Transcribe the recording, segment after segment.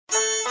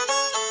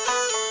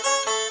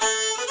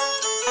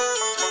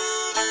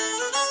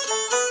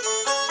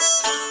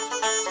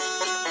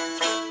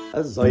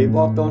As I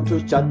walked on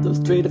through Chatham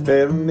Street, a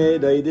fair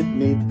maid I did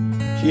meet.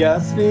 She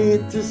asked me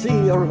to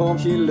see her home,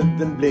 she lived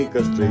in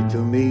Bleecker Street. To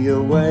me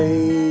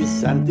away,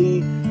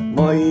 Santy,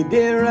 my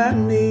dear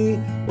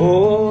Annie.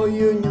 Oh,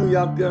 you New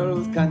York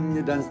girls, can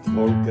you dance the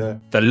polka?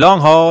 The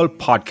Long Haul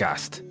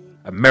Podcast,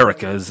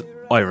 America's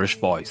Irish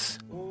Voice.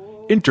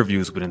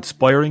 Interviews with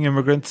inspiring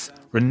immigrants,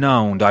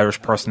 renowned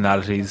Irish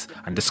personalities,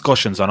 and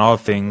discussions on all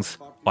things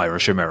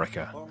Irish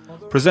America.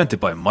 Presented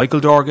by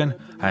Michael Dorgan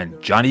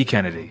and Johnny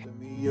Kennedy.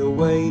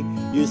 Away,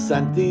 you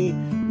Santy,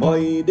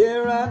 my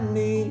dear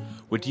Annie.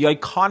 With the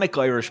iconic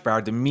Irish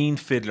bar The Mean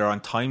Fiddler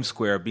on Times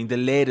Square being the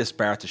latest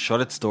bar to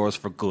shut its doors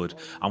for good,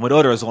 and with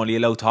others only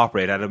allowed to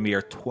operate at a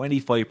mere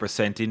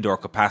 25% indoor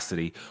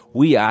capacity,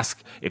 we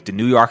ask if the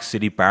New York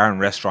City bar and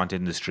restaurant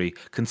industry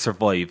can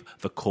survive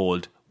the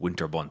cold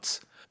winter months.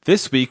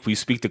 This week we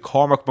speak to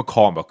Cormac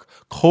McCormack,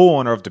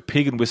 co-owner of the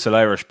Pig and Whistle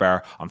Irish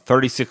Bar on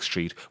 36th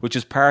Street, which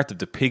is part of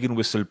the Pig and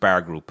Whistle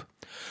Bar Group.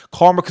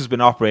 Cormac has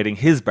been operating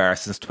his bar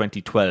since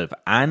 2012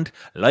 and,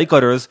 like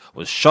others,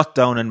 was shut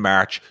down in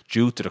March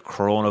due to the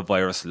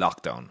coronavirus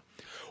lockdown.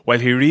 While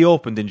he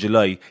reopened in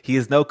July, he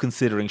is now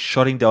considering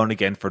shutting down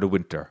again for the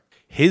winter.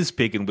 His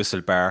Pig and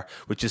Whistle Bar,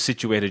 which is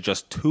situated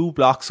just 2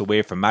 blocks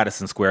away from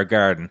Madison Square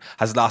Garden,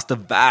 has lost the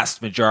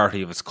vast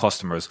majority of its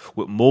customers,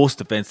 with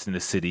most events in the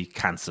city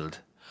cancelled.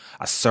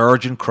 A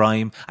surge in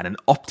crime and an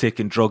uptick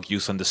in drug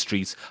use on the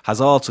streets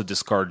has also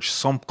discouraged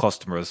some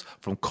customers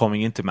from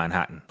coming into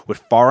Manhattan.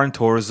 With foreign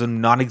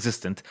tourism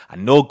non-existent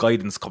and no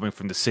guidance coming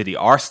from the city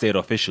or state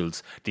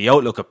officials, the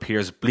outlook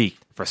appears bleak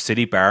for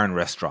city bar and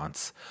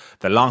restaurants.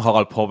 The Long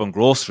Haul Pub and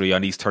Grocery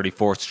on East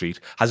 34th Street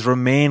has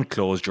remained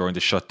closed during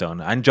the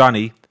shutdown, and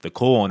Johnny, the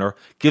co-owner,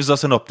 gives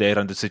us an update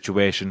on the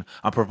situation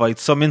and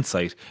provides some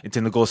insight into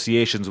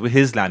negotiations with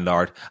his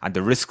landlord and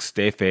the risks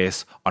they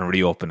face on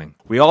reopening.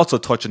 We also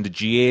touch on the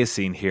GA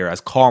scene here, as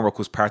Cormac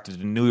was part of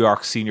the New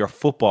York senior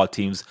football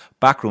team's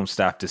backroom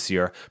staff this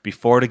year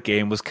before the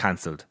game was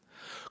cancelled.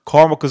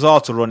 Cormac is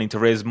also running to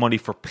raise money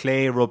for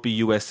Play Rugby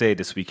USA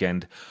this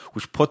weekend,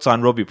 which puts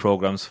on rugby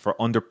programmes for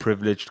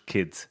underprivileged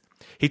kids.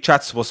 He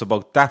chats to us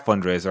about that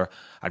fundraiser,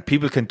 and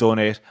people can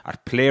donate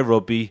at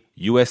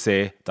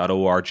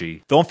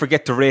playrugbyusa.org. Don't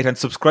forget to rate and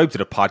subscribe to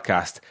the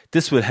podcast.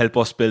 This will help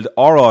us build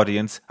our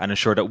audience and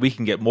ensure that we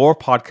can get more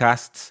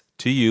podcasts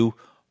to you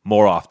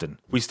more often.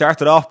 We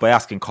started off by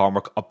asking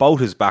Cormac about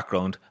his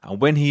background and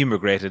when he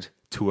immigrated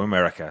to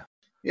America.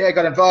 Yeah, I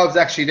got involved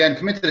actually then.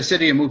 Come into the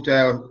city and moved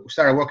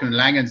started working in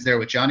Langan's there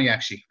with Johnny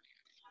actually.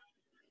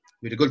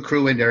 We had a good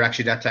crew in there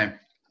actually that time.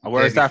 And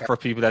where is that for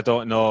people that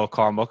don't know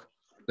Cormac?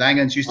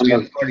 Langan's used to be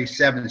on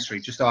 47th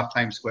Street, just off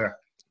Times Square.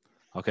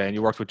 Okay, and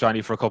you worked with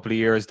Johnny for a couple of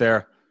years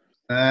there?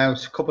 It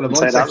was a couple of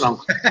months. Say that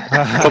long.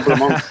 A couple of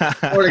months.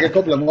 More like a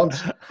couple of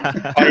months.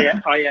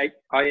 I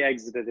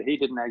exited. He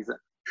didn't exit.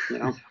 You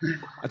know.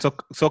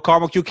 So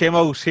Cormac, you came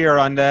out here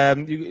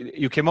and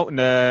you came out in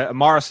a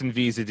Morrison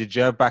visa, did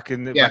you? Back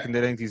in the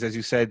 90s, as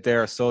you said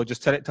there. So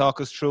just talk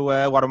us through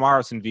what a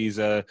Morrison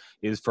visa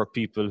is for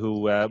people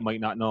who might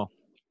not know.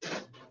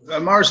 A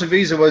Morrison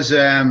visa was,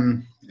 I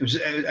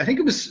think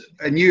it was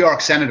a New York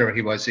senator.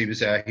 He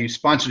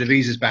sponsored the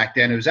visas back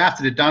then. It was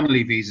after the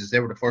Donnelly visas. They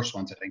were the first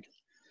ones, I think.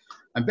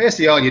 And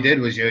basically all you did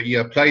was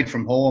you applied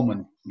from home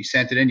and you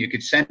sent it in. You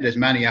could send as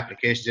many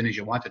applications in as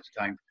you wanted at the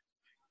time.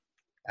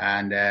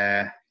 And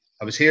I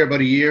was here about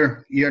a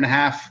year and a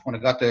half when I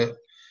got the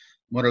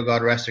mother,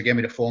 God rest her, gave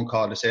me the phone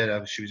call to say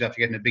that she was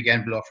after getting a big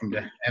envelope from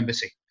the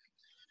embassy.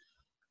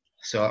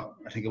 So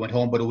I think I went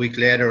home about a week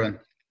later, and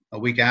a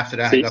week after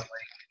that I got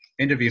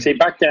my interview. See,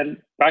 back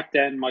then,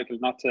 Michael,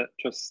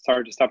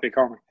 sorry to stop you,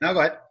 Cormac. No, go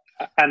ahead.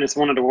 And it's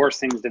one of the worst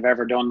things they've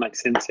ever done, like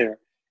since here.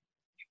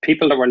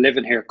 People that were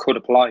living here could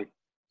apply.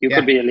 You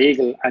could be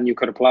illegal and you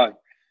could apply.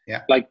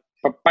 Yeah.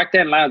 But back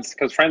then, lads,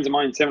 because friends of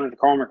mine similar to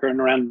Cormac were in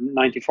around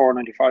 94,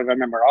 95, I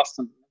remember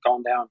Austin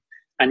going down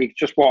and you could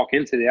just walk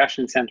into the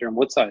Ashland Centre in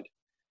Woodside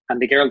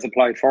and the girls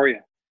applied for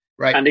you.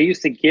 Right. And they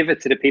used to give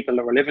it to the people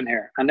that were living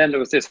here. And then there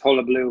was this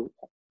hullabaloo.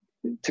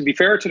 To be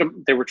fair to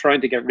them, they were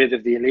trying to get rid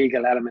of the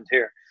illegal element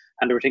here.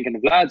 And they were thinking,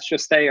 if lads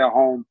just stay at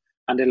home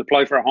and they'll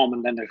apply for a home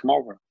and then they'll come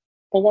over.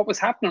 But what was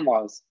happening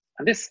was,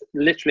 and this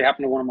literally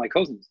happened to one of my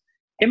cousins,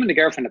 him and the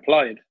girlfriend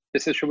applied. They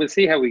said, we'll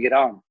see how we get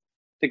on.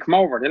 They come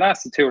over, they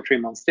lasted 2 or 3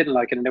 months, didn't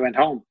like it, and they went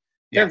home.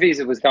 Their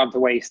visa was gone to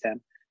waste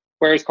then.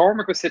 Whereas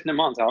Cormac was sitting in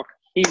Montauk,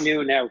 he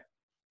knew now,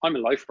 I'm a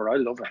lifer, I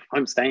love it,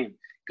 I'm staying.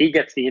 He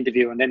gets the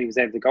interview and then he was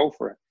able to go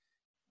for it.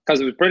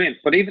 Because it was brilliant.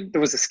 But even there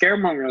was a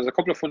scaremonger, there was a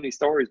couple of funny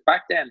stories.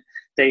 Back then,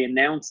 they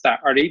announced that,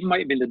 or it even might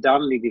have been the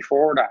Donnelly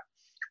before that,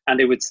 and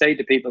they would say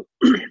to people,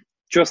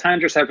 just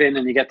hand yourself in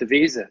and you get the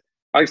visa.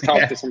 I've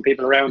talked to some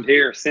people around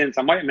here since,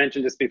 I might have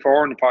mentioned this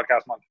before in the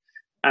podcast, Mike,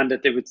 and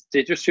that they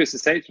just used to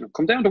say to them,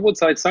 come down to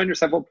Woodside, sign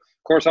yourself up.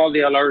 Of course, all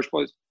the Irish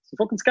boys, it's a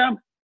fucking scam.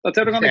 That's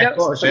how they're going to get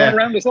us. They're going to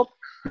round us up.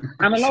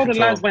 And a load of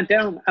lads went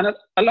down, and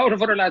a load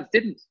of other lads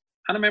didn't.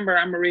 And I remember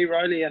Anne-Marie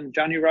Riley and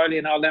Johnny Riley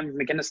and all them,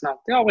 McGuinness and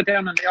all, they all went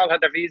down and they all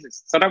had their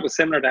visas. So that was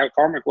similar to how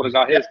Cormac would have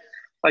got his.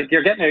 Like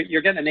you're getting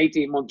an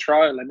 18-month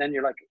trial, and then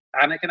you're like,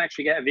 and I can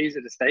actually get a visa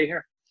to stay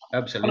here.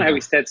 Absolutely. I don't know how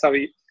he stayed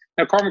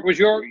Now, Cormac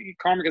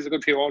is a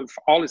good few.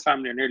 All his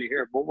family are nearly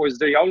here. But was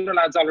the older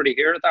lads already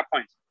here at that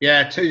point?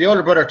 Yeah, the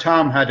older brother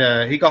Tom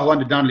he got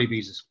one of the Donnelly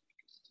visas.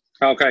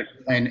 Okay.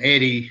 In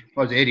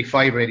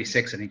 85 or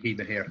 86, I think he'd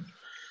been here.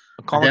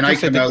 Cormac, and then I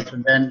came out,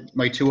 and then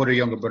my two other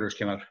younger brothers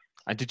came out.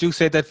 And did you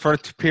say that for a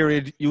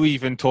period you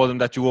even told them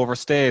that you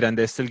overstayed and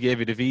they still gave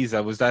you the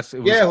visa? Was that?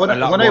 When I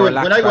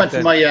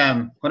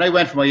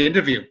went for my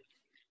interview,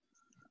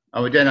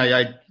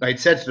 I'd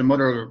said to the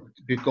mother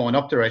going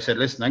up there, I said,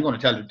 "Listen, I'm going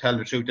to tell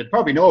the truth. They'd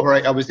probably know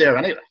where I was there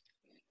anyway."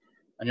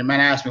 And your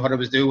man asked me what I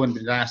was doing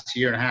the last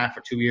year and a half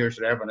or 2 years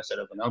or whatever, and I said,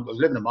 I was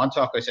living in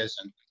Montauk. I says,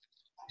 and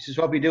he says,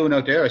 "What are we doing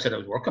out there?" I said, "I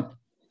was working."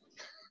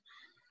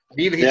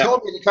 He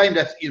told me at the time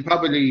that you'd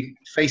probably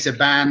face a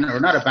ban,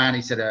 or not a ban,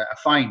 he said a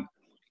fine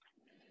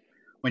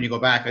when you go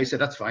back. I said,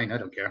 "That's fine, I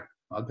don't care.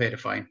 I'll pay the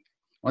fine.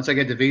 Once I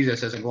get the visa, it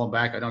says I'm going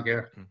back, I don't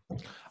care."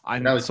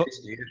 And that was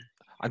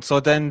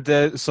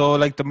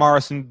the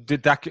Morrison,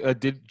 did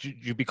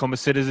you become a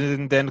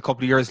citizen then a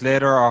couple of years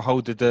later, or how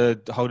did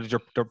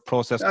your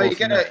process go? You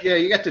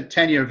get the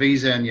 10-year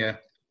visa, and you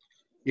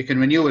can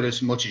renew it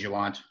as much as you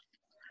want.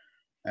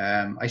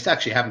 I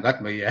actually haven't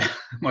got my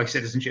my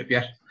citizenship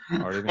yet.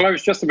 Well, I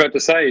was just about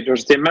to say,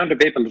 there's the amount of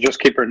people that just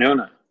keep renewing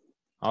it.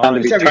 And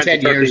it's every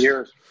 10 years.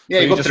 Yeah,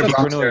 so you go up to the keep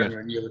Bronx renewing there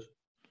and renew it.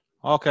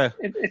 Okay.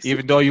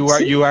 Even though you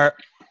are,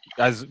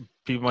 as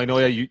people might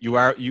know, you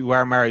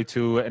are married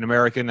to an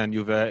American, and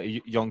you've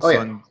a young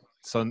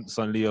son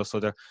Leo, so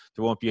there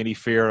won't be any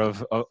fear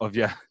of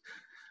you.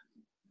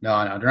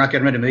 No, they're not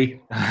getting rid of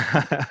me.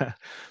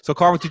 So,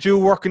 Cormac, did you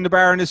work in the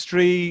bar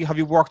industry? Have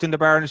you worked in the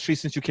bar industry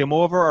since you came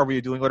over, or were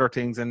you doing other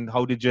things? And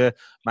how did you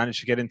manage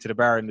to get into the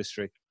bar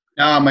industry?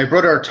 My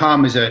brother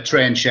Tom is a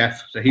trained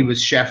chef, so he was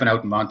chefing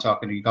out in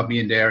Montauk, and he got me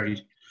in there.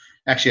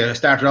 I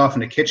started off in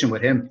the kitchen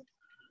with him.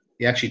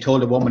 He actually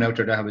told a woman out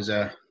there that I was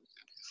a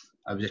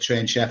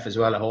trained chef as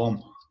well at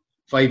home.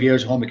 5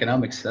 years home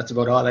economics. That's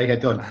about all I had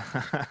done.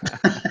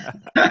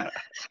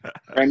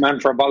 Right man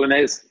for a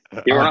bolognese.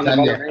 You were on the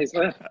bolognese,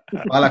 right?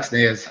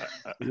 Bolognese.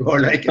 You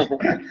were like it.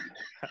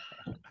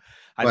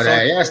 But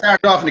I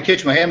started off in the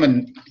kitchen with him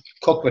and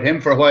cooked with him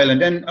for a while. And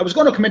then I was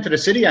going to come into the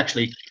city,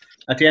 actually,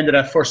 at the end of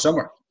that first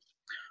summer.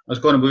 I was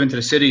going to move into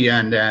the city,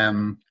 and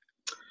the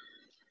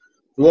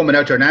woman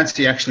out there,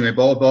 Nancy, actually, my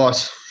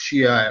boss,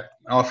 she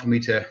offered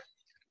me to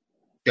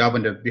job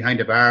behind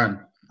the bar and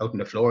out on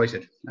the floor. I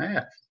said,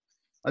 yeah,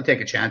 I'll take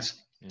a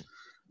chance. Yeah.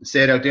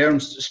 Stayed out there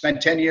and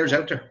spent 10 years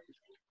out there.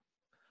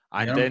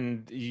 And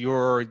then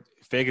you're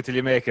fake it till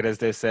you make it, as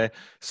they say.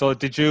 So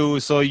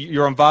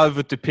you're involved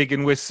with the Pig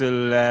and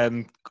Whistle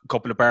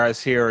couple of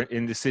bars here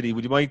in the city.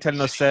 Would you mind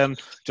telling us,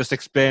 just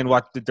explain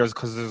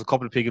because there's a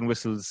couple of Pig and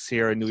Whistles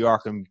here in New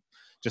York, and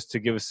just to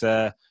give us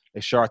a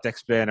short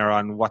explainer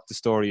on what the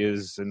story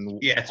is and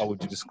how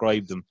would you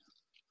describe them?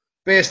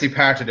 Basically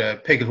part of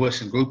the Pig and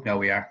Whistle group now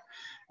we are.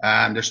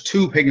 There's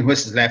two Pig and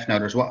Whistles left now.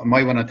 There's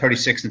my one on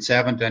 36th and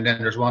 7th, and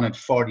then there's one on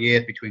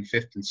 48 between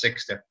 5th and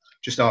 6th there,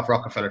 just off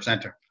Rockefeller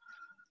Center.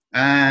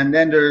 And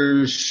then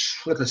there's,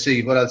 let's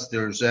see, what else?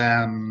 There's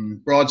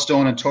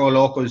Broadstone and Toro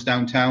Locos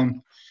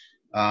downtown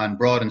on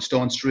Broad and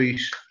Stone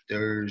Street.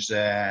 There's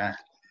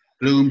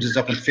Bloom's is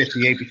up in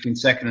 58 between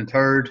 2nd and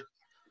 3rd.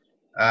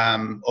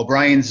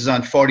 O'Brien's is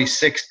on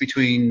 46th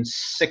between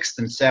 6th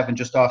and 7th,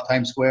 just off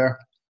Times Square.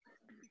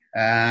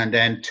 And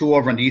then two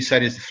over on the east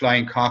side is the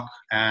Flying Cock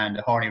and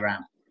the Horny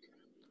Ram.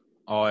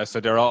 Oh, so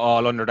they're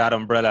all under that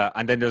umbrella.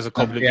 And then there's a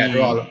couple of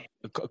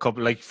a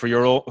couple like for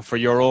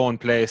your own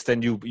place.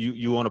 Then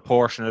you own a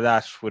portion of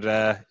that with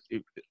there's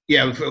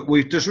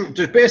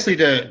basically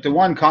the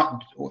one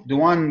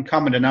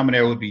common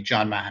denominator would be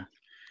John Mahan.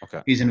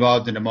 Okay, he's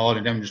involved in them all,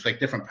 and then there's like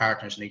different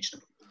partners in each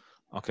of them.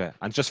 Okay,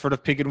 and just for the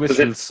Pig and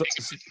Whistle,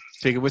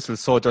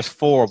 so there's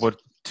 4,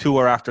 but 2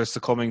 are after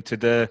succumbing to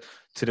the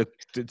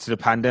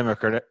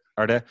pandemic, are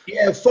they?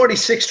 Yeah,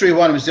 46th Street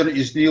one was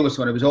his newest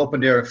one. It was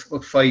opened there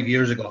 5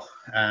 years ago,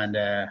 and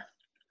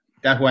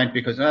that went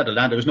because there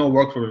was no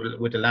work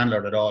with the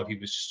landlord at all. He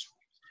was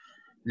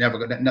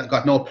never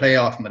got no play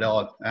off him at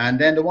all. And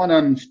then the one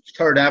on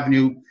 3rd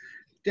Avenue,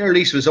 their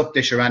lease was up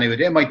this year anyway.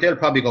 They'll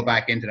probably go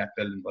back into that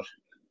building, but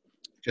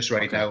just now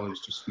it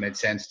was just made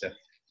sense to.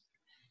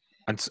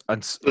 Does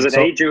it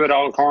age you at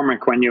all,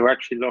 Cormac, when you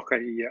actually look at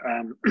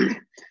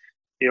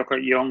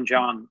young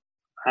John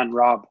and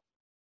Rob,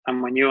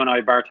 and when you and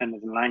I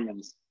bartended in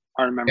Langlands,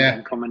 I remember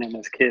them coming in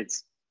as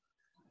kids.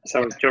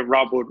 So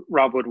Rob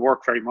would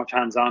work very much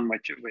hands on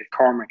with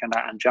Cormac and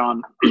that, and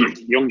John,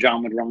 young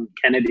John would run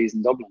Kennedy's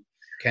in Dublin.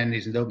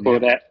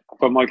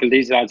 But Michael,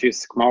 these lads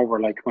used to come over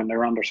like when they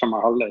were on their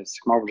summer holidays,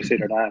 come over to see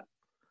their dad.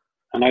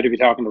 And I'd be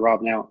talking to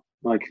Rob now.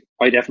 Like,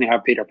 I definitely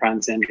have Peter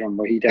Pan syndrome,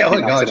 but he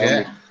definitely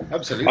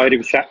absolutely. I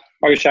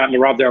was chatting to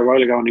Rob there a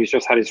while ago, and he's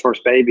just had his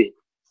first baby.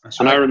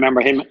 That's and right. I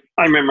remember him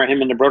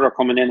and the brother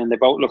coming in, and they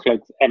both look like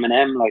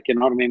Eminem, like, you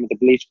know what I mean, with the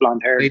bleach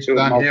blonde hair. Bleach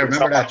blonde hair,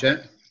 remember that, yeah?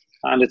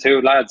 And the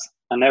two lads,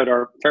 and now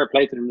they're fair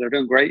play to them. They're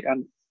doing great,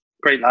 and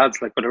great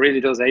lads, like, but it really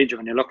does age you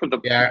when you look at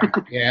them. Yeah,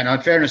 and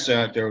in fairness,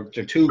 they're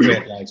two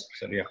great lads.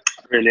 So yeah,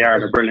 really are.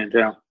 They're brilliant.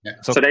 Yeah.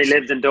 So they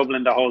lived in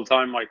Dublin the whole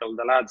time, Michael.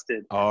 The lads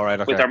did. All right.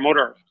 Okay. With their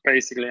mother,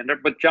 basically,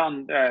 but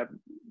John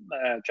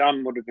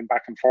would have been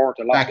back and forth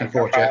a lot. Back and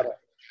forth, yeah.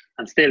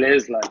 And still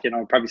is, like,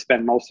 probably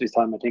spend most of his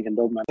time, I think, in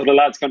Dublin. So the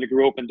lads kind of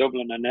grew up in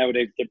Dublin, and now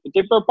they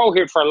were both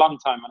here for a long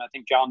time. And I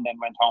think John then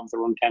went home to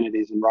run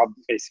Kennedy's, and Rob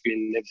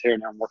basically lives here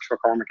now and works for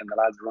Cormac, and the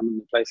lads are running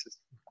the places.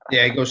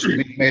 Yeah, he goes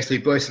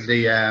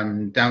basically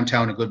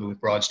downtown and good with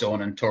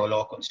Broadstone and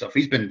Toroloco and stuff.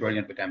 He's been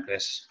brilliant with them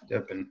places.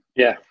 They're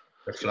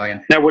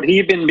flying. Now, would he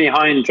have been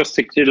behind, just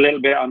to do a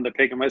little bit on the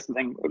pick and whistle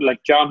thing,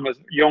 like John was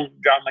young,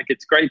 like,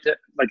 it's great to,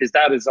 like, his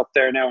dad is up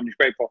there now and he's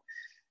great, but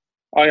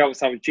I always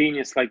thought it was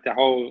genius, like, the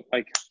whole,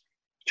 like,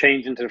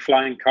 changing to the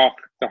flying cock,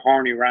 the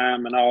horny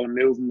ram and all, and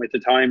moving with the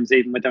times,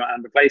 even with them,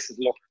 and the places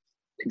look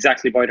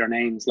exactly by their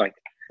names, like,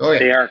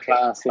 they are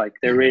class, like,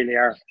 they really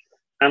are.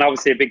 And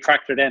obviously a big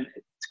factor then,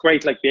 it's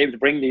great, like, be able to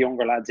bring the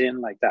younger lads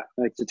in like that,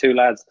 like the two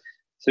lads,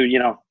 so,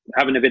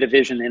 having a bit of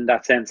vision in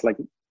that sense, like,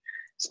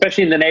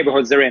 especially in the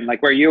neighbourhoods they're in,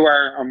 like where you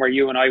are and where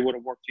you and I would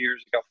have worked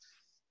years ago.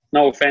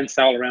 No offence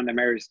to all around them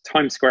areas.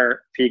 Times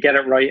Square, if you get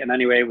it right, and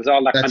anyway, it was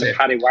all that kind of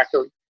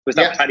paddy-whackery. It was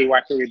that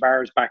paddy-whackery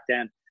bars back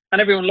then. And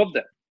everyone loved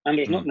it. And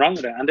there's nothing wrong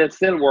with it. And they'll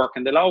still work,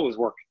 and they'll always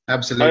work.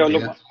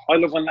 Absolutely. I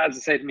love when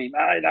lads say to me,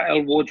 that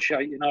old wood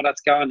shot,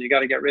 that's gone. You got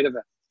to get rid of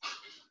it.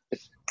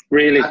 It's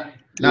really.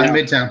 Not in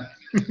Midtown.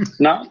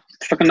 Not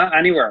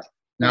anywhere.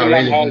 No, Long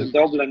really. Hall in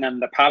Dublin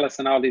and the Palace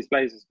and all these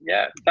places.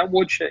 Yeah, that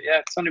wood shit. Yeah,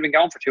 it's only been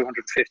going for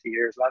 250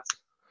 years, lads.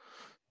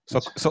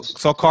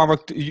 So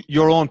Cormac,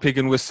 your own pig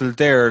and whistle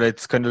there,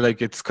 it's kind of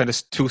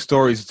two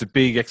stories. It's a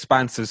big,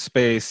 expansive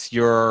space.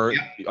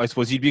 I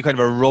suppose you'd be kind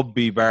of a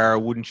rugby bar,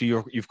 wouldn't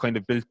you? You've kind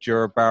of built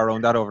your bar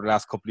around that over the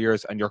last couple of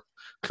years, and you're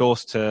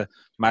close to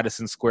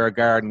Madison Square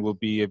Garden, will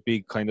be a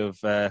big kind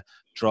of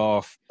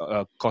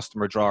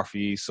customer draw for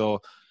you. So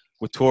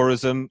with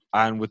tourism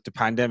and with the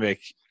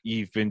pandemic,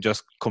 you've been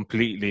just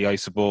completely, I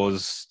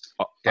suppose,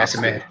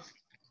 decimated,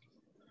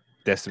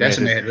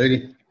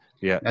 really.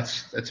 Yeah,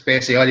 that's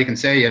basically all you can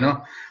say.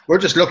 We're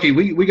just lucky.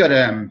 We got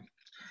the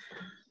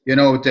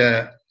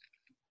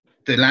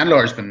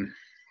landlord's been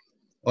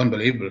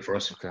unbelievable for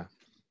us. Okay,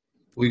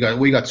 we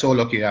got so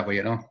lucky that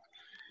way. I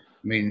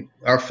mean,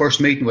 our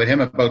first meeting with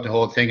him about the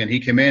whole thing, and he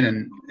came in,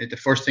 and the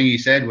first thing he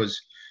said was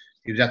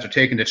he was after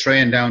taking the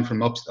train down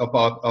from up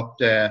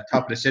the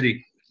top of the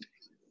city,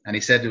 and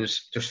he said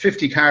there's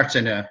 50 carts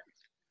in a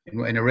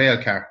rail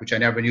car, which I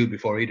never knew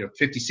before either.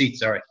 50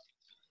 seats, sorry.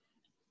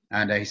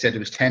 And he said there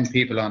was 10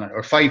 people on it,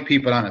 or 5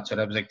 people on it, so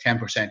that was like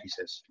 10%, he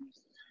says.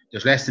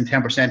 There's less than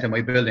 10% of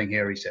my building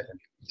here, he said.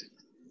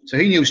 So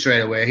he knew straight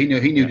away. He knew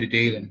the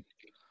deal, and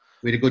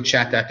we had a good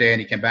chat that day,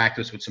 and he came back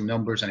to us with some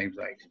numbers, and he was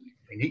like,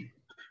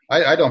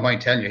 I don't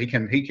mind telling you, he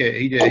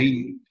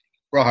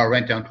brought our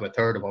rent down to a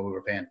third of what we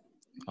were paying.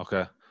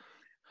 Okay.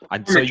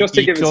 And so just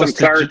to give it some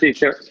clarity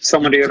to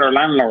some of the other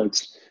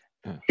landlords,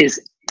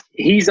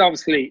 he's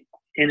obviously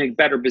in a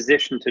better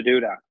position to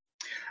do that.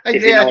 I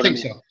think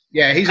so.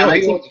 Yeah, he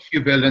owns a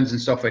few buildings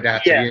and stuff like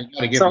that. Yeah, so you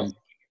gotta give him.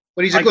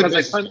 But he's a good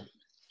business.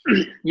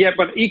 Yeah,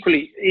 but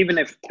equally, even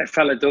if a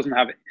fella doesn't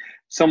have it,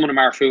 some of them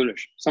are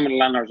foolish. Some of the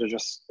landlords are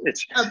just.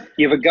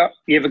 You've got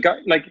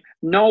like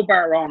no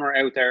bar owner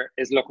out there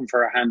is looking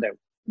for a handout.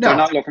 No, they're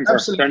not looking for.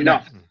 They're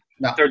not.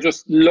 No. They're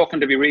just looking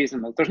to be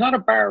reasonable. There's not a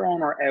bar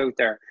owner out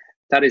there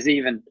that is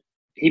even.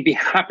 He'd be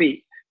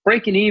happy.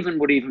 Breaking even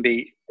would even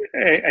be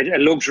a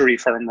luxury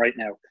for him right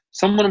now.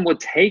 Someone would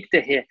take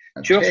the hit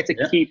just to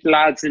keep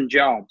lads in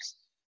jobs.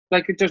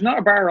 Like, there's not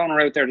a bar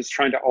owner out there that's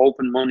trying to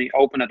open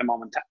at the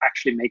moment to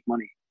actually make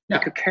money. No.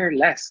 He could care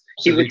less.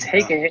 He would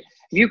take a hit.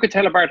 If you could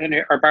tell a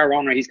bartender or bar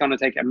owner he's going to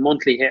take a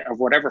monthly hit of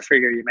whatever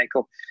figure you make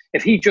up,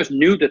 if he just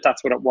knew that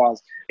that's what it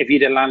was, if he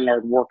had a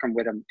landlord working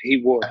with him, he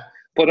would.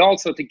 But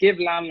also to give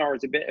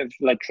landlords a bit of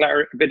a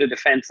bit of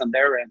defence on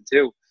their end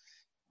too.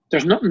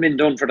 There's nothing been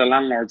done for the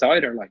landlords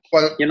either. Like,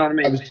 well, you know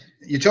what I mean?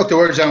 You took the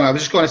words out. I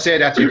was just going to say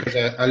that to you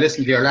because I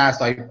listened to your last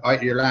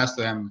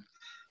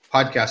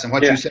podcast, and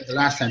what you said the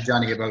last time,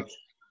 Johnny, about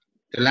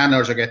the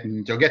landlords are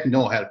getting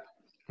no help.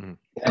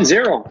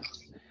 Zero.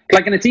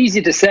 Like, and it's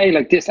easy to say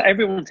like this.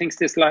 Everyone thinks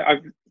this. Like,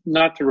 I've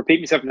not to repeat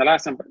myself in the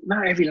last time, but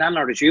not every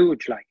landlord is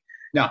huge. Like,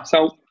 no.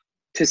 So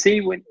to see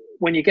when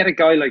you get a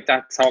guy like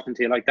that talking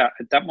to you like that,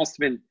 that must have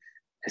been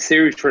a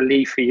serious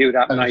relief for you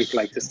that night,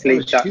 like to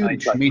sleep that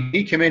night. Like. I mean,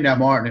 he came in that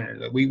morning.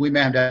 We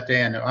met him that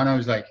day, and I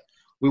was like,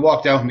 we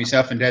walked out,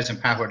 myself and Des and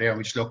Pat were there, and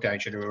we just looked at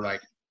each other. We were like,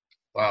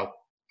 wow.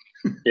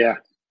 Yeah.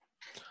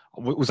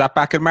 Was that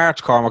back in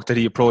March, Cormac, that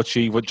he approached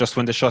you just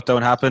when the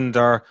shutdown happened,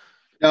 or?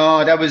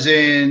 No, that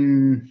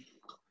wasn't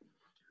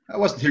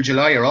until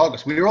July or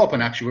August. We were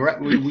open actually.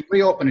 We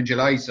reopened in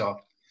July, so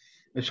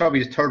it's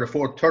probably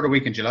the third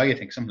week in July, I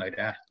think, something like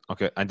that.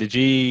 Okay, and did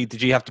you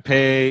have to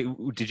pay?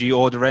 Did you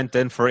owe the rent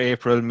then for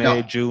April,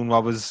 May, June?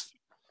 What was?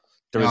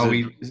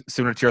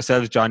 Similar to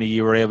yourselves, Johnny.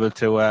 You were able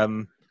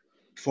to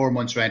 4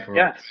 months rent.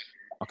 Yeah.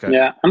 Okay.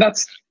 Yeah, and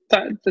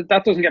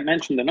that doesn't get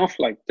mentioned enough.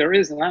 Like, there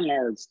is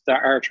landlords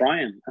that are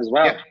trying as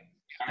well.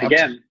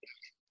 Again,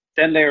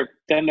 then there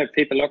are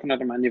people looking at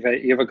them, and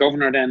you have a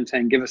governor then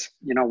saying, "Give us,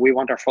 we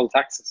want our full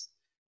taxes."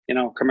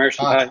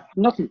 Commercial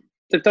nothing.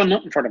 They've done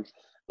nothing for them.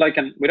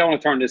 And we don't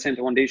want to turn this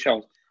into one of these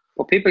shows,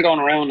 but people going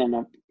around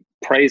and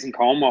praising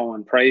Como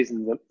and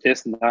praising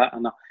this and that,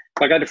 and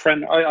I had a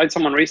friend. I had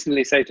someone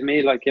recently say to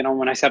me,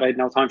 when I said I had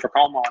no time for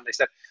Como, and they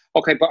said,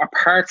 "Okay, but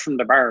apart from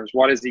the bars,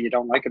 what is it you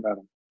don't like about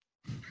them?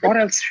 What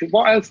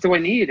else do I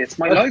need? It's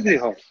my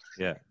livelihood.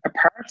 Yeah.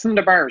 Apart from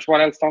the bars,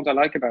 what else don't I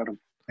like about him?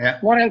 Yeah.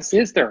 What else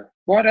is there?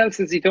 What else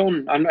has he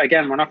done?" And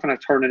again, we're not going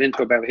to turn it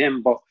into about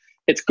him, but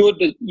it's good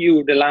that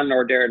you, the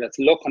landlord there, that's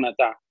looking at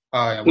that.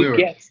 Oh,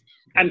 yeah,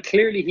 and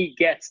clearly he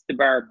gets the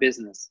bar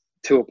business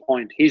to a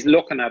point. He's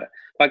looking at it.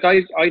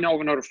 I know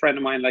of another friend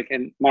of mine,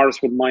 and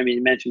Morris wouldn't mind me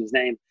mentioning his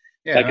name,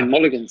 in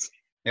Mulligan's.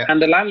 Yeah.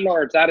 And the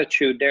landlord's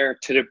attitude there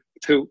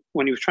to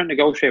when he was trying to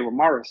negotiate with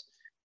Morris,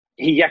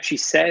 he actually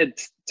said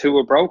to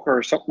a broker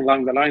or something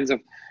along the lines of,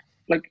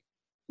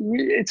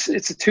 it's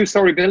a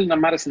 2-story building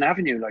on Madison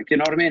Avenue. You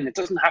know what I mean? It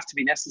doesn't have to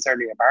be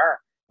necessarily a bar.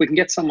 We can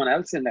get someone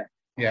else in there.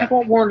 Yeah.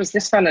 What world is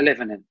this fella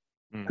living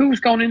in? Who's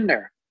going in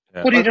there?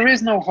 Yeah. But there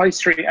is no high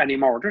street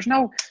anymore. There's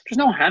no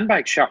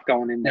handbag shop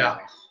going in there.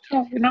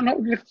 No,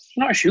 it's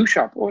not a shoe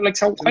shop. I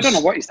don't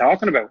know what he's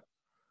talking about.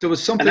 There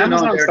was something on there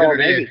the other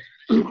day.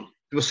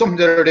 There was something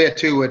the other day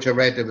too, which I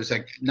read. There was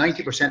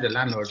 90% of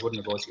landlords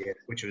wouldn't negotiate,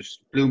 which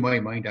blew my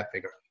mind, that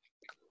figure.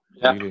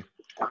 Yeah. Really?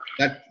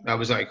 That I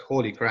was like,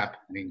 holy crap.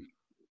 I mean,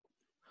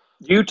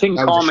 do you think,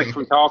 Cormac,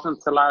 from talking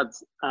to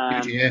lads,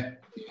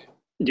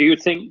 do you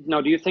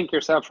think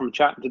yourself from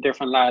chatting to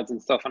different lads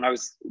and stuff, and I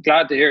was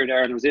glad to hear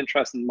there, and it was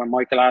interesting when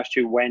Michael asked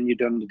you when you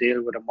done the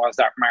deal with him, was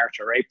that March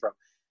or April?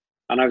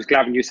 And I was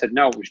glad when you said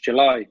no, it was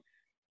July.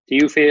 Do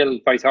you feel,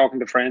 by talking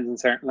to friends and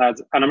certain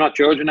lads, and I'm not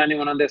judging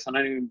anyone on this,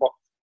 but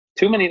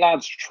too many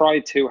lads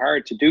tried too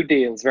hard to do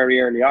deals very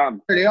early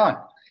on. Early on.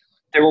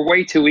 They were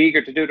way too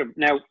eager to do them.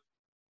 Now,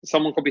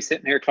 someone could be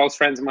sitting here, close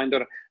friends of mine, do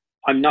it.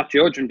 I'm not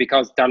judging,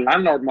 because their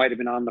landlord might have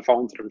been on the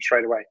phone to them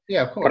straight away.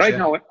 Yeah, of course.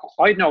 But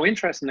I'd no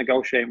interest in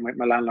negotiating with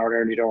my landlord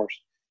early doors.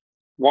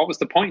 What was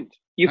the point?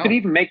 You could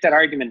even make that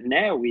argument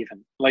now,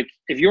 even.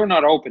 If you're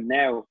not open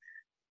now,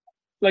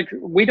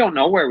 we don't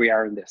know where we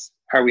are in this.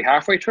 Are we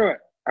halfway through it?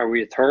 Are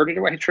we a third of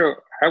the way through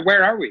it?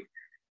 Where are we?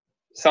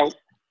 So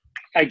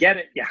I get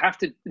it. You have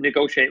to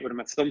negotiate with them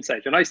at some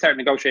stage. And I started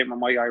negotiating with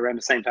my guy around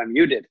the same time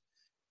you did.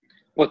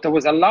 But there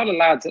was a lot of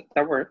lads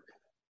that were,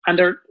 and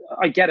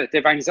I get it,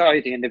 they've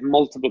anxiety and they've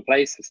multiple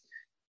places.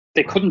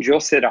 They couldn't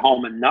just sit at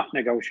home and not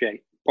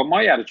negotiate. But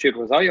my attitude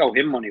was, I owe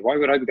him money. Why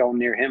would I be going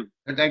near him?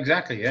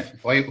 Exactly, yeah.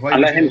 Why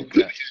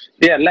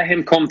let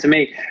him come to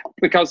me.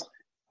 Because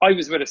I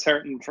was with a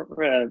certain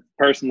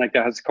person that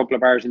has a couple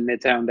of bars in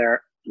Midtown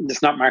there.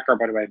 It's not Macker,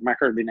 by the way.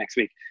 Macker will be next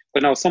week.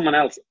 But no, someone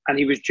else. And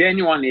he was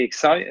genuinely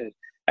excited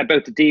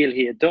about the deal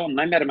he had done.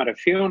 I met him at a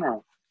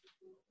funeral.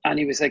 And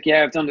he was like,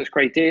 yeah, I've done this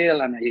great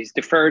deal. And he's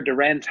deferred the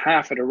rent,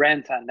 half of the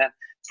rent. And then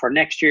for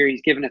next year,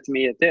 he's giving it to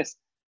me at this.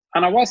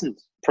 And I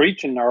wasn't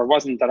preaching, or it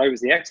wasn't that I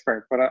was the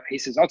expert. But he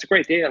says, oh, it's a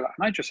great deal. And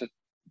I just said,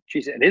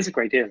 geez, it is a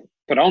great deal.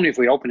 But only if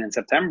we open in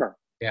September.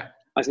 Yeah.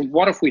 I said,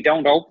 what if we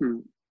don't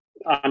open?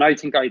 And I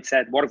think I'd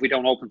said, what if we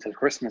don't open till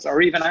Christmas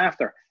or even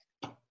after?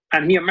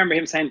 And I remember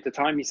him saying at the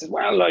time, he says,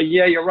 well,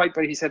 yeah, you're right.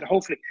 But he said,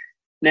 hopefully,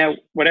 now,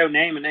 without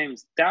naming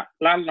names, that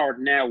landlord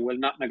now will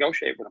not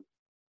negotiate with him.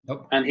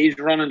 Nope. And he's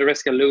running the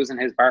risk of losing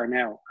his bar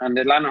now. And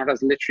the landlord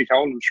has literally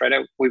told him straight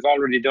out, we've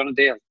already done a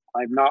deal.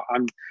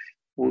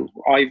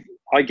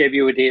 I gave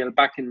you a deal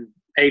back in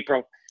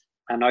April,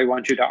 and I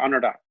want you to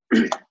honour that.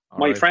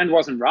 My friend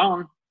wasn't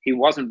wrong. He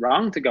wasn't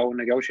wrong to go and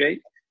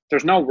negotiate.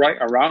 There's no right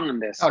or wrong in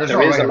this. There's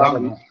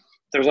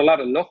a lot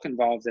of luck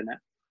involved in it.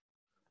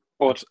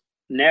 But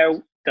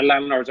now the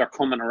landlords are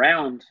coming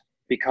around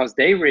because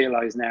they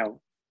realise now,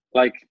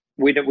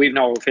 we've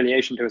no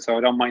affiliation to it, so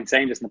I don't mind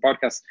saying this in the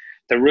podcast.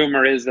 The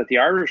rumour is that the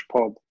Irish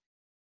pub,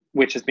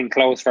 which has been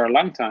closed for a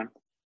long time,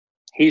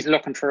 he's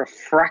looking for a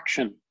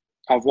fraction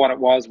of what it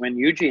was when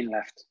Eugene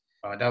left.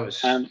 Oh, that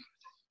was... And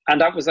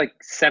that was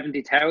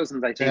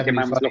 70,000, I think the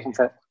man was looking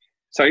for.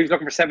 So he was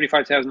looking for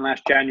 75,000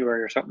 last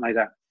January or something like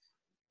that.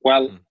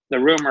 Well, the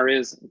rumour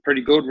is,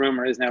 pretty good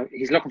rumour is now,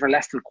 he's looking for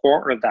less than a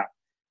quarter of that.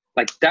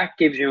 That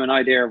gives you an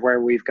idea of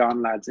where we've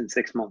gone, lads, in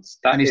 6 months.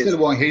 And he still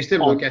won't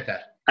get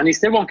that. And he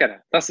still won't get it.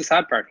 That's the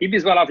sad part. He'd be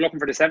as well off looking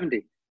for the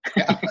 70.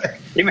 Yeah.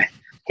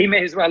 he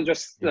may as well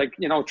just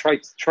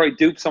try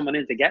dupe someone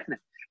into getting it.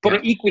 But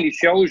it equally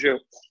shows you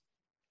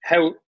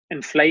how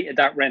inflated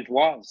that rent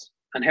was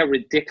and how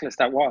ridiculous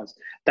that was.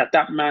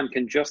 That man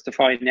can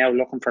justify now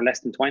looking for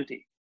less than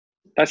 20.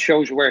 That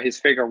shows you where his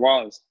figure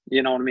was.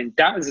 You know what I mean?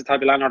 That is the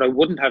type of landlord I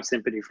wouldn't have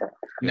sympathy for.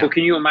 No. But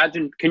can you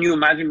imagine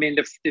being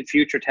the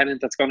future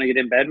tenant that's going to get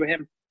in bed with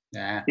him?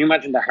 Nah. Can you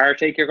imagine the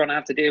heartache you're going to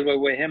have to deal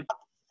with him?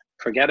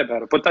 Forget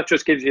about it. But that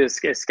just gives you a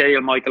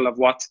scale, Michael, of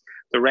what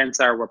the rents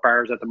are with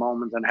bars at the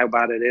moment and how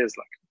bad it is.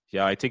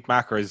 Yeah, I think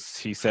Mackers,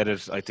 he said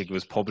it, I think it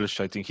was published,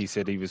 I think he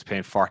said he was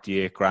paying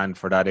 48 grand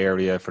for that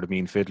area for the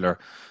Mean Fiddler.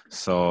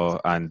 So,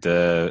 and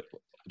I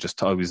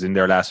was in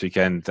there last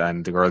weekend,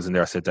 and the girls in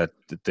there said that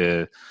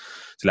the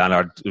the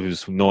landlord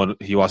was known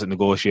he wasn't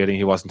negotiating,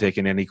 he wasn't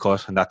taking any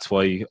cut, and that's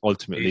why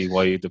ultimately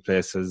why the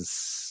place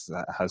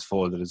has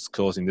folded. It's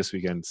closing this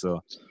weekend.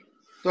 So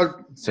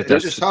they're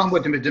just talking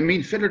about the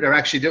Mean Fiddler. They're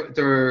actually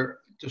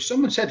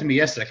someone said to me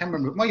yesterday, I can't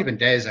remember, it might have been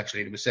Des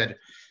actually. It was said there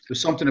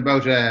was something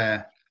about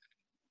your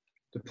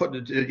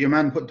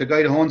man put the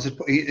guy that owns it.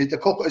 Is the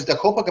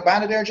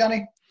Copacabana there,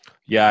 Johnny?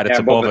 Yeah, that's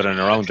above it and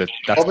around it.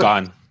 That's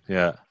gone.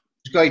 Yeah.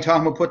 This guy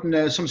talking about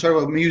putting some sort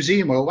of a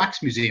museum or a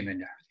wax museum in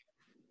there.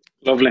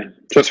 Lovely.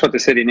 Just what the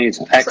city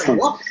needs.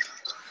 Excellent.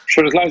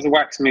 Sure, there's loads of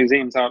wax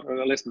museums out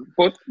there. Listen,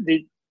 but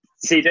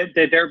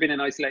they're been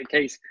an isolated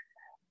case.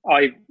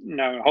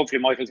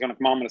 Hopefully Michael's going to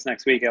come on with us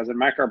next week as a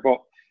maker,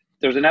 but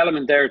there's an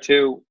element there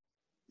too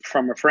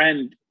from a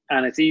friend,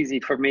 and it's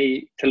easy for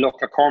me to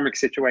look at Cormac's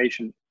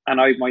situation,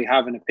 and I might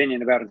have an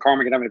opinion about it.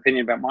 Cormac can have an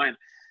opinion about mine.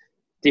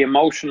 The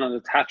emotional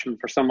attachment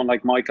for someone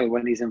like Michael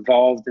when he's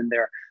involved in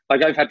there.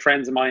 Like, I've had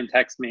friends of mine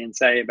text me and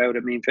say about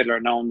a Mean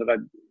Fiddler, knowing that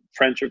I've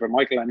friendship with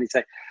Michael, and he'd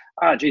say,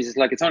 Jesus,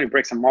 like, it's only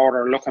bricks and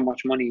mortar, look how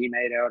much money he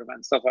made out of it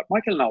and stuff like that.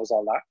 Michael knows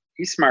all that.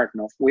 He's smart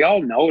enough. We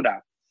all know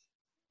that.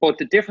 But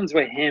the difference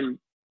with him,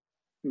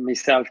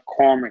 myself,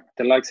 Cormac,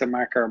 the likes of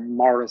Macker,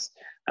 Morris,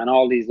 and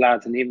all these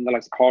lads, and even the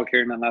likes of Paul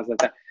Kieran and lads like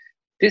that,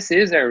 this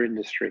is our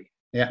industry.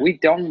 Yeah. We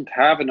don't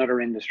have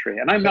another industry.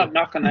 And I'm not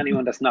knocking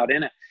anyone that's not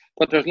in it.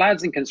 But there's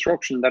lads in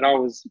construction that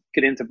always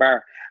get into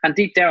bar. And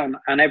deep down,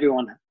 and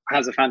everyone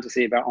has a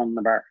fantasy about owning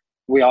the bar.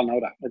 We all know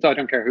that. I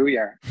don't care who you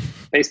are.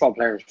 Baseball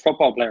players,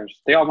 football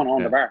players, they all want to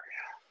own the bar.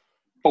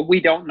 But we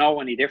don't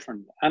know any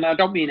different. And I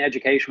don't mean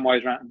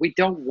education-wise. We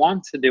don't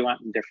want to do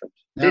anything different.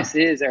 No. This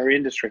is our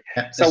industry.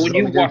 Yeah, so when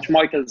you watch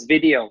Michael's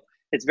video,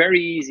 it's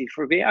very easy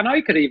for me. And I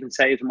could even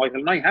say to Michael,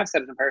 and I have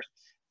said it in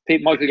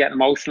person, Michael get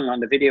emotional on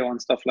the video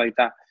and stuff like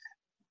that.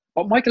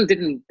 But Michael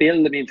didn't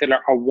build the Mean Fiddler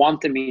or want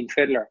the Mean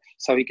Fiddler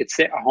so he could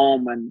sit at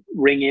home and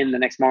ring in the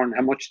next morning,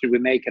 how much did we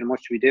make and how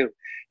much did we do?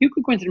 You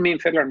could go into the Mean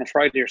Fiddler on a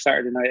Friday or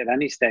Saturday night at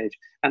any stage,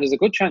 and there's a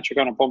good chance you're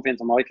going to bump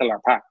into Michael or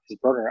Pat, his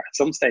brother, at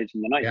some stage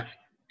in the night. Yeah.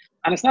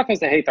 And it's not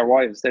because they hate their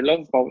wives. They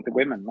love both the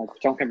women, like,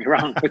 don't get me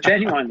wrong. But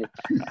genuinely,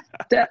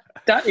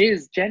 that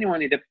is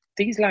genuinely,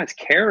 these lads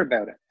care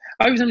about it.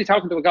 I was only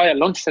talking to a guy at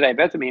lunch today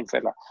about the Mean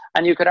Fiddler,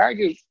 and you could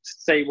argue,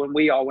 say, when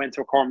we all went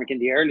to a Cormac in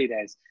the early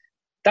days,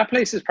 that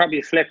place has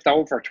probably flipped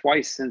over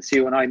twice since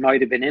you and I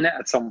might have been in it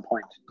at some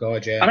point.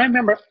 God, yeah. And I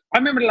remember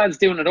the lads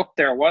doing it up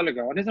there a while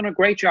ago, and they've done a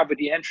great job with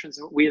the entrance,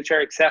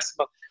 wheelchair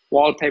accessible,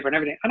 wallpaper and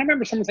everything. And I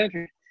remember someone saying to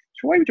me,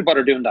 so why would you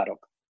bother doing that up?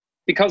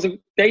 Because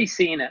they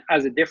seen it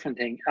as a different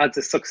thing, as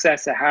a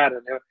success it had.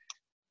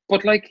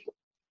 But like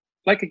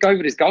a guy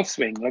with his golf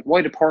swing, like,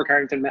 why did Paul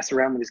Carrington mess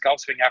around with his golf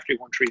swing after he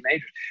won 3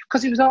 majors?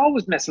 Because he was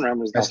always messing around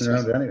with his golf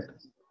swing. Anyway.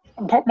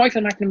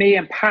 Michael McNamee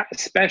and Pat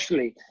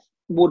especially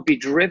would be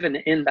driven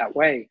in that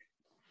way,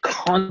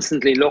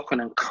 constantly looking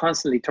and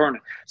constantly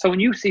turning. So when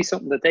you see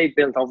something that they've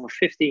built over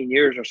 15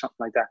 years or something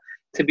like that,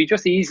 to be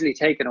just easily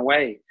taken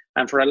away,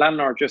 and for a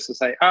landlord just to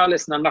say,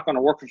 listen, I'm not going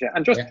to work with you.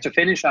 And just to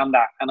finish on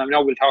that, and I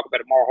know we'll talk about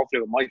it more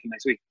hopefully with Michael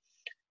next week,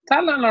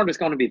 that landlord is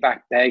going to be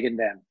back begging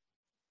them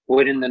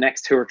within the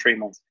next 2 or 3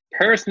 months.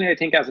 Personally, I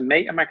think as a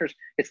mate of Mackers,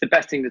 it's the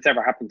best thing that's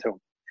ever happened to him,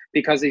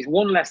 because he's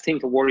one less thing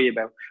to worry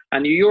about.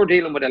 And you're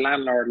dealing with a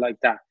landlord like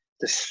that,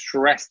 the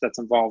stress that's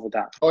involved with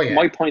that. Oh, yeah.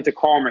 My point to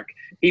Cormac,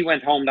 he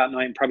went home that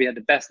night and probably had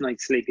the best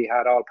night's sleep he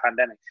had all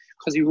pandemic,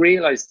 because he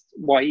realised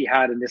what he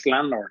had in this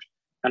landlord,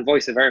 and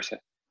vice versa.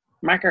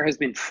 Macker has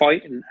been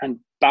fighting and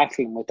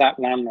battling with that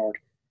landlord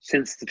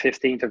since the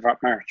 15th of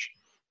March.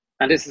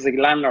 And this is a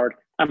landlord,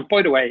 and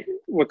by the way,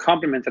 with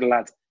compliment to the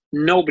lads,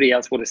 nobody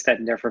else would have stayed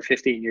in there for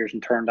 15 years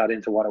and turned that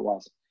into what it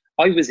was.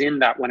 I was in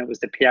that when it was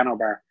the piano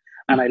bar,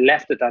 and I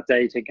left it that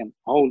day thinking,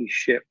 holy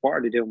shit, what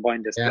are they doing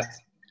behind this place?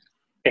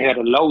 It had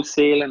a low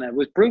ceiling, and it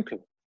was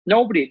brutal.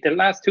 Nobody, the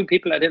last 2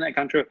 people that didn't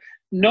come through,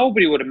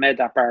 nobody would have made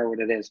that bar what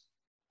it is.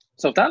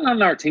 So if that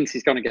landlord thinks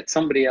he's going to get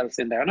somebody else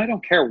in there, and I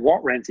don't care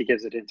what rent he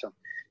gives it into them,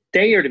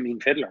 they are the Mean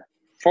Fiddler.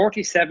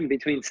 47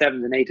 between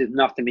 7 and 8 is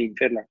not the Mean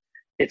Fiddler.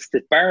 It's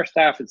the bar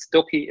staff, it's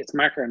Ducky, it's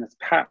Macker, and it's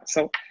Pat.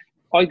 So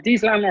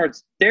these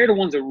landlords, they're the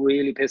ones that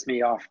really piss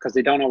me off, because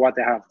they don't know what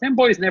they have. Them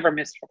boys never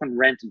missed fucking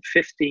rent in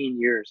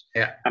 15 years.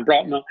 Yeah. And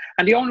brought no.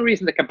 And the only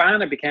reason the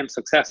Cabana became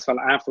successful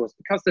afterwards,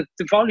 because the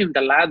volume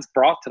the lads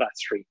brought to that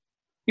street.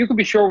 You could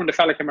be sure when the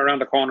fella came around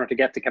the corner to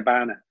get to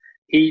Cabana,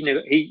 he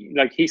knew,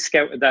 he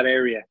scouted that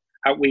area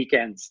at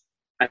weekends,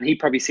 and he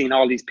probably seen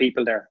all these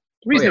people there.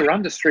 The reason they were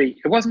on the street,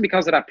 it wasn't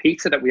because of that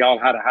pizza that we all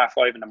had at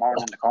 5:30 in the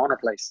morning in the corner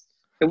place.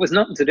 It was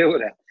nothing to do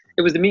with it.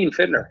 It was the Mean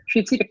Fiddler.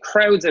 She'd see the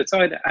crowds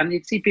outside, and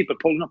you'd see people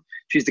pulling up.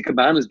 Geez, the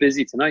Cabana's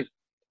busy tonight.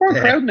 They weren't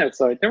crowding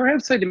outside. They were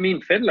outside the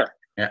Mean Fiddler.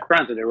 Yeah.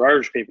 Granted, they were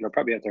Irish people. They're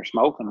probably out there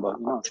smoking, but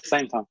at the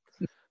same time.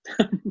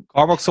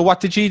 Cormac, so what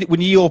did you,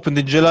 when you opened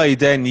in July,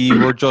 then you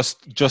were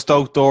just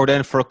outdoor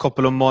then for a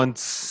couple of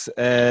months?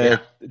 Did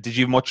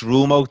you have much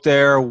room out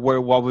there?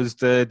 What was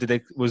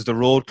was the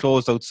road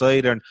closed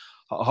outside, and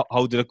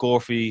how did it go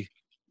for you?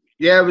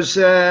 Yeah, it was.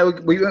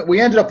 We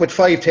ended up with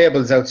 5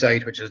 tables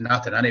outside, which is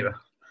nothing anyway.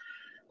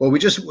 Well,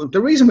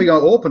 the reason we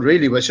got open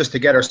really was just to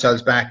get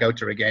ourselves back out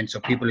there again, so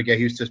people to get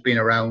used to us being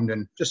around,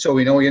 and just so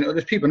we know,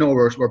 there's people know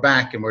we're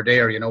back and we're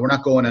there. We're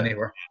not going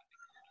anywhere.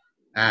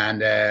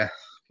 And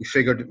we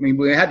figured,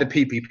 we had the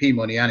PPP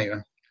money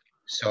anyway,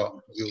 so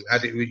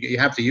you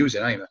have to use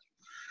it anyway.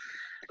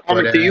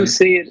 Cormac, do you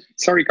see it?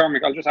 Sorry,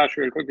 Cormac, I'll just ask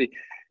you real quickly.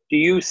 Do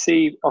you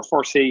see or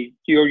foresee,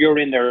 you're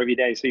in there every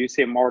day, so you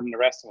see it more than the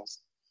rest of us.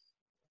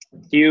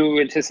 Do you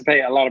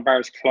anticipate a lot of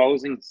bars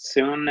closing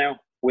soon now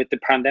with the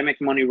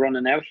pandemic money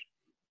running out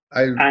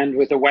and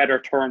with the weather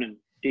turning?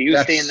 Do you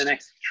see in the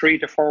next 3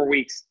 to 4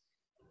 weeks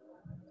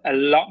a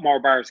lot more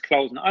bars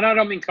closing? And I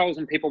don't mean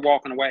closing people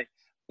walking away,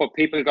 but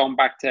people going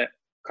back to,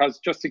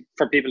 because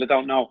for people that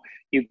don't know,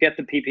 you get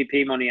the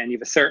PPP money and you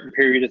have a certain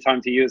period of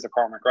time to use it,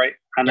 Cormac, right?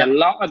 And a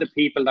lot of the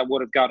people that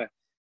would have got it,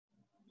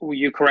 will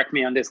you correct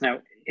me on this now,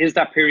 is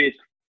that period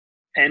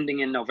ending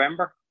in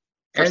November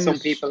for some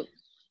people?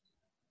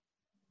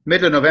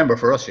 Middle of November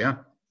for us, yeah.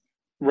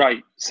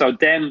 Right. So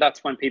then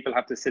that's when people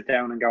have to sit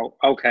down and go,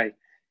 okay,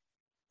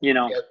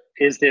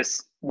 is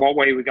this, what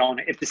way are we going?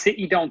 If the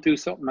city don't do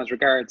something as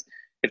regards,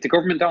 if the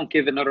government don't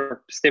give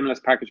another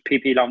stimulus package,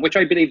 PP loan, which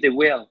I believe they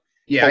will,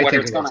 but whether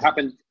it's going to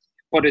happen,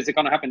 but is it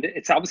going to happen?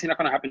 It's obviously not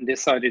going to happen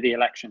this side of the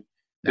election.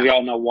 No. We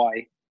all know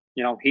why.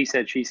 He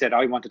said, she said,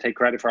 I want to take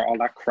credit for all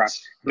that crap.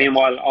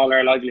 Meanwhile, all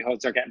our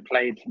livelihoods are getting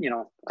played,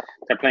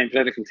 they're playing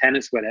political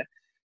tennis with it.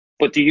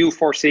 But do you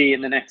foresee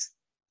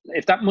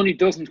if that money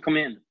doesn't come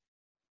in,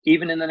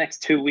 even in the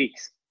next 2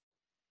 weeks,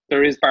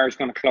 there is bars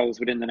going to close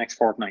within the next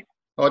fortnight?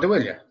 Oh, they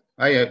will, yeah.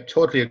 I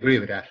totally agree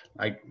with that.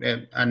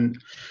 And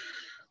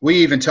we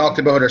even talked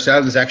about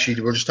ourselves, actually.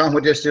 We were just talking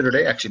about this the other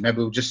day, actually. Maybe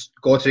we'll just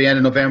go to the end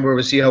of November,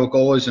 we'll see how it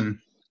goes, and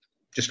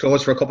just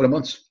close for a couple of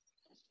months.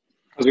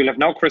 Because we'll have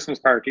no Christmas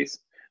parties.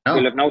 No.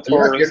 We'll have no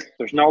tourists.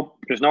 There's no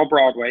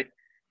Broadway.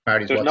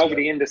 Parties There's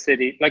nobody in the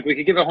city. Like, we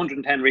could give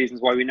 110 reasons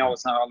why we know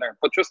it's not all there.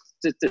 But just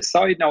the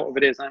side note of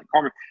it is,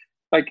 Cormac,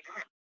 like,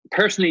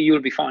 personally,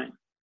 you'll be fine.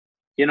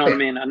 You know what I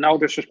mean? And no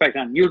disrespect,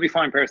 and you'll be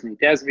fine personally.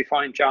 Des will be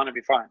fine. John will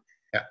be fine.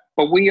 Yeah.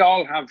 But we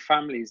all have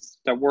families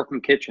that work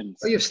in kitchens.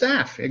 Oh, you have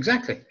staff,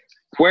 exactly.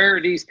 Where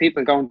are these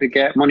people going to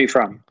get money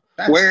from?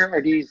 Where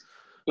are these?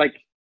 Like,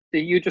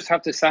 you just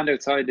have to stand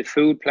outside the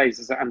food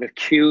places and the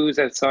queues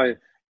outside.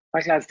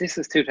 Like, lads, this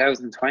is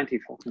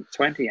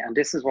 2020, and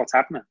this is what's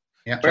happening.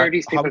 Yeah. Where are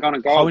these people going to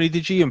go? How many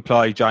did you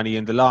employ, Johnny,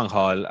 in the long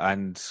haul?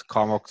 And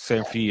Cormac,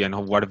 same for you.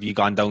 And what have you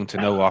gone down to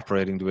now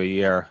operating the way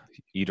you are?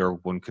 Either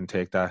one can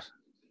take that.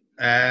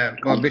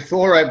 Well,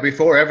 before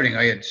everything,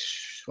 I had,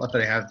 what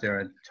did I have there?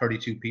 I had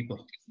 32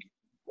 people.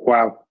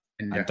 Wow.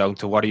 And down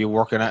to what are you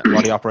working at?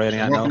 What are you operating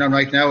at now? Working on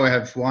right now, I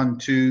have 1,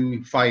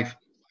 2, 5.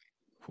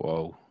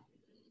 Whoa.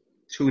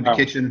 2 in the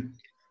kitchen.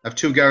 I have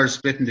 2 girls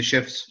splitting the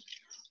shifts.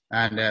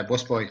 And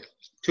busboy.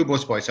 2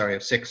 busboys, sorry, I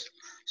have 6.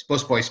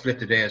 Busboys split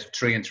the days,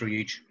 3 and 3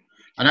 each.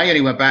 And I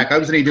only went back. I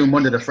was only doing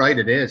Monday to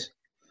Friday days.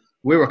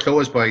 We were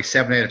closed by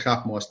 7, 8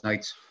 o'clock most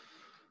nights.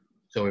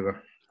 So we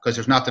were, because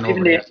there's nothing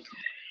over there.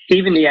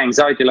 Even the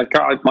anxiety, like,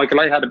 Michael,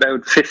 I had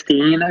about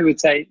 15, I would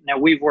say. Now,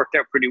 we've worked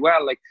out pretty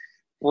well, like,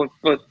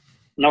 but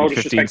no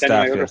disrespect to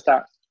my other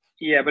staff.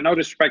 Yeah, but no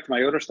disrespect to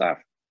my other staff.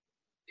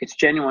 It's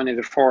genuinely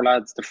the 4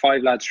 lads, the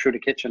 5 lads through the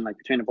kitchen, like,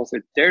 between the bus.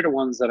 They're the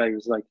ones that I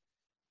was like,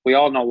 we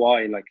all know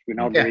why. Like, we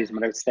know the reason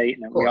without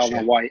stating it. We all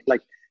know why.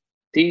 Like,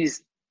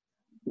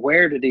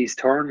 where do these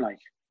turn? Like,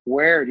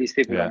 where are these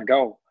people going to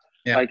go?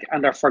 Yeah. Like,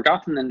 and they're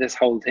forgotten in this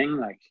whole thing.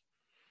 Like,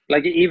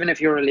 even if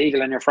you're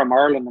illegal and you're from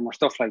Ireland and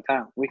stuff like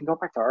that, we can go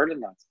back to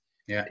Ireland, lads.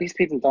 Yeah. These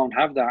people don't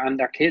have that, and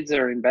their kids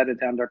are embedded,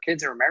 and their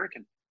kids are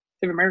American.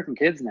 They have American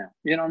kids now.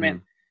 You know what I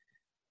mean?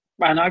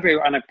 And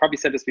I've probably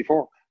said this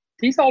before.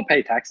 These all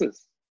pay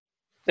taxes.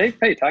 They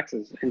pay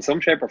taxes in some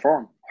shape or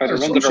form, either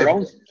under their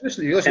own.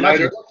 You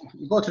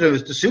go to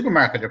the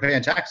supermarket, they're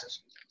paying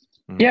taxes.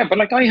 Yeah, but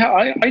like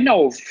I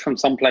know from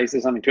some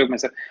places, and include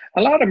myself,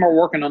 a lot of them are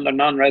working under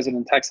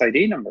non-resident tax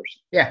ID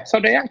numbers. Yeah. So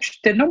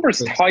the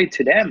numbers tied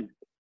to them.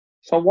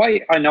 So why,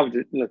 I know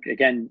that, look,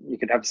 again, you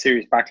could have a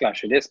serious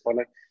backlash of this, but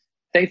like,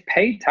 they've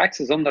paid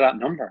taxes under that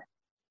number.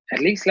 At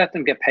least let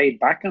them get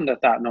paid back under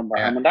that number.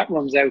 Yeah. And when that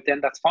runs out,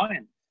 then that's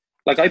fine.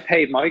 Like, I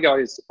paid my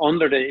guys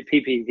under the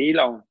PPV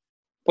loan,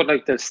 but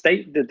like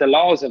the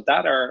laws of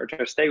that are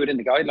to stay within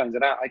the guidelines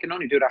of that. I can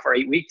only do that for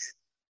 8 weeks.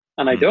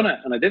 And I done it,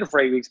 and I did it for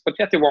 8 weeks, but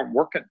yet they weren't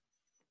working.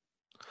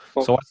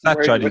 But so what's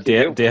that, Johnny?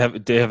 They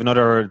have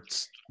another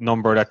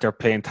number that they're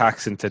paying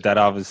tax into that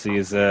obviously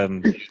is a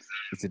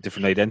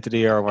different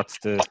identity, or what's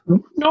the...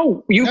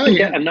 No, you can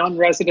get a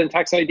non-resident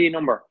tax ID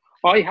number.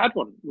 I had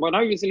one. When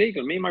I was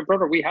illegal, me and my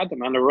brother, we had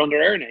them, and they were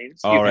under our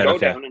names. You can go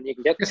down and you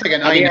can get them. It's like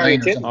an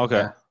I-9 or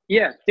okay.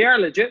 Yeah, they are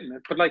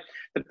legitimate, but like,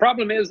 the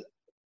problem is,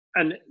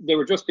 and they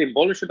were just being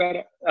bullish about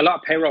it, a lot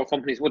of payroll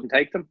companies wouldn't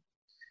take them.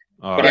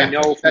 But I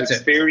know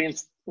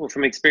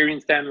from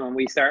experience then, when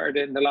we started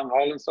in the long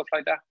haul and stuff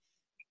like that,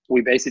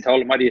 we basically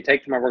told them, why do you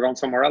take them, or we're going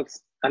somewhere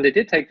else? And they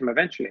did take them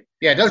eventually.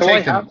 Yeah, they'll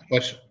take them,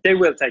 but they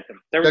will take them.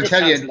 They'll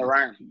tell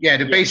you. Yeah,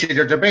 they're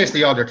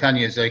basically all they're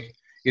telling you is like,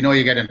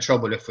 you get in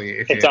trouble if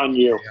it's on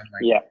you.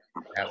 Yeah.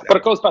 But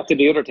it goes back to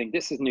the other thing.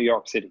 This is New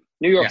York City.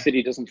 New York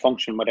City doesn't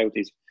function without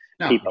these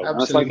people.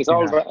 And it's like it's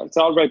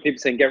all right. People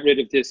saying get rid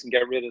of this and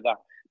get rid of that.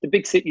 The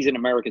big cities in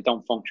America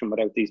don't function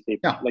without these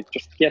people. No. Like,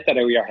 just get that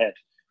out of your head.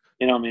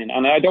 You know what I mean?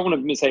 And I don't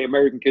want to say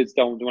American kids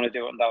don't want to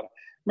do it and that.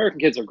 American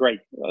kids are great.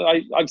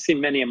 I've seen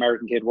many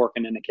American kids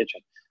working in the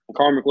kitchen. And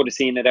Cormac would have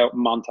seen it out in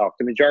Montauk.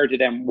 The majority of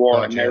them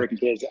were American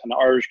kids and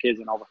Irish kids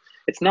and all.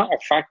 It's not a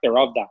factor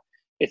of that.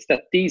 It's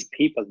that these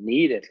people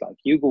need it. Like,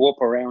 you go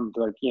up around,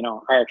 like, you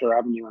know, Arthur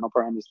Avenue and up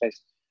around these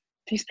places.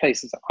 These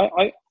places,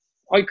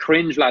 I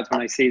cringe, lads,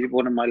 when I see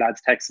one of my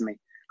lads texting me,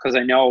 because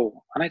I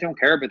know, and I don't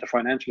care about the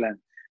financial end,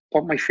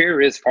 but my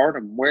fear is for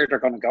them, where they're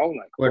going to go,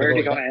 like, where are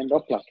they going to end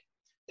up, like.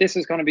 This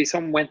is going to be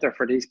some winter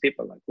for these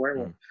people, like,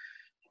 where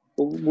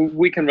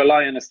we can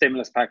rely on a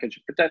stimulus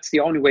package, but that's the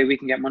only way we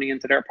can get money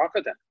into their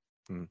pocket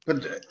then.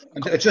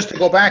 But just to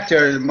go back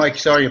there, Mike,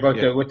 sorry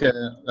about with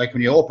the, like,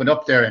 when you opened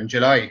up there in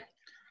July,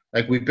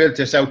 like, we built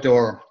this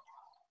outdoor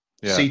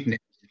seating.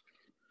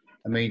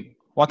 I mean,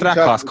 what did that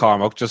cost,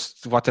 Cormac?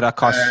 Just what did that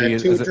cost you?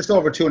 Just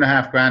over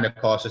 $2,500 it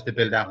cost us to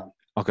build that one.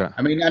 Okay.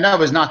 I mean, and that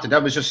was nothing.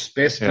 That was just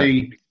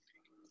basically,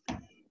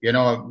 you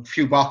know, a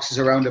few boxes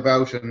around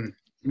about, and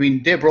I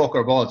mean, they broke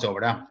our balls over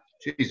that.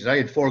 Jesus, I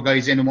had 4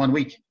 guys in 1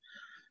 week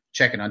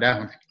checking on that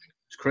one.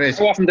 It's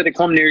crazy. How often did it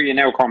come near you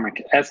now,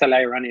 Cormac?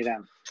 SLA or any of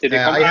them? Did it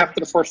come after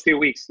the first few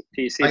weeks?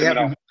 Do you see them at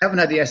all? I haven't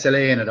had the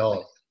SLA in at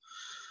all.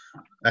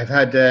 I've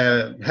had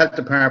health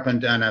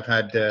department and I've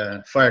had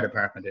fire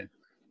department in.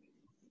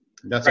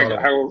 That's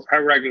all. How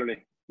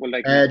regularly will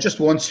they come? Just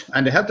once,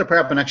 and the health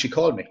department actually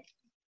called me.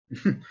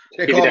 Give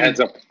you the heads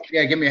up.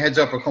 Yeah, give me a heads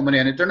up for coming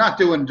in. They're not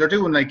doing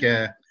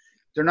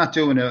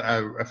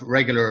a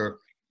regular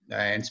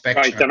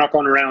inspection. Right, they're not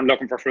going around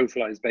looking for fruit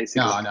flies,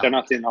 basically. No. They're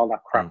not doing all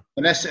that crap.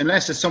 Unless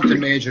it's something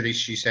major,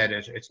 she said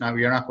it's not.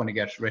 You're not going to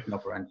get written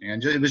up or anything.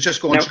 And it was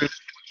just going through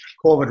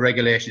COVID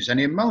regulations and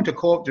the amount of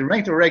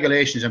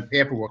regulations and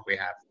paperwork we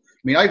have.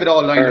 I mean, I've it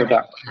all lined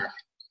up.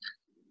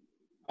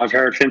 I've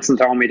heard Vincent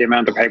told me the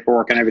amount of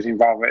paperwork and everything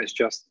involved with it is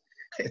just.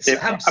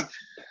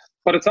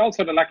 But it's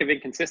also the lack of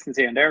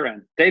inconsistency on their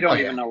end. They don't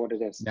even know what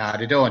it is. Nah,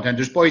 they don't. And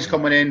there's boys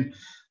coming in.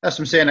 That's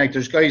what I'm saying. Like,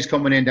 there's guys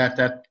coming in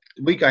that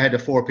week I had the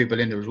 4 people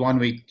in. There was 1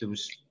 week, there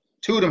was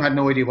 2 of them had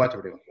no idea what they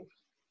were doing.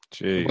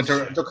 Jeez.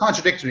 But they're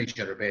contradicting each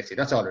other, basically.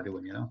 That's all they're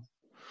doing, you know.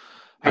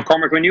 And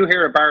Cormac, when you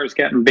hear of bars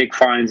getting big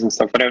fines and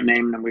stuff without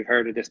naming them, we've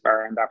heard of this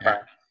bar and that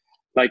bar.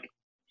 Like,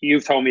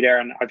 you've told me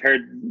there, and I've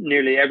heard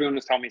nearly everyone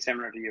has told me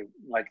similar to you.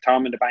 Like,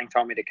 Tom in the bank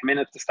told me they come in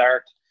at the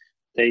start.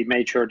 They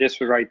made sure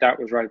this was right, that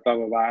was right, blah,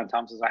 blah, blah. And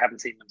Tom says, I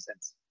haven't seen them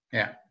since.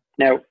 Yeah.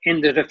 Now,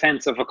 in the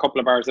defense of a couple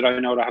of bars that I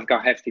know that have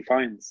got hefty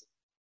fines,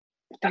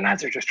 the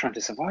lads are just trying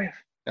to survive.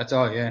 That's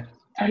all, yeah.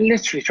 They're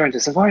literally trying to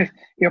survive.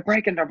 You're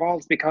breaking their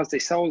balls because they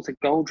sold to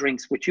go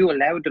drinks, which you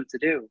allowed them to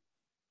do.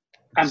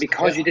 And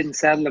because you didn't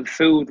sell them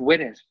food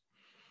with it.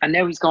 And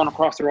now he's going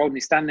across the road and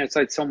he's standing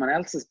outside someone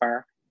else's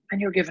bar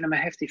and you're giving him a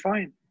hefty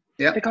fine.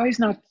 Yeah. The guy's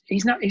not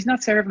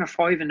serving at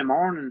 5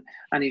 a.m.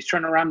 and he's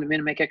trying to ram them in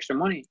and make extra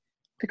money.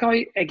 The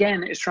guy,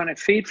 again, is trying to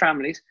feed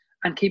families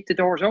and keep the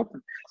doors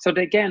open. So,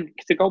 again,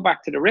 to go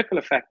back to the ripple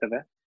effect of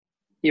it,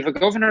 you have a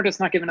governor that's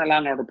not giving a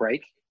landlord a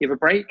break. You have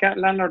a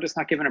landlord that's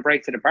not giving a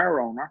break to the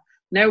bar owner.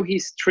 Now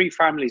he's 3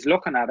 families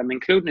looking at him,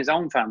 including his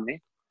own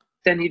family.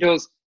 Then he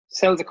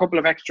sells a couple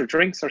of extra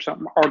drinks or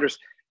something, or there's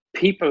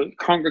people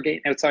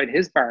congregating outside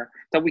his bar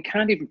that we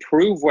can't even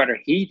prove whether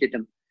he did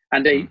them.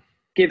 And they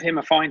give him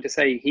a fine to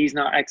say he's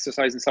not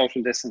exercising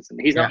social distancing.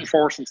 He's not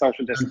enforcing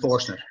social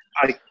distancing.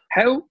 Like,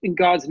 how in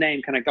God's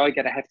name can a guy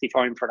get a hefty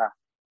fine for that?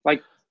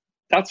 Like,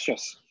 that's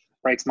just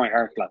breaks my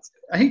heart, lads.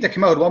 I think they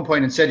came out at one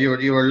point and said you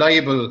were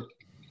liable,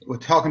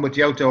 with talking about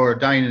the outdoor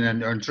dining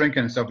and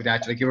drinking and stuff like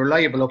that. Like, you were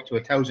liable up to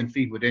 1,000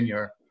 feet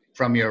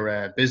from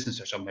your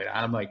business or something like that.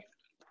 And I'm like,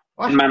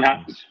 what? In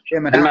Manhattan.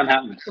 In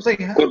Manhattan. I was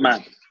like, good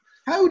man.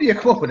 How do you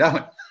come up with that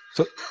one?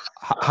 So,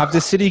 have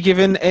the city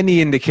given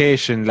any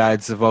indication,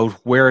 lads, about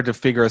where the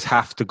figures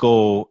have to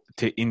go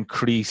to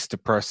increase the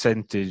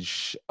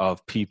percentage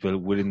of people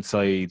with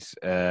inside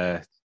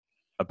a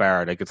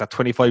bar? Like, it's at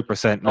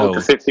 25% now. To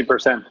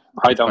 50%.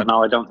 I don't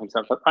know. I don't think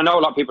so. But I know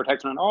a lot of people are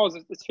texting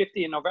on, it's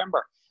 50 in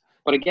November.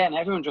 But again,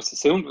 everyone just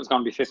assumed it was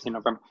going to be 50 in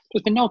November.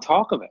 There's been no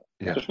talk of it.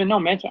 Yeah. There's been no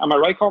mention. Am I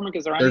right, Cormac?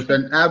 Is there anything?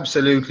 There's been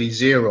absolutely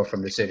zero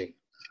from the city.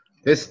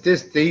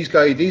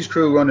 These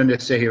crew running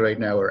this city right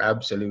now are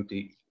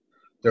absolutely,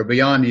 they're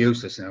beyond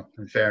useless now,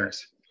 in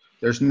fairness.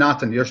 There's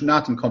nothing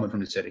coming from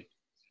the city.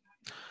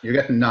 You're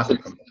getting nothing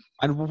from them.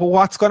 And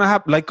what's going to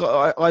happen? Like,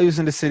 I was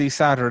in the city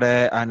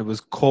Saturday and it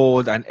was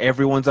cold and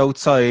everyone's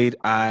outside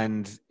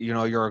and, you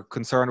know, you're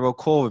concerned about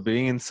COVID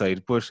being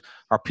inside, but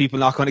are people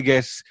not going to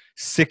get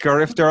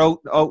sicker if they're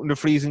out in the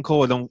freezing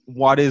cold? And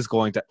what is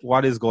going to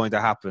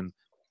happen?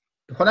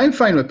 What I'm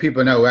finding with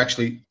people now,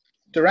 actually,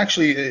 they're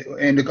actually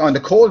on the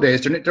cold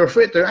days. They're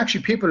afraid. They're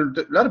actually people.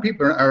 A lot of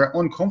people are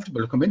uncomfortable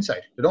to come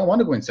inside. They don't want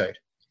to go inside.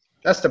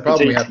 That's the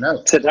problem we have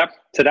now. To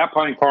that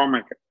point,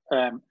 Cormac,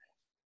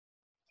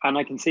 and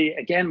I can see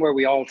again where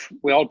we all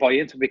buy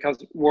into,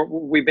 because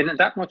we've been in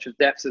that much of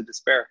depths of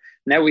despair.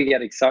 Now we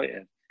get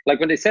excited, Like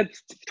when they said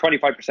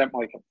 25%,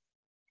 Michael,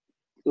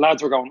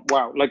 lads were going,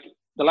 wow. Like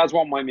the lads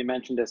won't mind me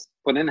mention this,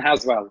 but in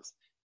Haswell's,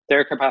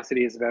 their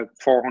capacity is about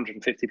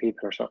 450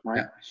 people or something, right?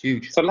 Yeah, it's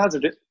huge. So the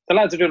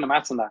lads are doing the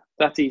maths on that.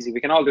 That's easy.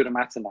 We can all do the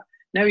maths on that.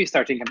 Now you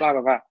start thinking, blah,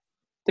 blah, blah.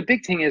 The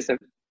big thing is that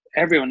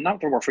everyone, not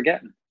that we're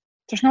forgetting,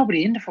 there's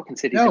nobody in the fucking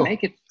city to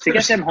make it, to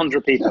get them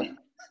 100 people.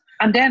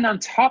 And then on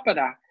top of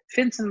that,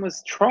 Finson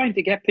was trying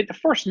to get, the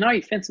first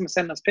night, Finson was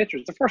sending us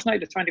pictures. The first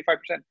night at 25%.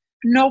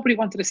 Nobody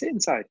wanted to sit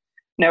inside.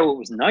 Now, it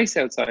was nice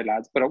outside,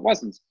 lads, but it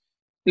wasn't.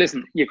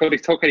 Listen, you could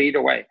have took it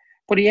either way.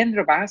 But he ended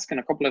up asking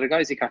a couple of the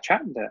guys he got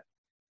chatting to.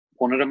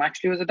 One of them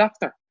actually was a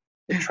doctor.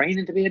 He's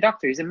training to be a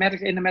doctor. He's in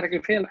the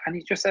medical field. And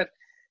he just said,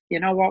 you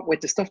know what,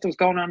 with the stuff that was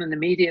going on in the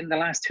media in the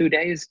last 2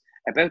 days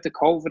about the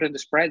COVID and the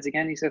spreads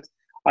again, he said,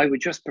 I would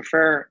just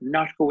prefer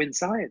not go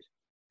inside.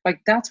 Like,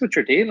 that's what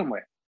you're dealing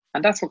with.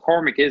 And that's what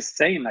Cormac is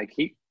saying. Like,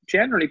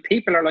 generally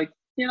people are like,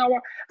 you know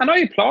what? And I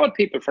applaud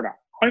people for that.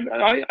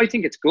 I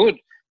think it's good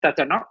that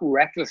they're not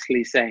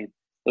recklessly saying,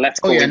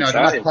 let's go inside. No,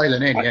 they're not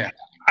piling in, yeah.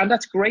 And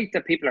that's great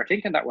that people are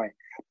thinking that way.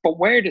 But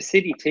where does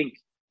City think?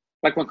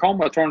 Like when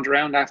Como turned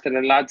around after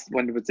the lads,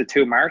 when it was the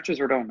 2 marches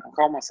were done, and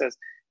Como says,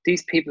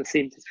 these people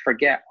seem to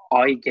forget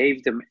I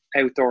gave them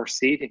outdoor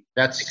seating.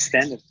 That's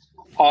extended.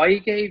 I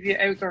gave you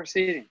outdoor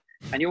seating,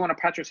 and you want to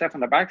pat yourself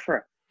on the back for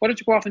it. Why don't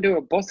you go off and do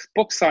a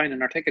book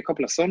signing or take a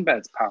couple of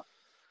sunbeds, pal?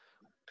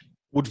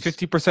 Would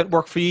 50%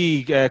 work for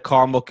you,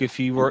 Cormac, if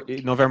you were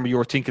in November you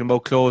were thinking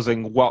about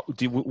closing?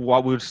 What's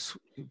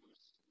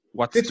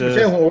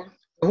 50%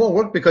 it won't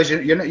work because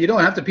you don't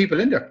have the people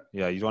in there.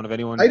 Yeah, you don't have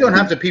anyone. I don't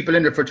have the people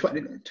in there for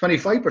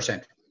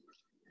 25%.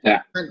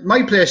 Yeah. And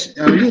my place,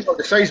 you know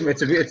the size of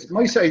it. It's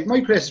my size. My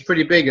place is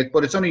pretty big,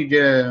 but it's only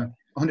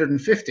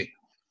 150.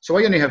 So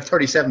I only have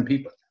 37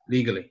 people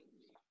legally.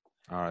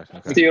 All right.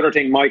 Okay. That's the other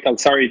thing, Michael.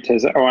 Sorry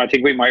I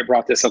think we might have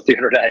brought this up the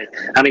other day.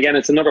 And again,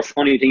 it's another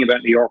funny thing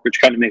about New York, which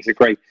kind of makes it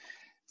great.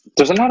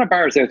 There's a lot of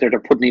bars out there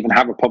that wouldn't even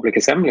have a public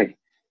assembly.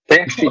 They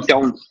actually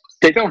don't.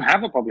 They don't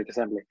have a public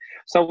assembly.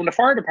 So when the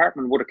fire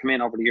department would have come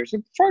in over the years,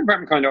 the fire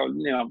department kind of,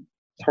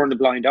 turned a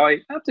blind eye.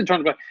 Not to turn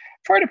a blind.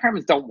 Fire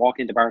departments don't walk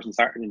into bars on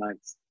Saturday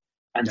nights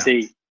and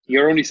see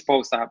you're only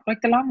supposed to have,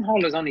 like the long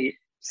haul is only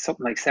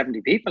something like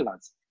 70 people,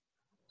 lads.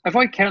 If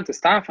I count the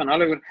staff and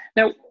all of it,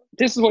 now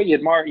this is what you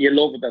admire, you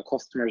love about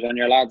customers and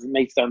your lads and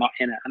mates, they're not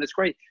in it, and it's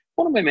great.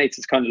 One of my mates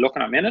is kind of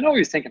looking at me, and I know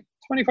he's thinking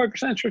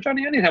 25%. Sure,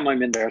 Johnny, anytime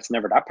I'm in there, it's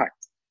never that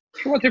packed.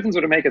 Sure, what difference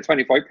would it make at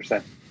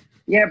 25%?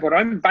 Yeah, but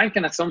I'm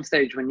banking at some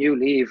stage when you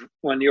leave,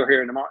 when you're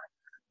here in the morning.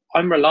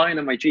 I'm relying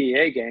on my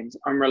GEA games.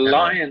 I'm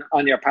relying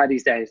on your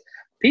Paddy's days.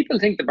 People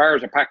think the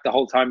bars are packed the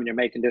whole time and you're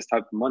making this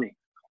type of money.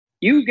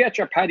 You get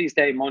your Paddy's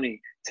Day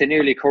money to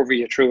nearly cover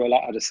you through a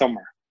lot of the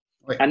summer.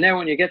 Right. And now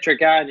when you get your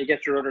GA and you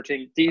get your other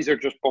thing, these are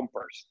just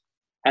bumpers.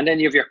 And then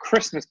you have your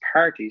Christmas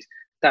parties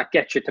that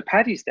get you to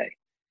Paddy's Day.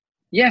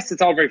 Yes,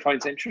 it's all very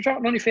fine saying, sure,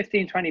 only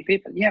 15, 20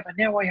 people. Yeah, but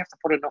now I have to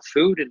put enough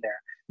food in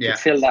there to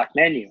fill that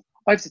menu.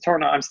 I have to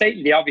turn on, I'm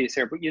stating the obvious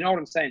here, but you know what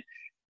I'm saying?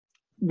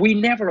 We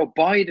never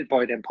abided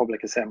by them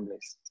public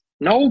assemblies.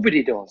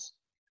 Nobody does.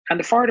 And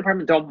the fire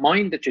department don't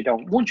mind that you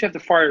don't. Once you have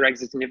the fire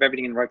exits and you have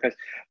everything in the right place.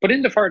 But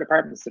in the fire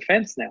department's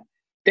defense now,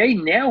 they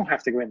now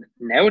have to go in.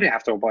 Now they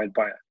have to abide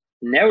by it.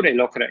 Now they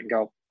look at it and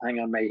go, hang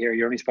on, mate, here,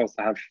 you're only supposed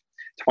to have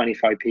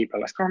 25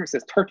 people. As Cormac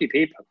says, 30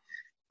 people.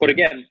 But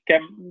again,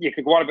 you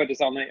could go on about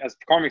this all night. As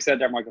Cormac said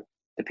there, Michael,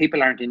 the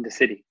people aren't in the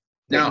city.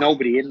 There's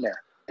nobody in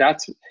there.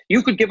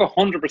 You could give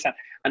 100%.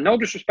 And no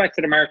disrespect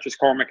to the marches,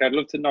 Cormac. I'd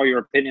love to know your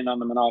opinion on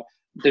them and all.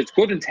 There's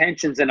good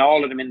intentions in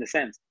all of them in the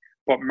sense,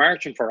 but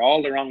marching for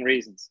all the wrong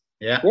reasons.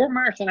 Yeah. We're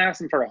marching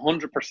asking for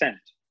 100%.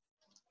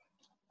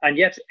 And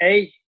yet,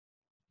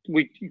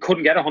 we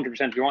couldn't get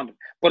 100% if you wanted.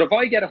 But if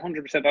I get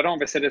 100%, I don't know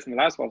if I said this in the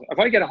last one, if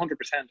I get 100%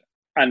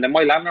 and then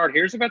my landlord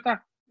hears about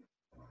that,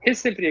 his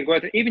sympathy will go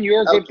out there. Even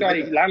your good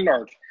guy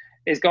landlord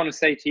is going to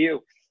say to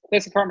you,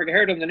 listen, Cormac, I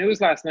heard on the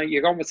news last night,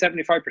 you're going with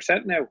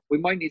 75% now. We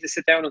might need to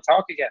sit down and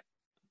talk again.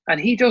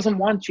 And he doesn't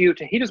want to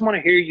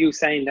hear you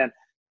saying then,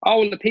 oh,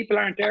 well, the people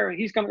aren't there.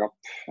 He's going to go,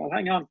 well,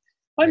 hang on.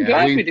 I'm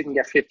glad we didn't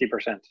get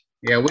 50%.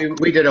 Yeah,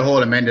 we did a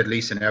whole amended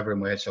lease in every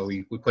way, so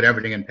we put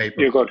everything in paper.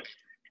 You're good.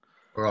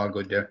 We're all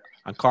good there.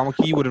 And Cormac,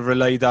 you would have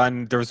relied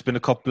on, there's been a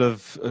couple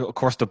of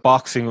course, the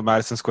boxing with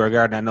Madison Square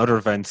Garden and other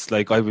events.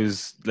 I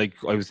was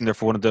in there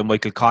for one of the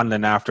Michael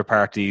Conlon after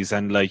parties,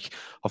 and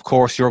of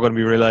course, you're going to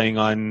be relying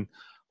on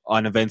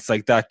events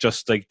like that,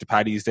 just like the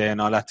Paddy's Day and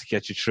all that to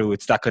get you through.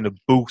 It's that kind of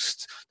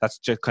boost, that's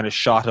just kind of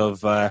shot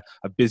of a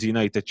busy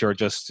night that you're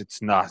just,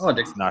 it's not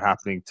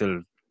happening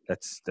till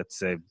let's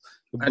say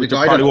there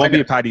probably won't be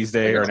a Paddy's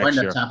Day or next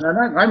year.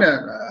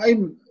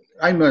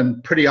 I'm a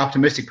pretty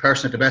optimistic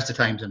person at the best of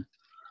times, and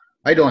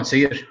I don't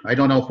see it. I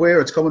don't know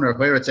where it's coming or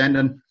where it's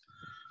ending.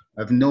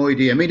 I have no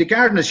idea. I mean, the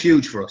Garden is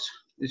huge for us.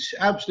 It's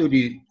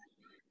absolutely,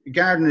 the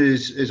Garden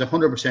is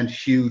 100%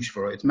 huge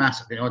for us. It's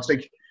massive. It's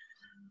like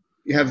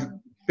you have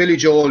Billy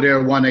Joel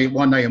there one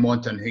night a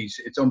month, and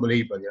it's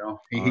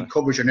unbelievable. He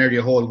covers you nearly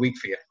a whole week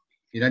for you.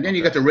 And then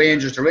you got the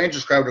Rangers. The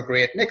Rangers crowd are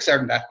great. Knicks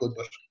aren't that good,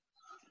 but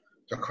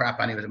they're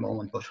crap anyway at the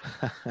moment. But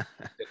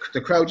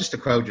the crowd, just the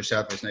crowd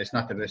yourself, isn't it?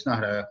 It's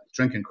not a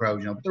drinking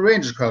crowd, But the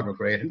Rangers crowd were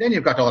great, and then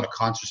you've got all the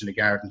concerts in the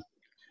garden,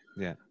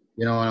 Yeah,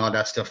 and all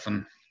that stuff,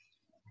 and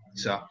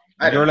so.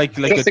 You're like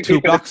 2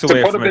 blocks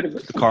away from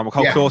it, Cormac.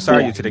 How close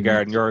are you to the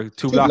garden? You're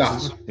 2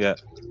 blocks. Yeah.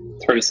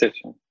 36.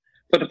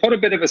 But to put a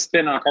bit of a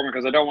spin on Cormac,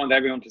 because I don't want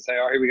everyone to say,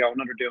 "Oh, here we go,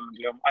 another doom and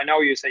gloom." I know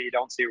you say you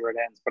don't see where it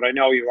ends, but I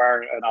know you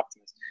are an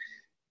optimist.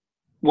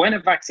 When a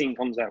vaccine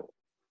comes out,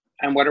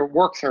 and whether it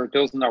works or it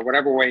doesn't, or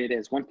whatever way it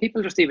is, when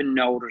people just even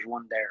know there's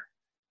one there,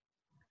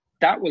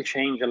 that will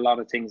change a lot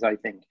of things, I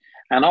think.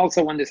 And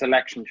also when this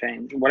election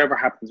change, whatever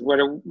happens,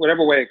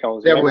 whatever way it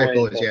goes,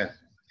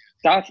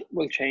 that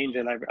will change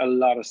a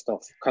lot of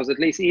stuff, because at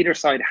least either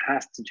side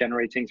has to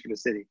generate things for the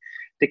city.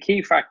 The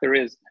key factor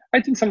is,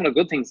 I think some of the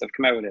good things have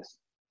come out of this.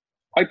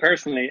 I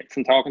personally,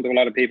 from talking to a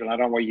lot of people, I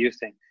don't know what you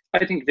think,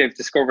 I think they've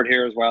discovered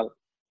here as well,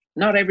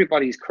 not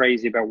everybody's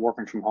crazy about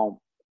working from home.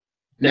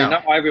 No.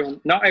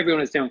 Not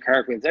everyone is doing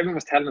cartwheels. Everyone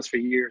was telling us for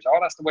years,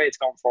 that's the way it's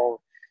going forward.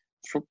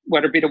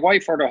 Whether it be the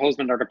wife or the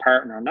husband or the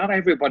partner, not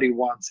everybody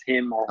wants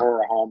him or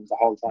her at home the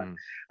whole time.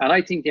 And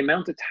I think the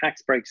amount of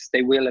tax breaks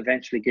they will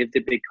eventually give the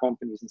big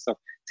companies and stuff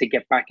to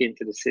get back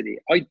into the city,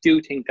 I do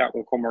think that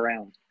will come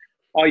around.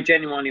 I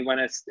genuinely, when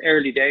it's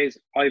early days,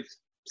 I've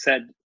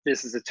said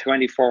this is a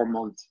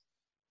 24-month.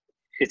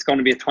 It's going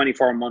to be a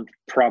 24-month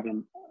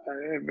problem,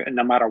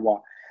 no matter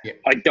what. Yeah.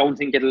 I don't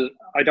think it'll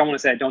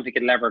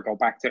ever go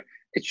back to.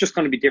 It's just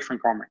going to be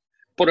different, Cormac.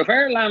 But if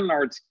our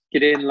landlords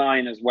get in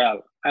line as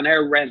well, and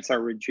our rents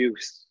are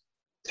reduced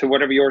to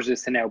whatever yours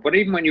is to now, but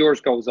even when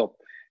yours goes up,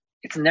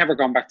 it's never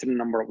gone back to the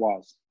number it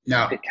was.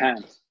 No, it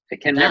can't.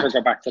 It can never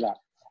go back to that.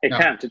 It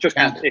can't. It just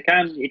can't. It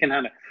can. He can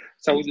handle it.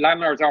 So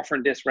landlords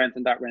offering this rent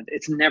and that rent,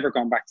 it's never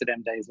gone back to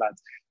them days,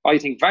 lads. I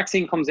think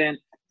vaccine comes in,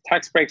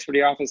 tax breaks for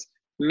the office,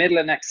 middle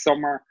of next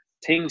summer,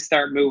 things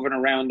start moving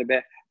around a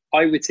bit.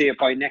 I would see it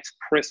by next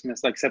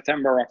Christmas, like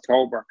September or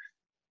October,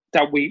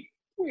 that we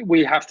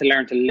have to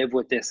learn to live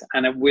with this,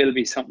 and it will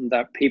be something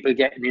that people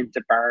getting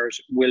into bars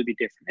will be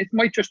different. It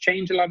might just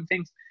change a lot of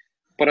things,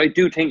 but I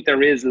do think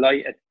there is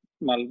light at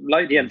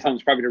the end of time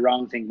is probably the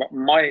wrong thing, but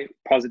my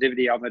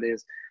positivity of it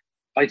is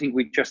I think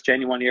we just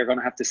genuinely are going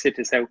to have to sit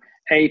this out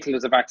till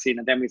there's a vaccine,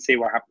 and then we see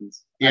what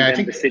happens. Yeah, and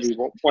then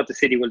what the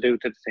city will do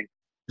to the thing.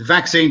 The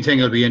vaccine thing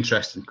will be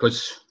interesting,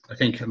 because I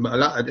think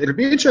it'll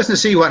be interesting to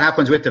see what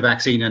happens with the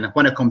vaccine and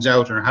when it comes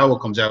out and how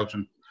it comes out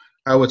and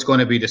how it's going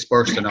to be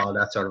dispersed and all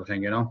that sort of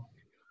thing,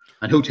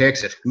 and who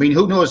takes it. I mean,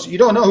 who knows? You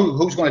don't know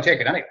who's going to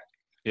take it anyway.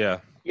 Yeah.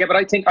 Yeah, but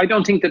I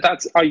don't think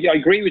that's. I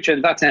agree with you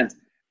in that sense,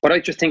 but I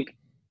just think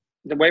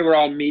the way we're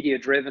all media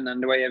driven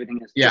and the way everything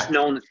is, just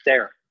knowing it's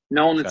there.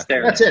 Knowing it's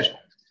there. That's it.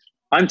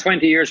 I'm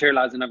 20 years here,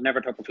 lads, and I've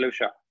never took a flu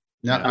shot.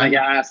 No, and I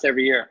get asked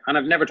every year, and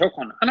I've never took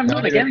one, and I'm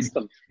not against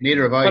them.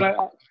 Neither have I.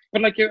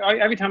 But like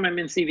every time I'm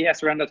in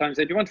CVS around that time, I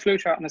say, "Do you want a flu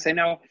shot?" And I say,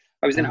 "No."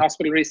 I was in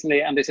hospital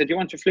recently, and they said, "Do you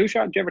want your flu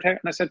shot? Do you ever take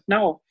it?" And I said,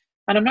 "No."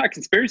 And I'm not a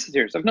conspiracy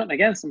theorist. I've nothing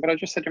against them, but I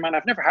just said, "Man,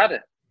 I've never had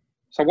it,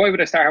 so why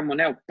would I start having one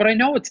now?" But I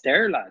know it's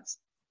there, lads.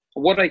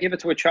 Would I give it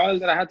to a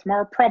child that I had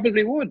tomorrow?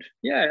 Probably would.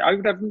 Yeah, I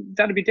would have.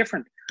 That'd be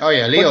different. Oh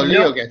yeah,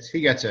 Leo gets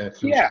a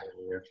flu shot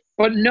every year.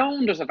 But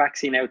knowing there's a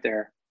vaccine out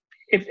there,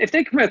 if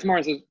they come out tomorrow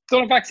and say,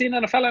 "Done a vaccine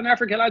on a fella in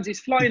Africa, lads, he's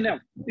flying now.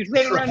 He's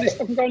running around, he's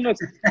fucking going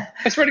nuts."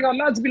 I swear to God,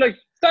 lads would be like,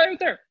 "Stay out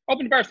there,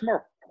 open the bars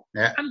tomorrow."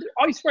 Yeah. And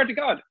I swear to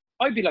God,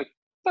 I'd be like,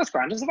 "That's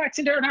grand, there's a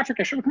vaccine there in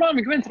Africa. Sure, come on,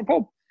 we go into the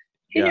pub."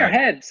 In your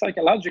head,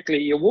 psychologically,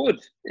 you would.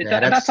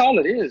 That's all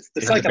it is.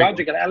 The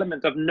psychological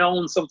element of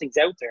knowing something's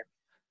out there.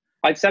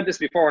 I've said this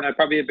before, and I'm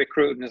probably a bit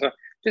crude. And so,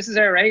 this is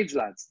our age,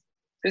 lads.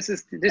 This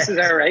is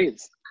our age.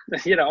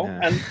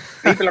 And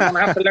people are going to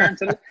have to learn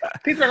to.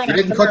 People are going to.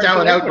 You didn't cut that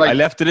one out. I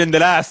left it in the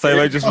last time.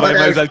 I might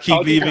as well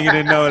keep leaving it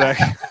in now.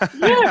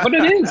 Yeah, but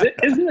it is,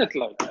 isn't it?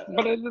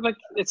 But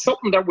it's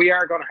something that we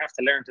are going to have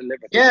to learn to live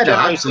with. Yeah,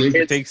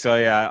 absolutely. I think so.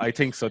 Yeah, I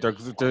think so.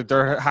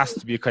 There has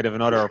to be kind of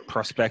another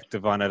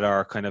perspective on it,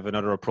 or kind of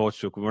another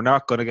approach to it. We're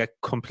not going to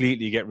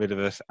completely get rid of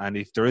it. And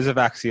if there is a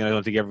vaccine, I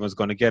don't think everyone's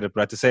going to get it.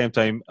 But at the same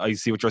time, I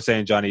see what you're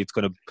saying, Johnny. It's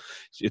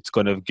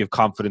going to give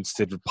confidence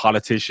to the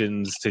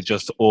politicians to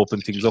just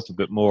open things up a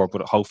bit more.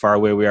 But how far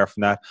away we are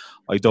from that,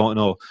 I don't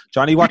know.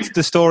 Johnny, what's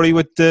the story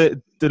with the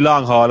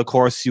long haul? Of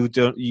course, you've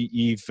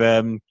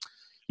been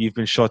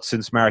shut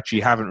since March.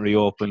 You haven't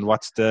reopened.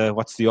 What's the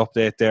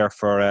update there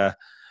for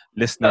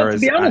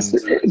listeners?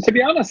 To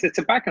be honest, it's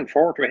a back and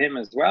forth with him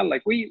as well.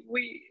 Like we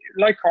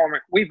like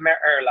Cormac, we've met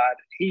our lad.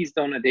 He's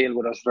done a deal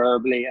with us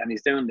verbally, and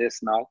he's doing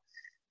this and all.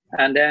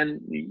 And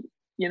then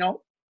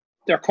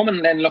they're coming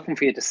and then looking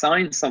for you to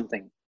sign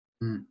something.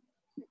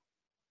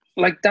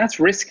 Like that's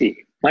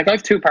risky. Like I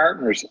have two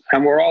partners,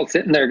 and we're all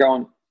sitting there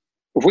going,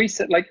 if we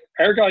sit, like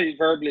our guy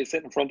verbally is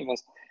sitting in front of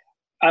us,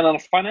 and on a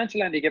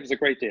financial end, he gave us a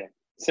great deal,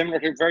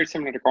 very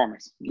similar to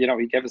Cormac's. He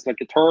gave us like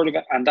a third of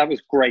it, and that was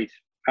great,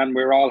 and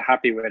we're all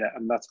happy with it,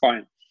 and that's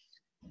fine.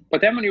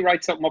 But then when he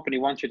writes something up and he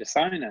wants you to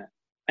sign it,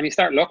 and you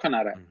start looking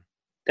at it,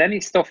 then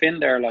he's stuff in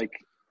there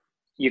like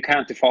you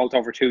can't default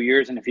over 2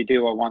 years, and if you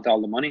do, I want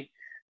all the money.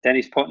 Then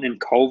he's putting in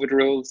COVID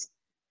rules.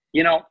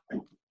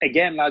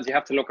 again, lads, you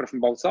have to look at it from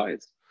both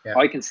sides. Yeah.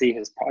 I can see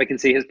his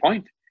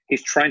point.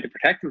 He's trying to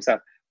protect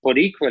himself, but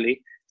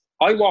equally,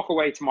 I walk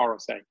away tomorrow,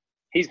 say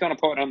he's going to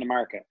put it on the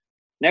market.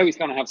 Now he's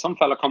going to have some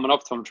fella coming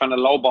up to him trying to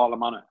lowball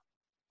him on it,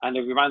 and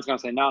every man's going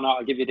to say, "No,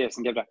 I'll give you this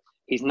and give that."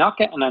 He's not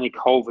getting any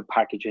COVID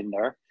package in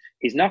there.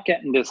 He's not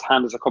getting this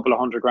hand as a couple of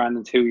 $100,000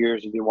 in 2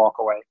 years if you walk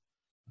away.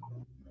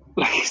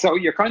 Like, so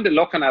you're kind of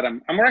looking at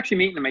him, and we're actually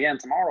meeting him again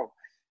tomorrow.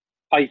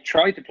 I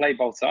tried to play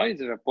both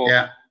sides of it,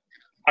 but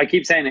I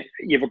keep saying it.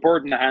 You have a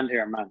bird in the hand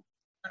here, man.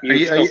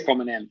 Stuff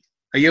coming in.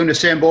 Are you in the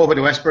same boat with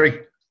Westbury?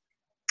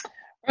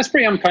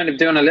 Westbury, I'm kind of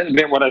doing a little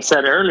bit what I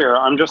said earlier.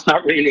 I'm just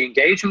not really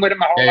engaging with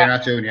him a whole lot. You're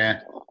not doing,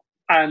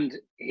 And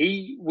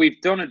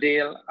we've done a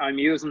deal. I'm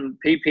using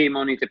PP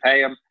money to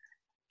pay him,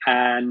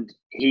 and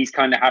he's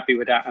kind of happy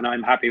with that, and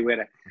I'm happy with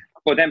it.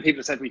 But then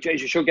people said to me, "Jay,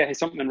 you should get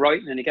something in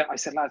writing." And I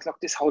said, "Lads, look,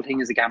 this whole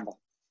thing is a gamble.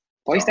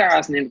 If I start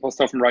asking him to put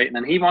stuff in writing,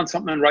 and he wants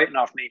something in writing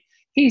off me,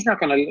 he's not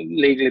going to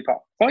legally put.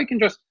 If I can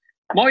just,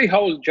 my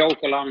whole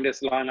joke along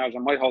this line,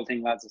 and my whole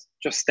thing, lads, is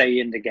just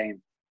stay in the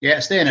game. Yeah,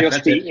 stay in it.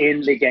 Just be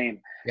in the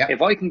game. Yeah.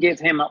 If I can give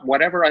him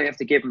whatever I have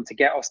to give him to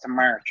get us to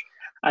March,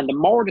 and the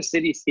more the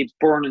city keeps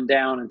burning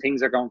down and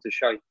things are going to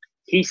shite,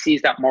 he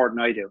sees that more than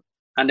I do.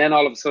 And then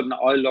all of a sudden,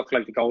 I look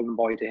like the golden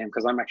boy to him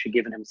because I'm actually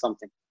giving him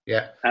something.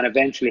 Yeah. And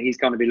eventually, he's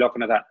going to be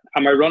looking at that.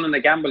 Am I running the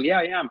gamble? Yeah,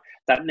 I am.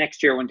 That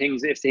next year,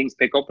 if things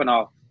pick up and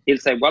all, he'll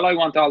say, "Well, I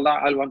want all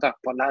that. I want that."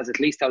 But lads,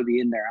 at least I'll be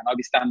in there and I'll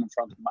be standing in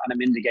front of him and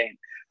I'm in the game.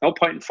 No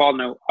point in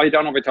falling out. I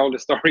don't know if I told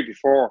this story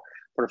before,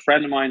 but a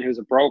friend of mine who's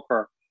a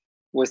broker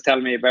was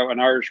telling me about an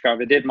Irish guy.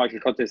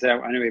 Michael cut this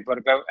out anyway, but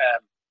about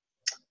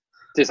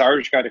this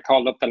Irish guy that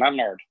called up the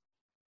landlord.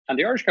 And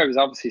the Irish guy was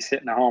obviously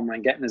sitting at home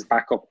and getting his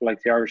back up like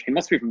the Irish. He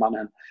must be from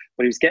Monaghan,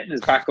 but he was getting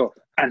his back up.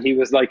 And he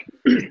was like,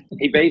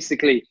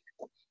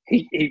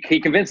 he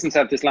convinced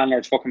himself this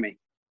landlord's fucking me.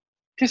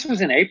 This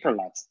was in April,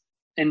 lads,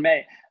 in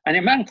May. And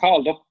a man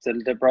called up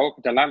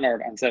the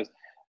landlord and says,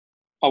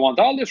 "I want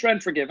all this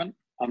rent forgiven.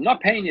 I'm not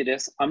paying you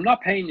this. I'm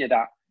not paying you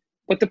that."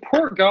 But the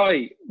poor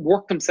guy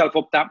worked himself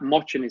up that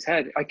much in his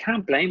head. I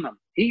can't blame him.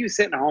 He was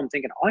sitting at home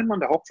thinking, "I'm on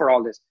the hook for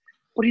all this."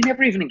 But he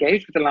never even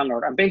engaged with the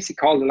landlord and basically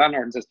called the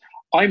landlord and says,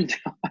 I'm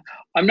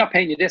not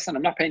paying you this and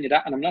I'm not paying you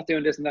that and I'm not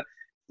doing this and that.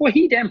 Well,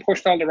 he then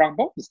pushed all the wrong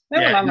buttons.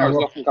 Then the landlord was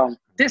looking going,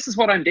 "This is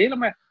what I'm dealing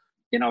with.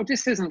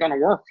 This isn't going to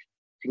work."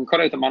 You can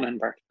cut out the Monaghan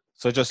part.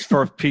 So just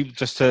for people,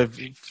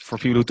 for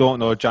people who don't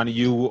know, Johnny,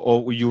 you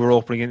were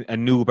opening a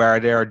new bar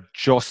there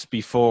just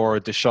before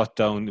the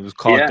shutdown. It was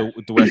called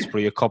the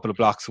Westbury, a couple of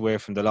blocks away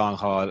from the Long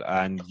Hall,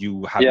 and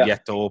you have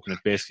yet to open it.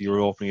 Basically, you were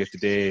opening it the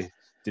day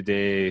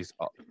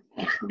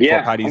for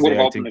Paddy's Day,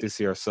 I think, this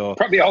year. So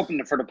probably open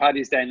it for the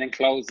Paddy's Day and then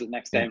close the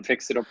next day and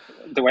fix it up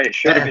the way it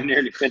should have been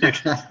nearly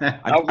finished.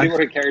 Nobody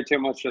would have cared too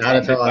much. Not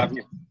at all.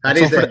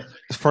 So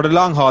for the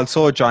Long Haul,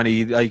 so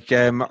Johnny, like,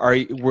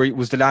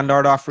 was the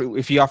landlord offering?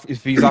 If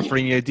he's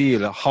offering you a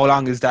deal, how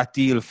long is that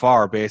deal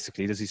for?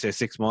 Basically, does he say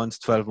 6 months,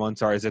 12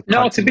 months, or is it?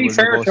 No, to be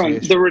fair to him,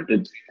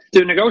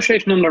 the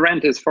negotiation on the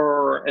rent is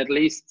for at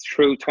least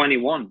through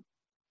 21.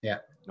 Yeah,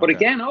 but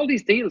again, all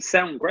these deals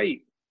sound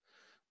great.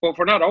 But if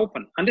we're not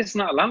open, and this is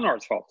not a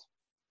landlord's fault,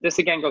 this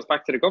again goes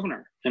back to the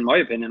governor, in my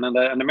opinion, and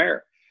the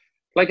mayor.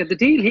 Like, at the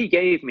deal he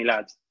gave me,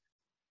 lads,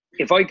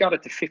 if I got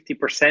it to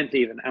 50%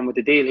 even, and with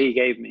the deal he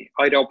gave me,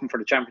 I'd open for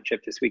the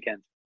championship this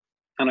weekend,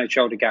 and I'd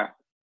show the gap.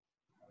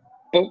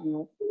 But,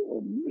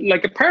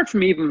 like, apart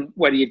from even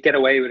whether you'd get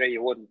away with it or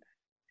you wouldn't,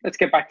 let's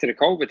get back to the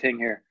COVID thing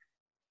here.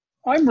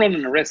 I'm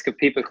running the risk of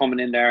people coming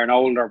in there, an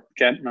older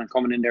gentleman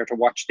coming in there to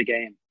watch the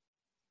game,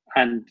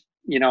 and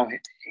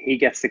he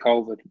gets the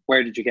COVID.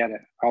 Where did you get it?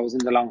 I was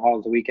in the Long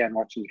Hall the weekend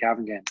watching the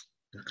Cavan game.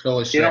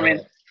 Close. You know what I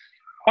mean?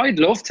 I'd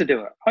love to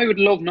do it. I would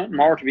love nothing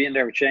more to be in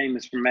there with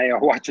Seamus from Mayo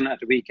watching it at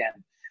the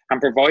weekend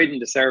and providing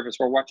the service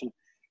we're watching.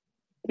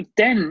 But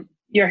then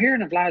you're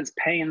hearing of lads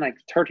paying like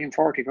 30 and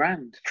 40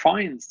 grand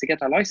fines to get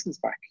their license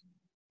back.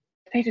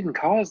 They didn't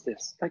cause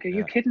this. Like, are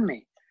you kidding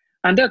me?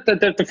 And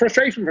the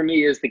frustration for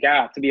me is the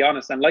gap, to be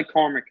honest. And like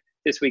Cormac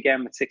this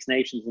weekend with Six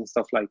Nations and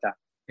stuff like that.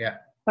 Yeah.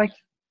 Like,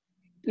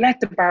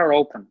 let the bar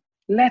open.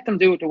 Let them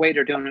do it the way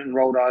they're doing it in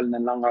Rhode Island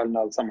and Long Island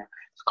all summer.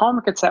 So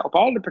Cormac could set up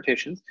all the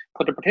partitions,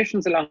 put the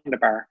partitions along the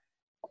bar,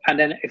 and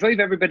then if I have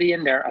everybody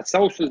in there at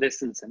social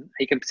distancing,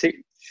 he can fit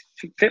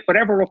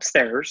whatever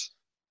upstairs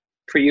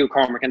for you,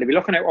 Cormac, and they'll be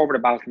looking out over the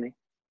balcony.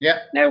 Yeah.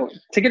 Now,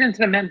 to get into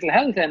the mental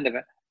health end of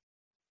it,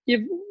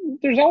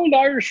 there's old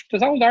Irish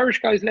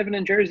guys living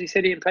in Jersey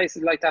City and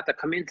places like that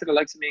come into the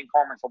likes of me and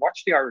Cormac to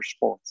watch the Irish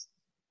sports.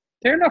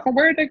 They're not.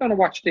 Where are they going to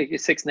watch the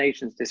Six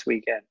Nations this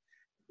weekend?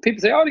 People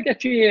say, "Oh, they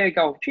get GAA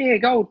Go." GAA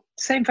Go,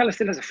 same fella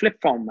still has a flip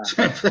phone, man.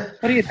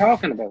 What are you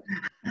talking about?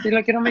 You're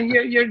like,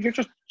 you're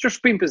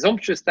just being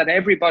presumptuous that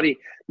everybody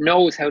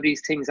knows how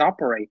these things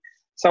operate.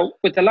 So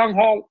with the Long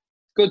Haul,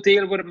 good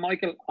deal with it,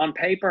 Michael, on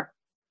paper.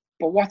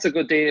 But what's a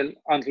good deal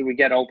until we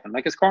get open?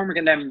 Like, as Cormac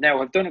and them now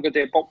have done a good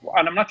deal,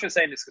 and I'm not just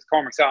saying this because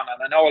Cormac's on,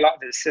 and I know a lot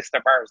of his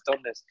sister bars done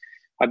this.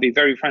 I'd be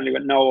very friendly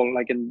with Noel,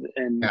 like in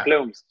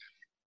Blooms.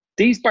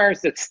 These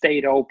bars that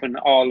stayed open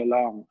all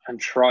along and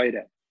tried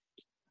it,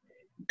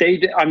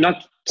 I'm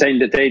not saying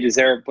that they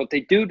deserve, but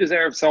they do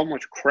deserve so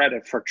much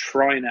credit for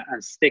trying it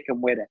and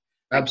sticking with it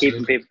and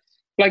keeping people.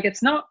 Like,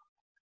 it's no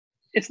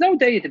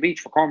day at the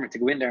beach for Cormac to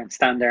go in there and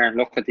stand there and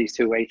look at these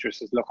two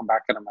waitresses looking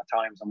back at them at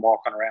times and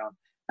walking around,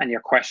 and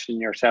you're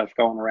questioning yourself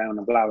going around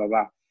and blah, blah,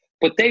 blah.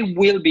 But they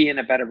will be in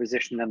a better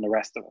position than the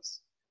rest of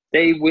us.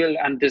 They will,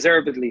 and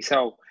deservedly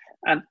so.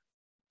 And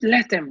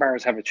let them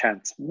bars have a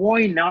chance.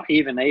 Why not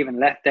even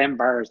let them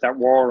bars that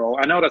war?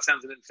 I know that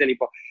sounds a little silly,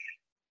 but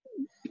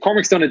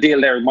Cormac's done a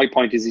deal there. My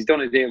point is, he's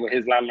done a deal with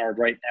his landlord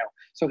right now.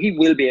 So he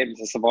will be able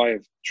to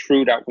survive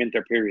through that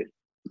winter period.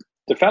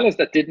 The fellas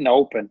that didn't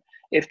open,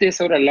 if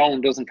this other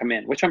loan doesn't come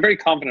in, which I'm very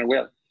confident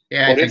will,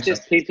 but if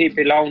this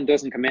PPP loan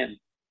doesn't come in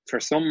for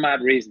some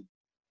mad reason,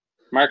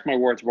 mark my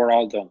words, we're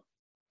all done.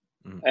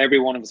 Every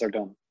one of us are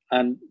done.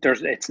 And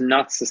it's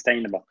not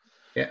sustainable.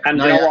 Yeah. And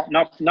you know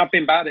what? Not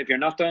being bad, if you're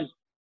not done,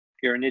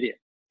 you're an idiot.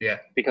 Yeah.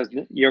 Because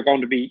you're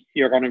going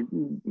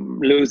to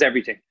lose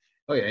everything.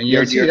 Oh yeah, and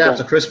you'll see it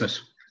after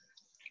Christmas.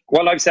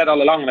 Well, I've said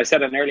all along, and I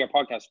said in an earlier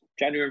podcast,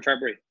 January and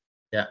February.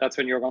 Yeah. That's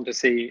when you're going to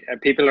see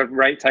people are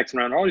texting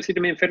around, oh, you see the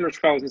main fiddlers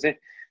close, and say,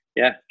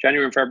 yeah,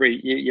 January and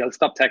February, you'll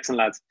stop texting,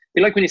 lads.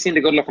 Be like when you seen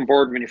the good looking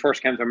board when you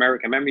first came to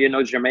America. Remember you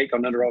nudged your mate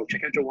on the road,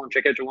 check out your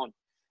one.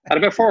 At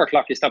about 4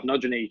 o'clock, you stopped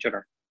nudging each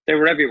other. They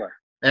were everywhere.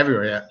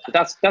 Everywhere, yeah. But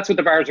that's what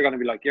the bars are going to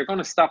be like. You're going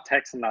to stop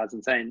texting, lads,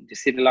 and saying, you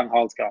see the long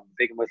haul's gone,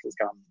 big and whistle's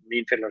gone,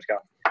 mean fiddler's gone.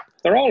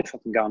 They're all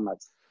fucking gone,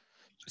 lads.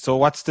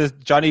 So it's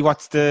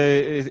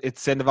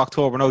end of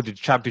October now. The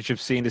championship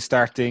scene is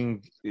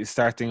starting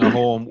at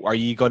home. Are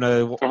you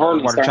gonna?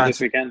 Hurling's starting this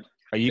weekend.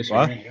 Are you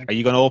going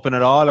to open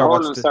it all, or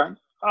what's the?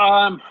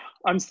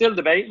 I'm still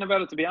debating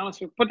about it, to be honest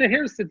with you. But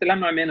here's the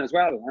dilemma I'm in as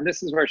well, and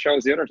this is where it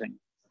shows the other thing.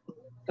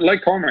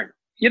 Like Cormac,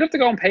 you'd have to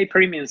go and pay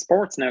premium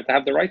sports now to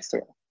have the rights to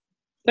it.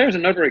 There's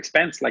another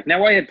expense. Like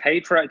now, I had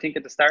paid for it, I think,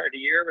 at the start of the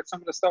year with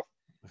some of the stuff.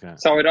 Okay.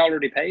 So I'd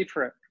already paid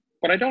for it.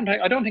 But I don't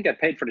think I'd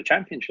paid for the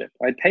championship.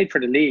 I'd paid for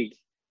the league.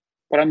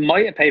 But I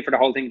might have paid for the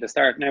whole thing at the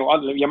start.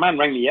 Now, your man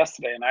rang me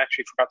yesterday and I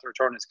actually forgot to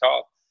return his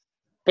call.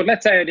 But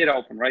let's say I did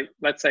open, right?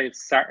 Let's say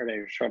it's Saturday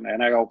or Sunday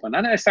and I open.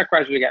 And I start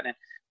gradually getting in.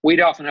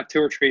 We'd often have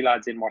 2 or 3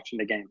 lads in watching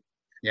the game.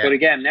 Yeah. But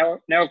again, now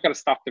I've got to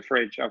stop the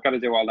fridge. I've got to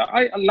do all that.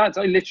 I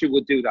literally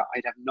would do that.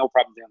 I'd have no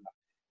problem doing that.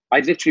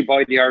 I'd literally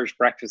buy the Irish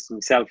breakfast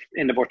myself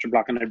in the butcher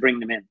block and I'd bring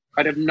them in.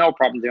 I'd have no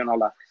problem doing all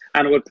that.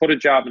 And I would put a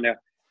job in there.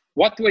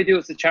 What do I do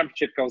as the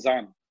championship goes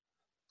on?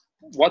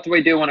 What do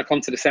I do when it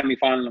comes to the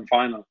semi-final and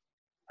final?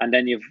 And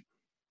then you've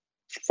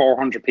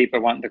 400 people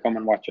wanting to come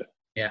and watch it.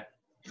 Yeah.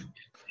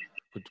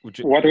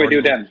 What do I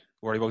do then?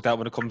 Worry about that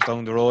when it comes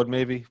down the road,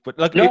 maybe. But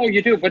like,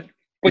 you do.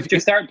 But you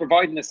start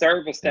providing the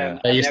service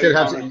then. Yeah. You still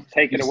have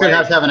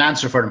to have an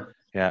answer for them.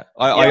 Yeah,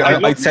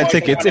 I'd sell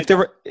tickets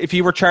if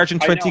you were charging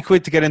 20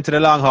 quid to get into the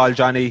long haul,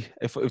 Johnny.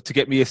 If to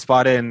get me a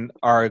spot in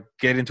or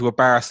get into a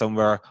bar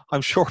somewhere,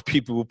 I'm sure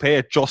people will pay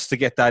it just to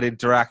get that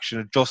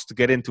interaction, just to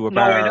get into a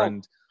bar.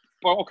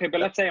 But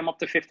let's say I'm up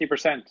to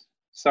 50%.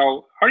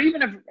 So, or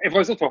even if I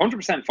was up to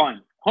 100%,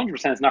 fine.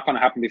 100% is not going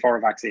to happen before a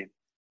vaccine.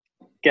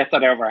 Get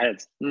that out of our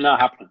heads. Not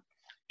happening.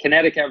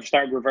 Connecticut have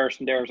started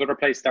reversing. There's other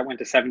places that went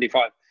to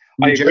 75.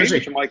 I agree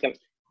with you, Michael.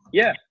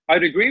 Yeah,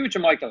 I'd agree with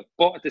you, Michael.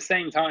 But at the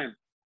same time,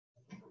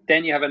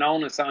 then you have an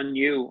onus on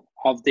you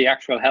of the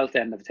actual health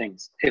end of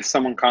things if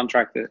someone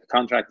contracted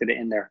it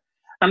in there.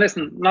 And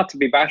listen, not to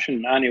be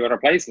bashing any other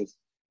places.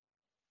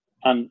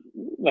 And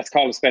let's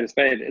call a spade a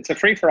spade. It's a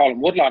free-for-all in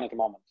Woodlawn at the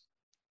moment.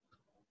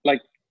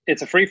 Like,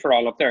 it's a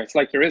free-for-all up there. It's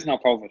like there is no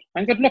COVID.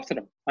 And good luck to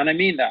them. And I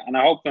mean that. And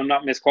I hope I'm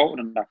not misquoting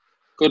them there.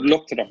 Good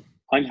luck to them.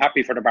 I'm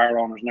happy for the bar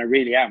owners, and I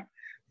really am.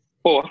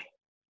 But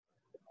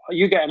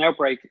you get an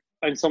outbreak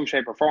in some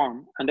shape or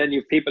form, and then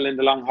you have people in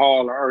the long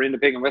haul or in the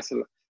pig and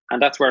whistle,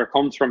 and that's where it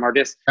comes from. Or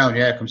this. Oh,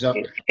 yeah, it comes up.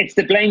 It's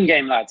the blame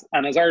game, lads.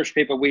 And as Irish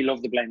people, we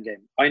love the blame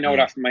game. I know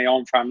that from my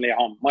own family at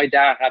home. My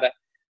dad had it,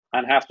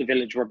 and half the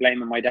village were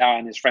blaming my dad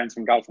and his friends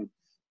from golfing.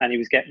 And he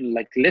was getting,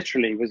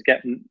 literally was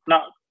getting,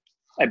 not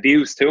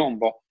abused to him,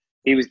 but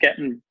he was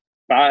getting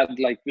bad,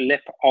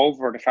 lip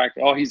over the fact,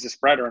 he's a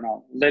spreader and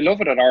all. They love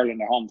it at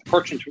Ireland at home. The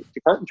curtain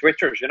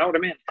twitchers, you know what I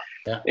mean?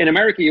 Yeah. In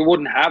America, you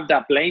wouldn't have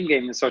that blame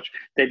game and such.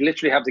 They'd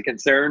literally have the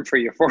concern for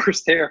you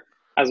first here,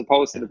 as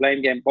opposed to the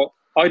blame game. But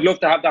I'd love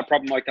to have that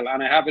problem, Michael,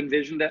 and I have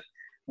envisioned it.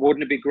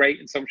 Wouldn't it be great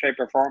in some shape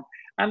or form?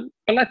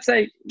 But let's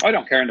say, I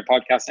don't care in the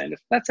podcast saying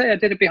this, let's say I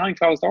did it behind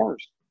closed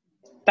doors.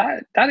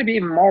 That'd be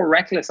even more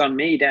reckless on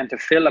me than to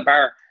fill a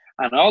bar.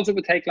 And all it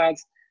would take,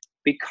 lads,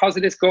 because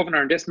of this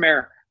governor and this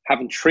mayor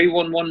having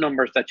 311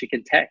 numbers that you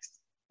can text.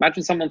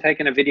 Imagine someone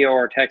taking a video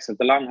or a text of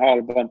the long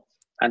haul bump,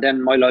 and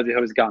then my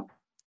livelihood is gone.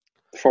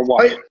 For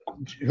what?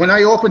 When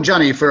I open,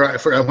 Johnny, for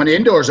when the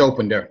indoors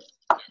open there,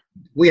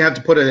 you have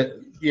to put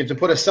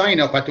a sign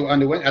up at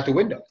the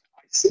window.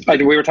 Like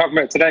we were talking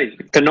about today,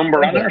 the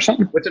number on it or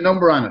something? With the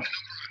number on it.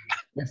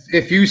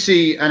 If you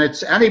see, and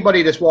it's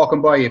anybody that's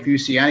walking by, if you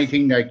see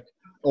anything like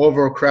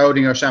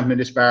overcrowding or something in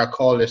this bar,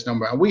 call this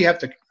number, and we have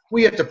to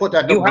put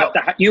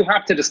that. You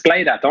have to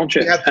display that, don't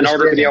you? In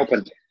order to be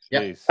open.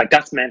 Yeah. Like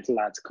that's mental,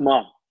 lads. Come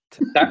on,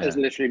 that is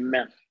literally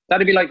mental.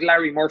 That'd be like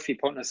Larry Murphy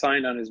putting a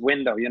sign on his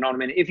window. You know what I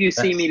mean? If you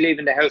see me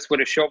leaving the house with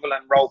a shovel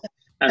and rope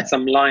and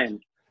some lime,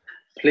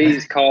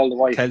 please call the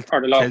wife or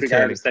the local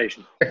Garda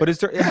station. But is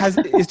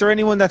there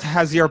anyone that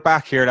has your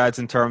back here, lads,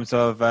 in terms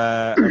of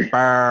a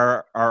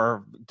bar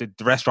or the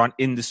restaurant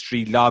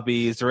industry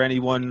lobby? Is there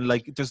anyone,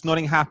 like, there's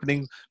nothing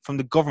happening from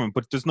the government,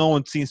 but there's no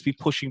one seems to be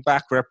pushing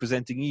back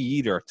representing you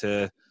either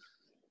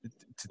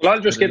Well, I'll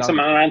just give some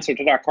answer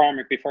to that,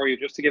 Cormac, before you,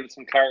 just to give it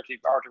some clarity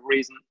or the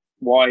reason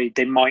why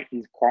they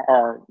mightn't,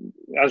 or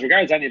as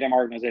regards any of them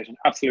organisations,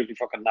 absolutely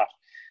fucking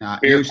not.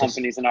 Beer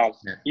companies and all,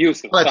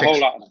 useless, the whole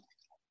lot of them.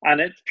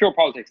 And it's pure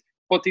politics.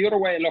 But the other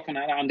way of looking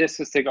at it, and this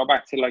is to go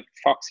back to like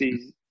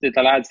Foxy, the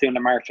lads doing the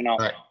march and all,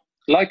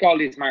 like all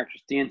these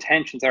marches, the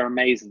intentions are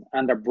amazing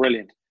and they're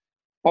brilliant.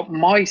 But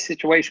my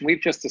situation,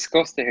 we've just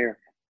discussed it here,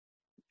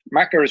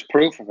 Macca is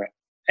proof of it.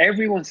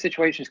 Everyone's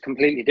situation is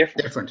completely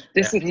different.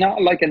 This is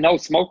not like a no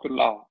smoking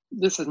law.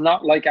 This is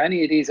not like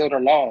any of these other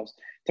laws.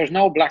 There's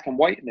no black and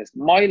white in this.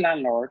 My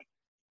landlord,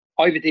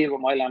 I have a deal with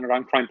my landlord,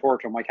 I'm Crime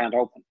Portrum, I can't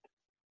open.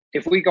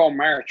 If we go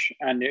march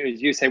and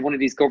as you say, one of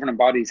these governing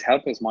bodies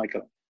help us,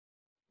 Michael,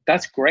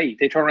 that's great.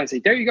 They turn around and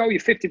say, there you go, you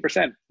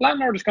 50%.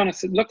 Landlord is going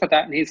to look at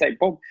that and he'll say,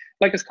 boom.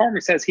 Like as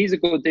Cormac says, he's a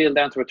good deal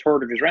down to a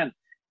third of his rent.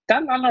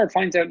 That landlord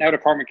finds out now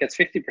that Cormac gets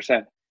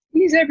 50%.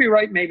 He's every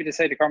right maybe to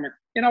say to Cormac,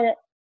 you know what,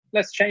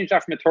 let's change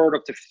that from a third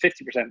up to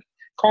 50%.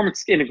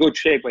 Cormac's in a good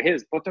shape with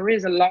his, but there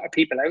is a lot of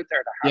people out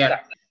there that have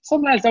that.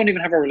 Some lads don't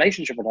even have a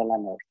relationship with their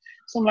landlord.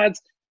 Some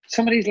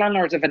of these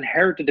landlords have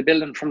inherited the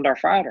building from their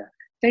father.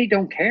 They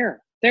don't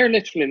care. They're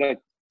literally like,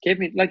 give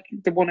me, like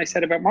the one I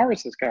said about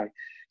Morris's guy.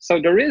 So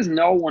there is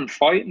no one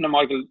fighting them,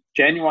 Michael,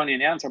 genuinely in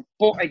the answer.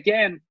 But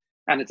again,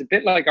 and it's a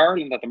bit like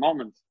Ireland at the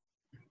moment,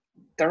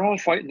 they're all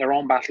fighting their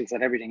own battles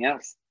and everything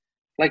else.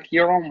 Like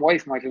your own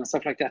wife, Michael, and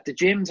stuff like that. The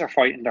gyms are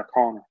fighting their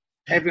corner.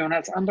 Everyone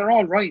else, and they're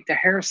all right. The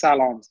hair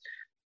salons,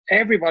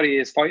 everybody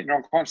is fighting their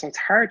own corner. So it's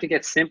hard to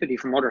get sympathy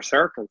from other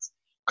circles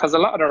because a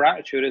lot of their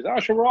attitude is, oh,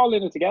 sure, we're all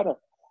in it together.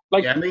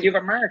 Like you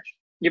have a march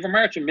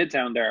in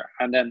Midtown there,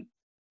 and then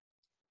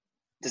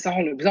it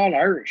was all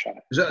Irish on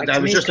it. Like, I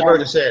was just about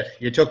to say it.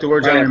 You took the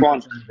words out of your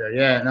mouth there.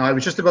 Yeah, no, I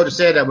was just about to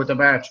say that with the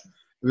march.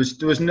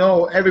 There was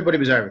no, everybody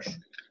was Irish. It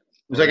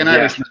was like an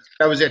Irishman.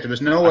 That was it. There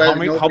was no. How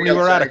many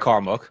were at it,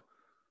 Cormac?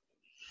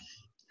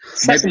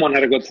 Second one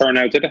had a good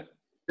turnout, did it?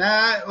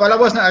 Well, I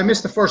wasn't. I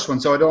missed the first one,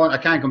 so I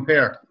can't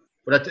compare.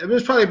 But it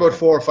was probably about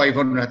 400 or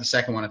 500 at the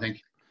second one, I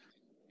think.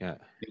 Yeah.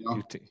 You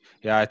know?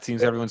 It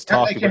seems everyone's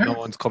talking, but no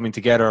one's coming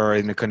together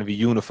in a kind of a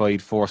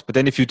unified force. But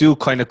then if you do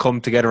kind of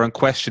come together and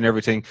question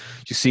everything,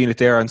 you've seen it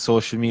there on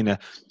social media,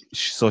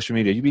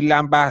 you'd be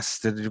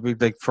lambasted. You'd be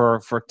like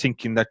for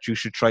thinking that you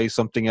should try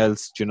something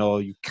else. You know,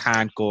 you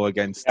can't go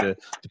against the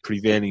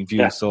prevailing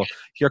view. So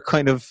you're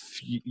kind of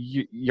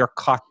you're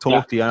caught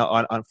totally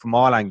on from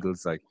all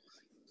angles, like.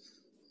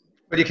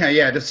 But you can,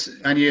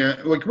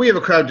 we have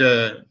a crowd,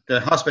 the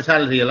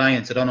Hospitality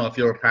Alliance. I don't know if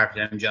you're a part of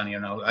them, Johnny, or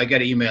no. I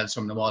get emails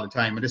from them all the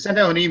time. And they sent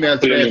out an email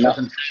today.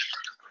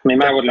 My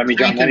mum wouldn't let me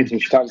join anything.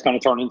 She thought it was going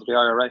to turn into the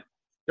IRA.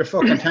 They're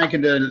fucking thanking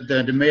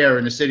the mayor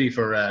in the city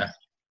for...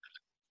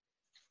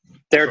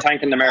 they're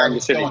thanking the mayor in the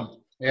city.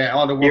 Yeah,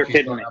 all the work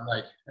he's done. I'm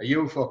like, are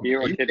you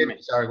kidding me?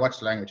 Sorry, watch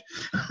the language.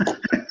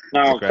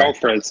 No, go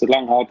for it. It's a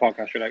long haul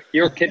podcast. You're like,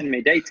 you're kidding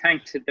me. They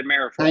thanked the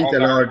mayor for all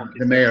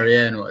the mayor,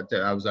 yeah. And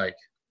I was like,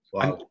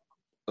 wow.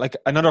 Like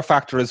another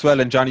factor as well,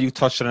 and Johnny, you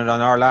touched on it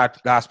on our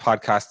last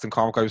podcast, and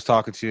Cormac, I was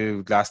talking to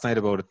you last night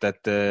about it,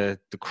 that the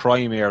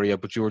crime area,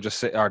 but you were just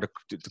saying, or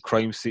the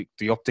crime,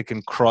 the uptick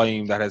in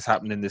crime that has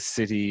happened in the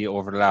city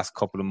over the last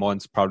couple of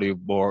months, probably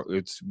more,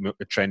 it's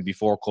a trend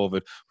before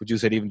COVID, but you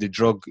said even the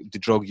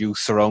drug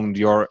use around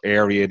your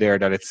area there,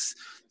 that it's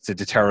a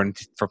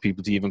deterrent for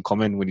people to even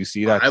come in when you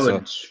see that.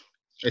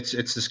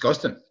 It's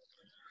disgusting.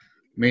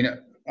 I mean,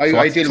 I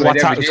deal with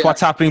it every day.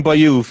 What's happening by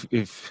you?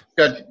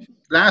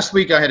 Last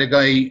week I had a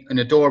guy in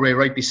a doorway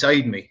right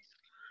beside me.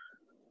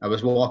 I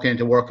was walking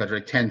into work at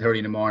like 10:30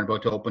 in the morning,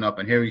 about to open up,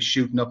 and here he's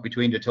shooting up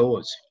between the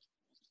toes.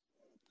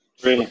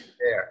 Really?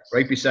 There,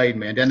 right beside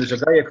me. And then there's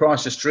a guy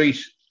across the street.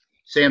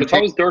 The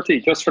toes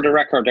dirty, just for the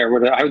record there.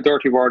 How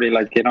dirty were they?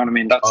 Like, you know what I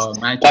mean?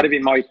 That'd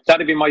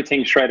be my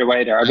thing straight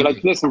away there. I'd be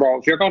like, listen, bro,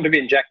 if you're going to be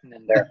injecting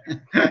in there,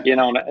 you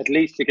know, at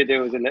least you could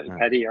do is a little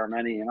petty or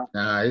many, you know.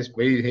 Nah,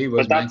 he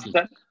was.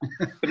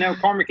 But now,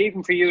 Cormac,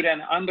 even for you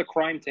then, on the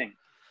crime thing,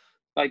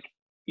 like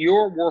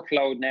your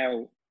workload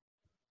now,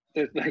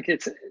 like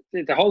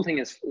the whole thing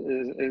is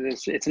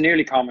it's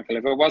nearly comical.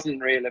 If it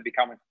wasn't real, it'd be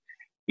comical.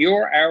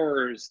 Your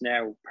hours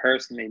now,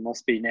 personally,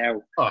 must be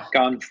now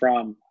gone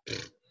from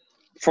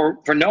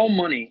for no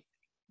money,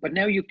 but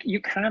now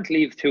you can't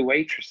leave two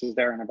waitresses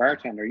there and a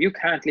bartender. You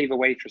can't leave a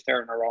waitress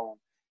there on her own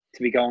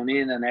to be going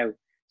in and out.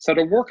 So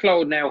the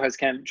workload now has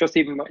come, just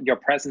even your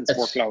presence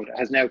workload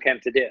has now come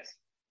to this,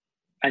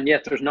 and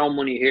yet there's no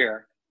money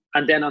here.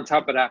 And then on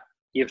top of that,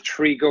 you have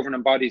three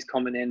governing bodies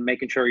coming in,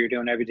 making sure you're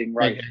doing everything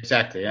right.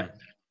 Exactly, yeah.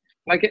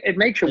 Like it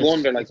makes you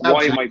wonder, like,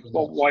 what's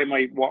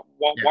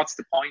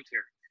the point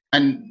here?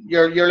 And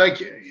you're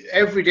like,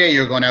 every day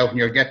you're going out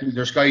and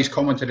there's guys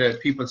coming to the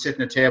people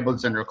sitting at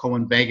tables and they're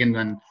coming begging.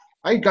 And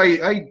I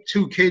had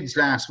 2 kids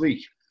last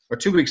week or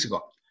 2 weeks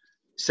ago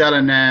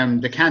selling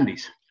the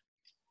candies,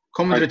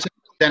 coming to the table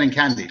selling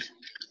candies.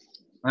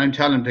 And I'm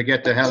telling them to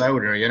get the hell out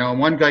of there, And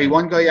one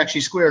guy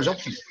actually squares up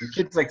to me. The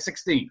kid's like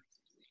 16.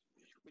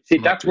 See,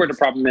 that's where the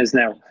problem is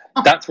now.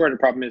 That's where the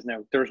problem is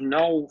now. There's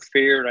no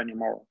fear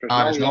anymore.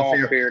 There's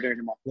no fear there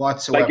anymore.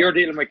 Whatsoever. Like, you're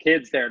dealing with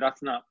kids there.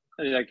 That's not,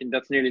 like,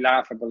 that's nearly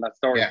laughable, that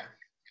story. Yeah.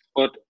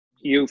 But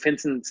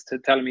Vincent's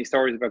telling me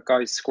stories about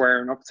guys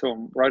squaring up to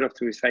him, right up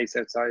to his face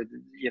outside,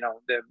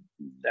 the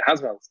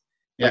Haswells.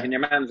 Yeah. Like, and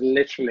your man's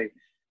literally,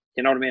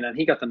 you know what I mean? And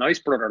he got the nice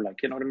brother,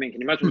 like, you know what I mean? Can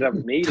you imagine that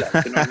with me?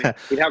 Like, you know what I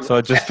mean?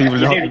 So just people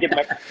know.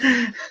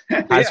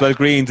 Haswell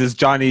Greens is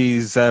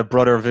Johnny's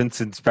brother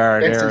Vincent's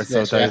bar there.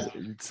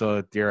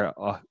 So they're.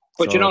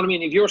 But you know what I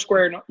mean? If you're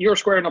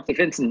squaring up to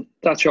Vincent,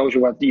 that shows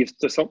you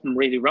there's something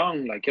really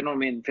wrong. Like, you know what I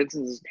mean?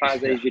 Vincent's as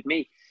plaid as you'd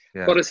meet.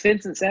 Yeah. But as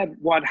Vincent said,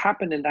 what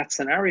happened in that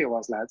scenario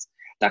was, lads,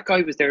 that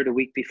guy was there the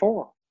week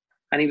before,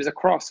 and he was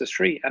across the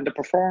street, and the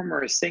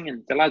performer is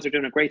singing. The lads are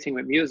doing a great thing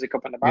with music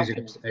up in the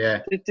balcony. Yeah.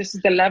 This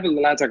is the level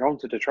the lads are going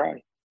to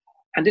try.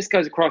 And this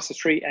guy's across the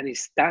street, and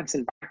he's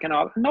dancing back and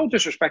all. No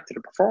disrespect to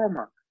the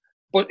performer,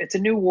 but it's a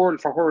new world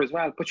for her as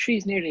well. But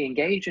she's nearly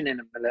engaging in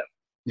him a little.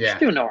 Yeah.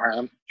 She's doing no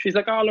harm. She's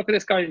like, oh, look at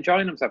this guy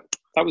enjoying himself.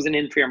 That was an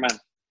in for your man.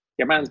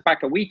 Your man's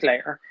back a week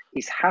later.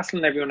 He's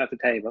hassling everyone at the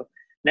table.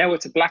 Now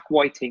it's a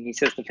black-white thing, he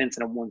says to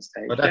Vincent at one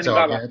stage. But that's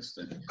all.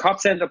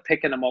 Cops end up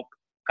picking him up.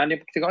 And the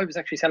guy was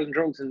actually selling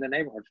drugs in the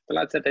neighbourhood. The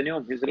lad said they knew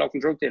him. He was a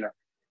local drug dealer.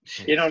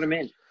 Jeez. You know what I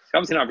mean?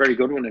 Obviously not a very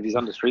good one if he's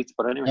on the streets,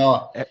 but anyway.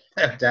 No,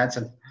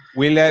 dancing.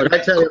 But I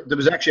tell you, there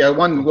was actually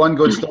one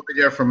good story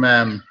there from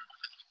a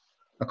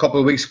couple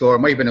of weeks ago, or it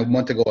might have been a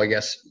month ago, I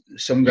guess.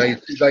 Some guy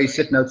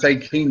sitting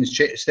outside Keen's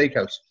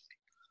Steakhouse.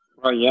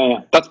 Oh,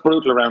 yeah. That's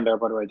brutal around there,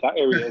 by the way. That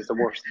area is the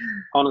worst.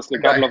 Honestly,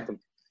 God love them.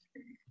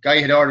 Guy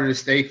had ordered a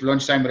steak for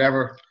lunchtime,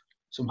 whatever.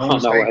 Some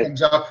homeless guy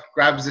comes up,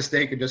 grabs the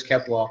steak, and just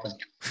kept walking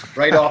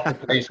right off the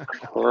plate.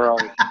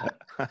 Right.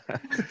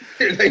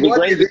 It'd be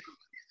great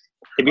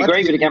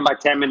if he came back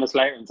 10 minutes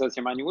later and says,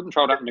 man, you wouldn't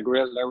throw that in the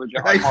grill there, would you?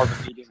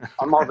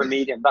 I'm more of a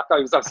medium. That guy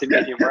was obviously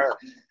medium rare.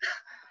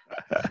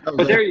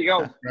 But there you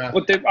go. Yeah.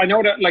 But I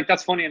know that, like,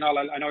 that's funny and all.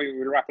 I know you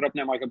will wrap it up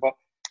now, Michael, but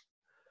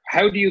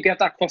how do you get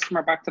that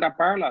customer back to that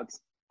bar,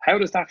 lads? How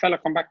does that fella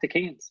come back to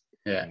Keen's?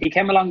 Yeah. He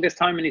came along this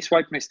time and he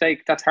swiped my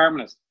steak. That's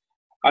harmless.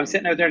 I'm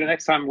sitting out there the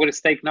next time with a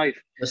steak knife.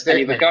 And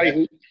you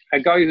have a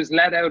guy who's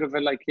led out of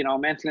a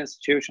mental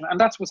institution, and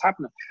that's what's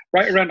happening.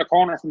 Right around the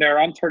corner from there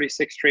on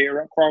 36th Street,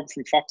 or across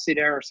from Foxy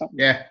there or something.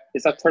 Yeah.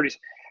 Is that 30?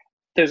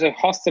 There's a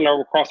hostel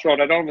over across the road.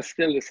 I don't know if it's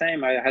still the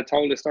same. I had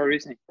told this story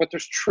recently, but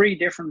there's 3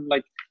 different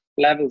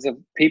levels of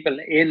people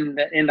in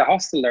the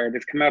hostel there.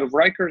 They've come out of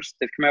Rikers,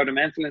 they've come out of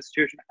mental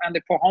institution, and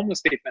they put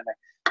homeless people in there.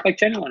 Like,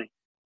 genuinely,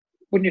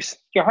 wouldn't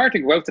you're hard to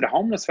go out to the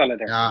homeless fella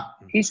there. Yeah.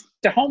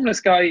 The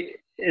homeless guy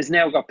is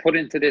now got put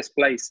into this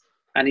place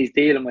and he's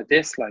dealing with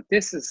this. Like,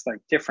 this is like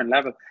different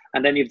level.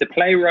 And then you have the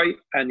Playwright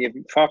and you have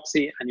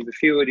Foxy and you have a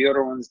few of the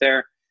other ones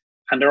there,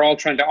 and they're all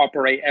trying to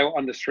operate out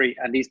on the street,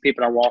 and these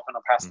people are walking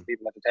up past the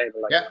people at the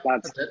table. Like,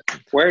 lads,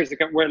 where's it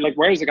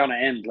going to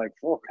end? Like,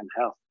 fucking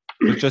hell.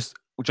 We're just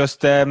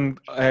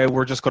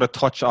going to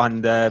touch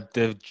on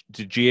the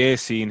GA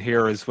scene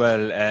here as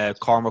well.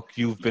 Cormac,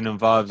 you've been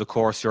involved, of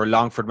course. You're a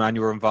Longford man.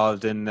 You were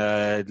involved in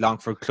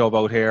Longford Club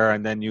out here,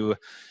 and then you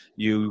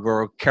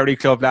were Kerry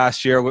Club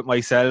last year with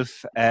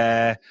myself,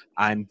 and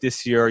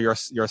this year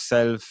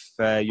yourself,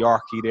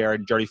 Yorkie there,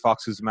 and Jerry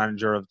Fox, who's the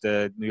manager of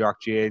the New York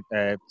GA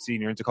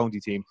senior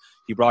intercounty team.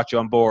 He brought you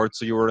on board,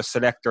 so you were a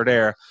selector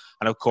there,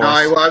 and of course.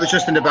 I was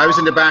just in the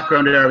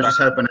background there. I was just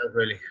helping out,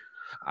 really.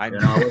 I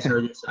wasn't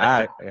really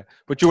yeah.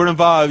 But you were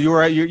involved. You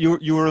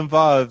were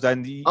involved,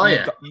 and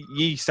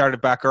you started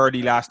back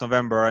early last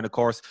November, and of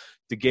course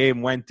the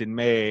game went in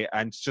May.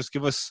 And just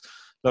give us.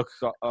 Look,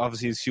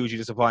 obviously it's hugely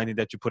disappointing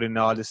that you put in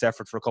all this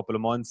effort for a couple of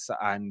months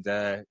and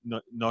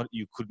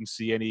you couldn't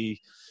see the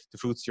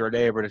fruits of your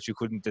labour, that you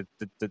couldn't that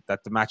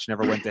the match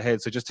never went ahead.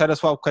 So just tell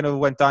us what kind of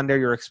went on there,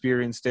 your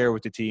experience there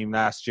with the team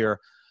last year,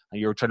 and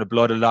you were trying to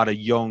blood a lot of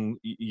young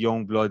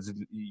bloods,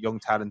 young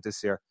talent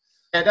this year.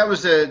 Yeah, that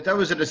was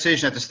a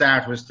decision at the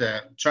start, was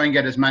to try and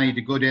get as many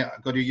good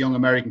young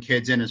American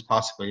kids in as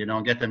possible,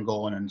 and get them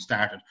going and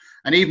started.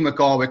 And even with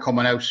Galway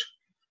coming out,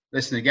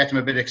 listen, to get them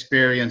a bit of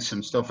experience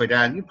and stuff like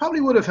that,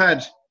 you'd have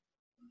had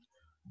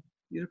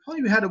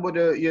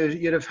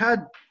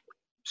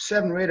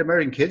 7 or 8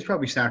 American kids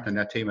probably starting on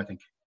that team. I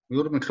think we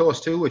would have been close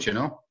to it, which would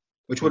have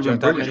been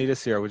brilliant. Many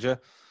this year, would you?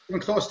 Been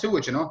close to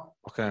it,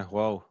 Okay,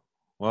 wow.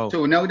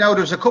 So now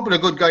there's a couple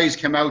of good guys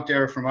came out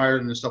there from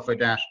Ireland and stuff like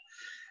that.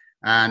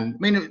 And I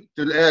mean,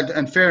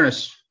 in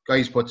fairness,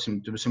 guys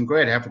there was some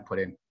great effort put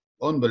in,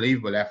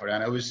 unbelievable effort,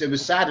 and it was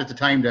sad at the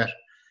time that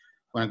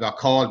when I got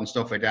called and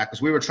stuff like that,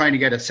 because we were trying to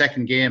get a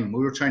second game, we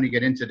were trying to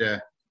get into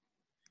the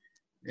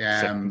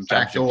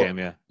back door.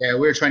 Game, we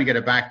were trying to get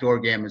a backdoor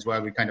game as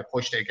well. We kind of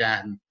pushed it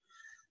that, and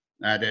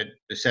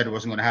They said it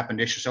wasn't going to happen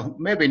this year. So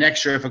maybe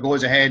next year, if it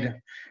goes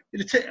ahead,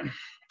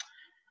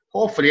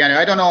 hopefully. Anyway,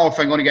 I don't know if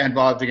I'm going to get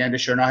involved again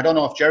this year. Now, I don't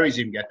know if Jerry's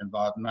even getting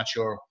involved. I'm not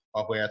sure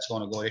what way it's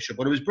going to go this year.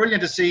 But it was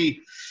brilliant to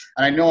see.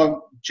 And I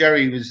know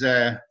Jerry was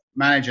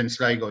managing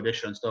Sligo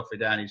this year and stuff like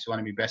that. And he's one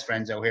of my best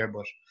friends out here.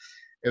 But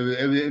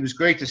it was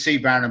great to see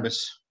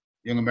Barnabas,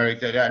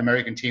 that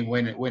American team,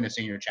 win a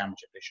senior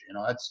championship this year. You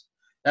know,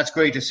 that's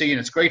great to see, and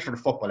it's great for the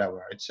football out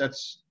here.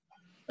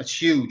 That's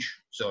huge.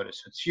 So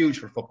it's huge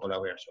for football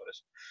out here. So it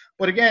is.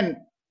 But again,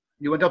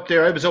 you went up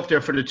there. I was up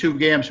there for the 2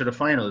 games for the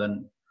final,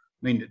 and I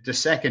mean the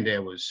second day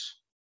was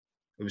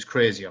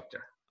crazy up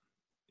there.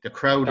 The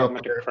crowd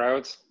up there.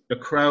 The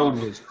crowd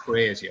was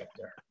crazy up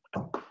there.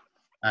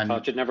 And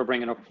thought you'd never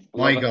bring it up.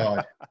 My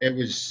God, it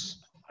was.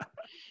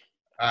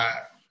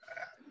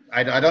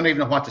 I don't even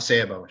know what to say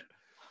about it.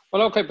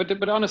 Well, okay,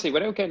 but honestly,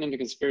 without getting into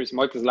conspiracy,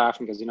 Michael's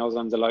laughing because he knows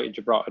I'm delighted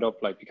you brought it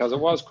up, like, because it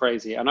was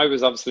crazy, and I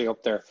was obviously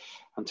up there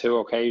on 2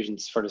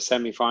 occasions for the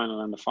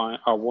semi-final and the final,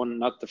 or one,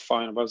 not the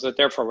final, but I was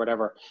there for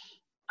whatever,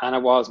 and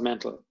it was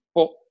mental.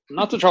 But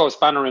not to throw a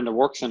spanner in the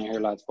works in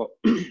here, lads, but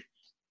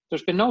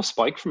there's been no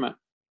spike from it.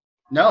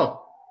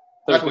 No,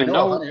 there's been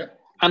no,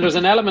 and there's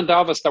an element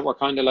of us that we're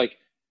kind of like,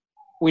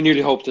 we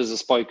nearly hoped there's a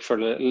spike for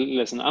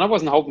listen, and I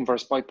wasn't hoping for a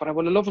spike, but I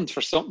would have loved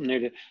for something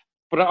nearly.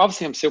 But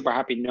obviously, I'm super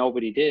happy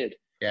nobody did.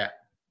 Yeah.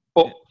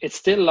 But it's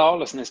still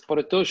lawlessness. But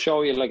it does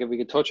show you, like, if we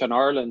could touch on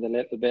Ireland a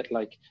little bit,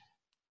 like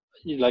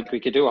we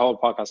could do a whole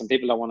podcast, and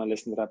people don't want to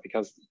listen to that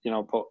because, you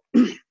know, but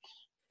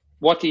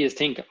what do you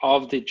think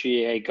of the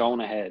GAA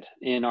going ahead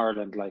in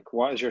Ireland? Like,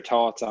 what is your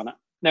thoughts on it?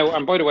 Now,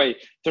 and by the way,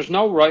 there's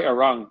no right or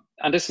wrong.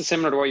 And this is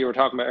similar to what you were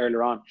talking about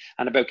earlier on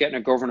and about getting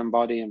a governing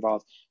body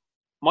involved.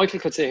 Michael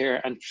could sit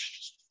here and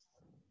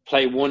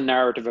play one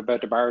narrative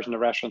about the bars and the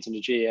restaurants and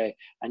the GAA,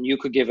 and you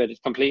could give it a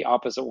complete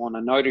opposite one,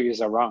 and neither of you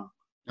are wrong.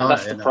 And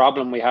that's the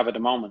problem we have at the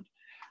moment.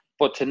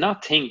 But to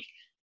not think,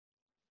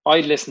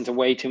 I listen to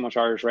way too much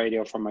Irish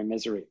radio for my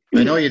misery.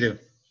 I know you do.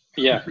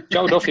 Yeah,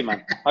 Joe Duffy,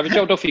 man. I have a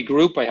Joe Duffy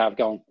group I have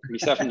going,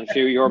 myself and a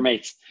few of your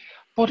mates.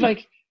 But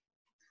like,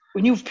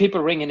 when you have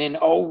people ringing in,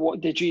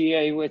 what the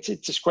GAA, it's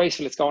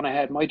disgraceful, it's going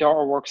ahead. My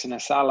daughter works in a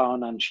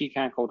salon and she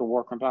can't go to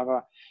work and blah,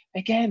 blah.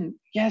 Again,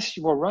 yes,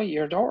 you were right.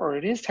 Your daughter,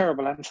 it is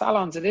terrible. And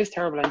salons, it is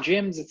terrible. And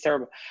gyms, it's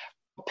terrible.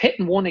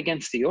 Pitting one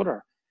against the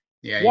other.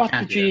 Yeah, what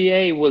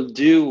the GAA will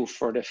do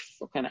for the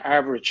fucking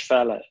average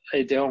fella,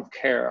 I don't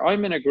care.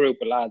 I'm in a group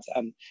of lads,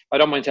 and I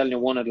don't mind telling you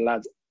one of the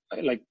lads,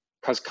 like,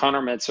 because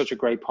Connor made such a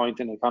great point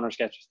in the Connor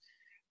sketches.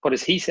 But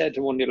as he said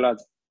to one of the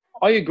lads,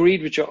 I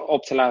agreed with you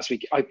up to last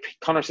week.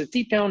 Connor said,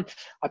 deep down,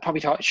 I probably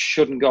thought it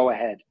shouldn't go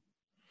ahead.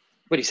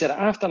 But he said,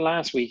 after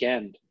last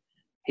weekend,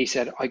 he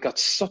said, I got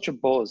such a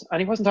buzz. And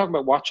he wasn't talking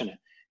about watching it.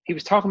 He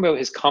was talking about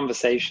his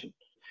conversation.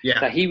 Yeah.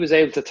 That he was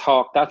able to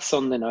talk that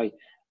Sunday night.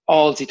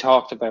 All he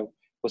talked about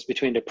was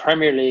between the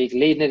Premier League,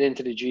 leading it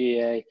into the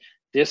GAA,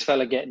 this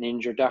fella getting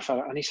injured, that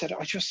fella. And he said,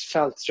 I just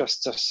felt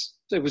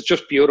it was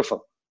just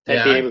beautiful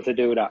to be able to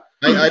do that.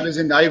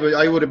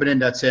 I would have been in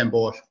that same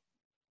boat.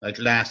 Like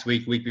last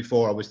week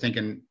before, I was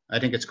thinking, I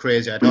think it's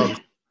crazy. I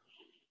thought,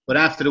 but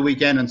after the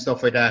weekend and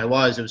stuff like that, it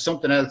was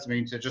something else. I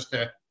mean,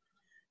 to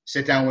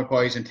sit down with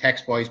boys and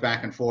text boys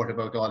back and forth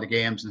about all the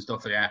games and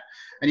stuff like that.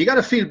 And you got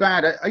to feel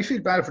bad. I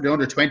feel bad for the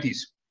under-20s.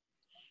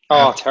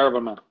 Oh, terrible,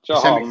 man.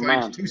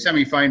 Man. 2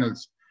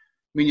 semi-finals.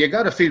 I mean, you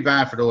got to feel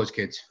bad for those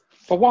kids.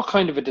 But what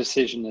kind of a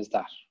decision is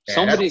that? Yeah,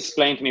 Somebody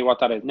explain to me what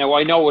that is. Now,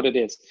 I know what it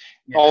is.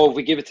 Yeah. Oh, if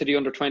we give it to the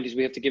under-20s,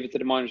 we have to give it to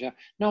the minors.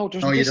 No,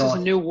 this is a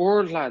new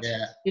world, lads.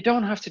 Yeah. You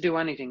don't have to do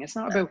anything. It's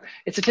not about,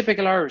 it's a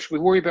typical Irish. We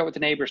worry about what the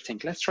neighbours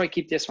think. Let's try to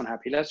keep this one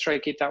happy. Let's try to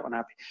keep that one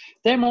happy.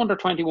 Them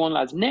under-21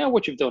 lads, now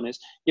what you've done is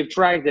you've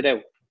dragged it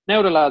out.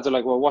 Now the lads are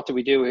like, well, what do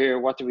we do here?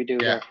 What do we do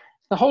there?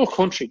 The whole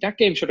country, that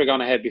game should have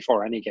gone ahead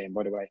before any game,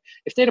 by the way.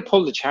 If they'd have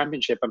pulled the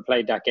championship and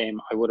played that game,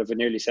 I would have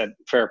nearly said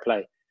fair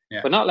play. Yeah.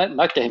 But not letting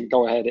that game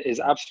go ahead is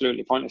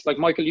absolutely pointless. Like,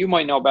 Michael, you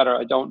might know better.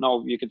 I don't know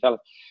if you can tell.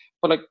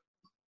 But, like,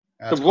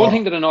 the one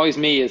thing that annoys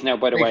me is now,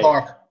 by the way.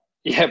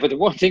 Yeah, but the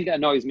one thing that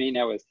annoys me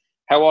now is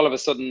how all of a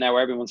sudden now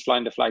everyone's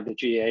flying the flag that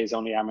GAA is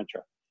only amateur.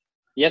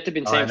 Yet they've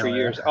been saying for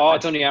years,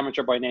 it's only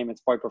amateur by name,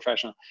 it's by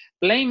professional.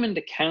 Blaming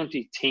the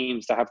county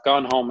teams that have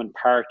gone home and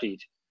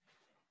partied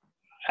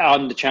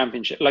on the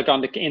championship, like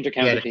on the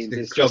inter-county teams,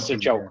 is just a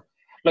joke.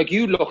 Like,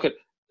 you look at,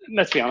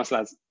 let's be honest,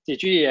 lads, the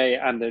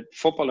GAA and the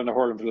football and the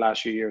hurling for the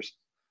last few years,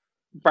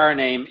 bar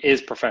name, is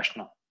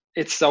professional.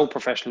 It's so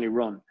professionally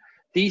run.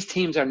 These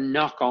teams are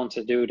not going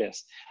to do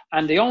this.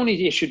 And the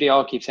only issue they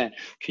all keep saying,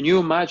 can you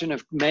imagine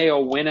if Mayo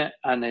win it?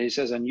 And he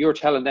says, and you're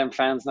telling them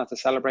fans not to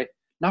celebrate?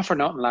 Not for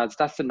nothing, lads.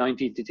 That's the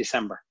 19th of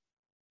December.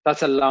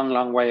 That's a long,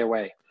 long way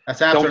away.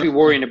 Don't be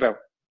worrying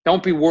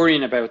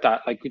about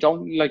that. Like, we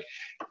don't, like,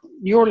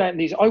 you're letting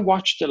these. I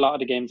watched a lot of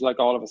the games, like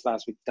all of us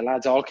last week. The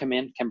lads all came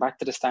back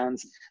to the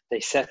stands. They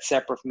sat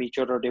separate from each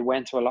other. They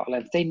went to a lot of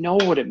lads. They know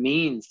what it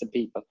means to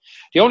people.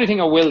 The only thing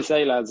I will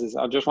say, lads, is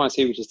I just want to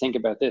see what you think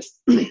about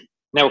this.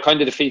 Now, it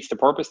kind of defeats the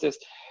purpose, this.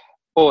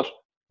 But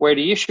where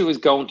the issue is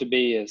going to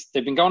be is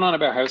they've been going on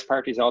about house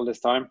parties all this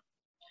time.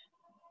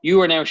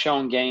 You are now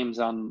showing games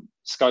on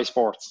Sky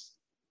Sports,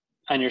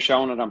 and you're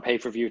showing it on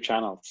pay-per-view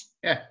channels.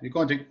 Yeah, you're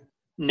going to.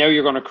 Now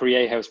you're going to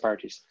create house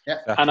parties. Yeah.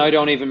 And I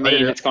don't even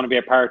mean it's going to be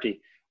a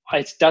party.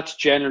 That's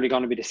generally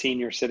going to be the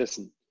senior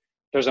citizen.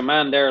 There's a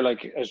man there,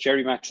 like, as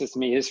Jerry Mack says to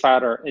me, his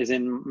father is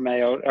in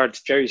Mayo, or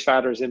Jerry's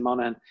father is in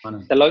Monaghan.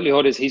 The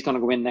likelihood is he's going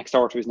to go in next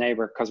door to his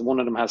neighbour because one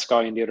of them has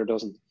Sky and the other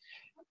doesn't.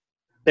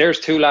 There's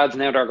two lads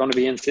now that are going to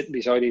be in sitting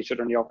beside each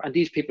other in the York, and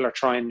these people are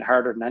trying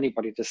harder than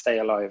anybody to stay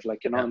alive.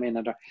 Like, you know what I mean?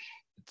 And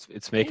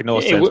it's making no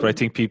sense, but I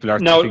think people are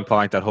tipping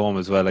point at home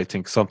as well. I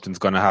think something's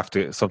going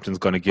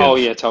to give. Oh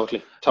yeah,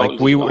 totally.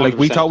 Like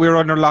we thought we were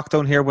under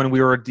lockdown here when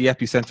we were at the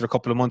epicenter a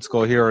couple of months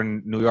ago here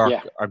in New York,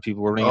 and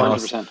people were ringing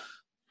 100%. Us.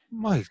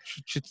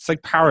 It's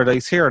like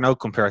paradise here now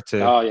compared to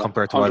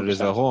what it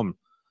is at home,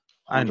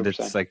 and 100%.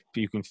 It's like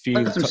you can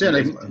feel. That's what I'm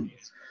saying. Like,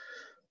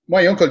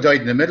 my uncle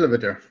died in the middle of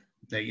it there.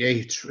 Like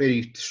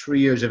 83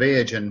 years of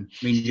age, and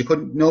I mean, you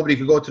couldn't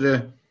go to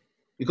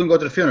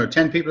the funeral.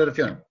 10 people at the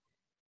funeral.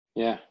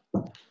 Yeah.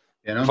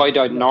 You know? If I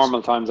died in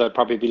normal times, I'd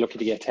probably be lucky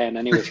to get 10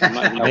 anyway. So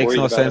it makes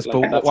no sense.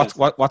 But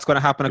what's going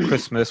to happen at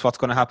Christmas? What's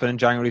going to happen in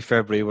January,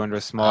 February when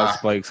there's small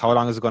spikes? How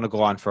long is it going to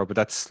go on for? But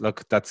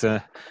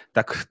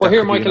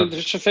here, Michael,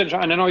 just to finish,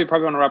 and I know you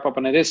probably want to wrap up,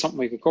 and it is something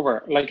we could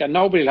cover. Like, and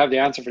nobody will have the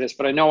answer for this,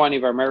 but I know any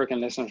of our American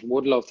listeners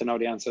would love to know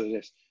the answer to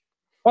this.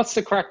 What's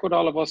the crack with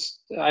all of us?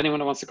 Anyone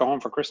who wants to go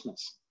home for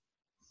Christmas?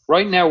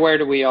 Right now, where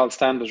do we all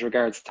stand as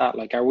regards that?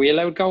 Like, are we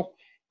allowed to go?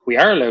 We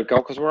are allowed to go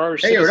because we're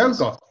Irish citizens. You're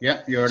allowed to go.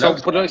 Yeah, you're allowed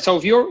to go. So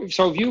if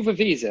you have a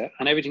visa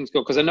and everything's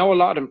good, because I know a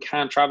lot of them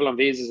can't travel on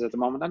visas at the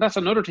moment, and that's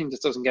another thing that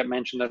doesn't get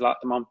mentioned a lot at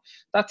the moment.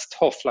 That's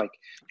tough. Like,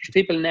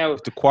 people now you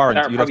have to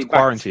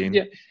quarantine,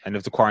 and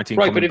if the quarantine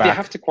right, but if back, you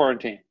have to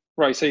quarantine,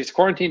 right? So you have to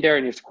quarantine there,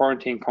 and you have to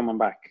quarantine coming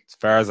back. As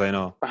far as I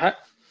know.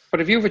 But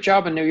if you have a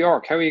job in New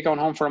York, how are you going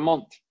home for a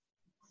month?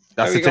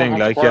 That's the thing,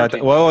 like,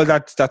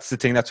 that's the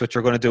thing. That's what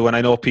you're going to do. And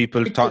I know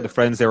people talking to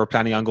friends, they were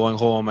planning on going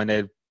home, and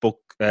they book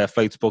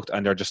flights booked,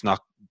 and they're just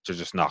not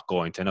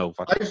going to know.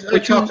 I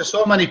talked to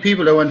so many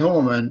people who went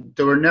home, and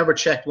they were never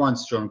checked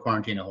once during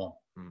quarantine at home.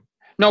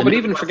 No, but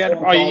even forget.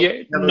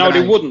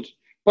 They wouldn't.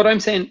 But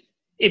I'm saying,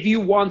 if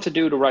you want to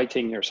do the right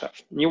thing yourself,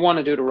 and you want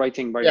to do the right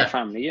thing by your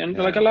family, and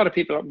like a lot of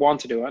people want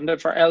to do it,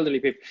 and for elderly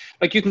people,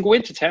 like, you can go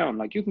into town,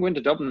 like you can go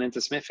into Dublin,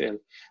 into Smithfield,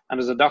 and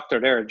there's a doctor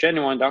there, a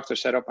genuine doctor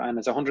set up, and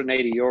it's €180,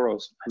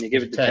 and you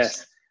give it the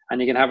test, and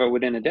you can have it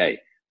within a day.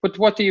 But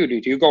what do?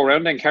 Do you go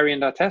around and carrying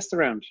that test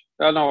around?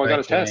 Oh no, I got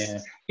a test. Yeah.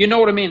 You know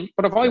what I mean?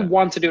 But if I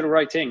want to do the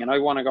right thing and I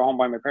want to go home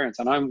by my parents,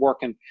 and I'm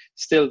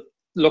still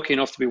lucky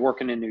enough to be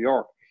working in New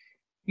York,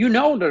 you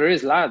know there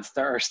is lads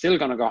that are still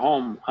going to go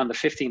home on the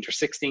 15th or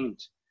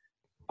 16th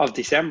of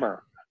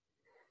December.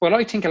 Well,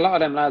 I think a lot of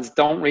them lads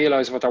don't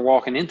realise what they're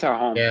walking into at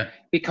home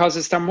because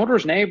it's their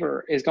mother's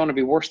neighbour is going to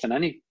be worse than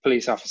any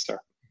police officer.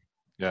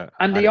 Yeah.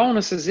 And the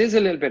onus is a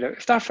little bit of,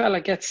 if that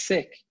fella gets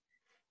sick,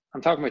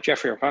 I'm talking about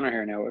Jeffrey O'Connor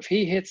here now, if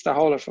he hits the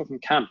whole of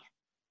fucking camp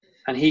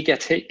and he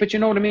gets hit, but you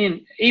know what I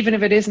mean? Even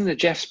if it isn't a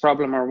Jeff's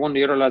problem or one of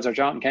the other lads or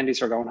Jonathan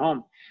Kennedy's are going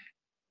home,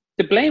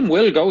 the blame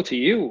will go to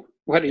you,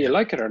 whether you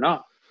like it or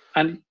not.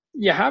 And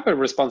you have a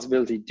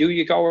responsibility. Do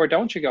you go or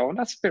don't you go? And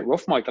that's a bit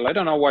rough, Michael. I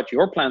don't know what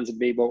your plans would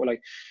be, but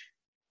like,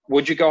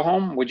 would you go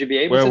home? Would you be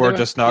able to we're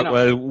just not. You know?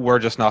 Well, we're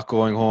just not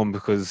going home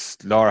because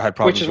Laura had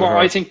problems. Which is what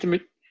I think. But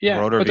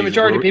the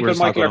majority of people,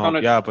 Michael, are going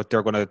to. Yeah, but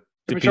they're going to.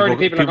 The majority of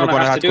people are going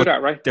to have to do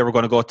that, right? They were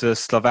going to go to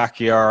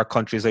Slovakia or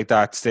countries like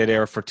that, stay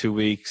there for 2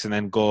 weeks, and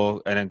then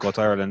go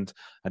to Ireland,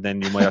 and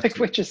then you might have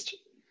to. Which is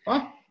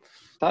what?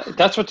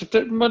 That's what.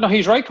 No,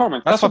 he's right,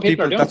 Cormac. That's what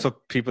people are doing. That's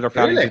what people are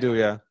planning to do.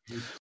 Yeah.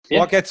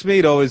 What gets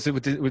me though is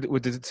with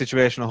the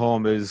situation at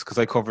home is because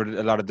I covered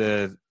a lot of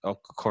the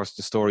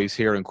stories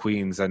here in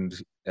Queens and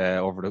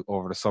over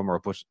the summer,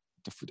 but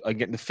I'm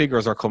getting the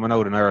figures are coming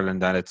out in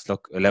Ireland, and it's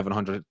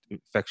 1,100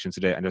 infections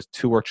a day, and there's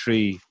 2 or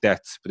 3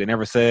 deaths, but they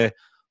never say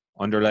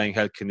underlying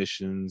health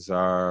conditions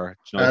or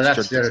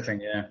that's the other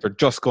thing. Yeah, they're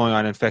just going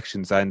on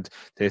infections, and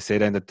they say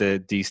then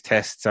that these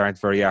tests aren't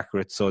very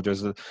accurate. So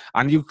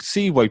and you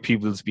see why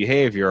people's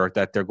behaviour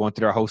that they're going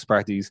to their house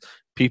parties.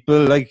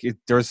 People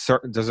there's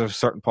a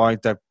certain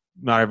point that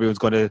not everyone's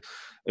going to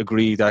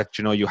agree that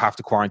you have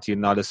to quarantine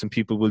and all this, and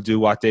people will do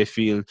what they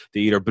feel.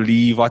 They either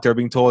believe what they're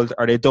being told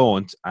or they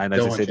don't. And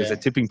as I say, there's a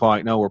tipping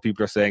point now where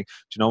people are saying,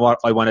 do you know what,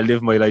 I want to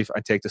live my life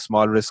and take the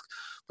small risk.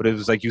 But it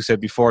was like you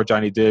said before,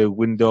 Johnny,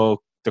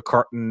 the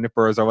curtain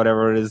nippers or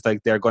whatever it is,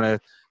 like they're gonna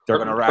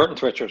curtain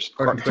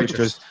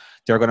twitchers.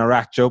 They're going to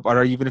rat you up,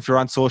 or even if you're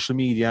on social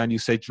media and you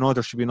say,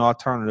 there should be an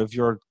alternative,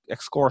 you're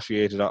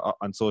excoriated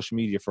on social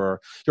media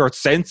you're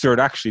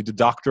censored. Actually, the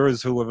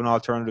doctors who have an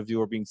alternative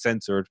view are being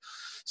censored.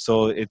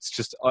 So it's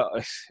just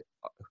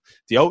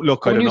the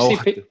outlook. I don't know.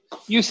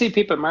 You see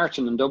people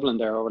marching in Dublin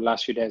there over the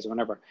last few days or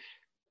whenever,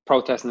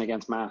 protesting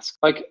against masks.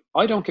 Like,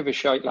 I don't give a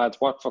shite, lads,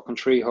 what fucking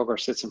tree hugger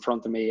sits in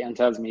front of me and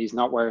tells me he's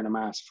not wearing a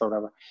mask for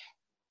whatever.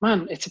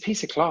 Man, it's a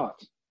piece of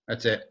cloth.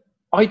 That's it.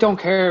 I don't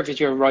care if it's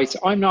your rights.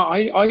 I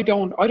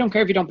don't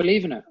care if you don't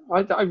believe in it.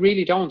 I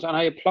really don't. And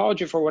I applaud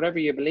you for whatever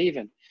you believe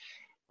in.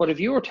 But if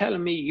you were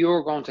telling me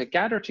you're going to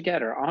gather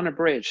together on a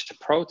bridge to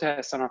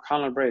protest on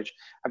O'Connell Bridge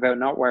about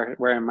not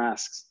wearing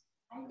masks,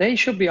 they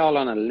should be all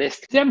on a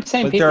list. Them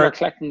same people are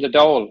collecting the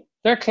dole.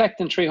 They're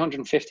collecting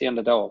 350 on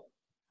the dole,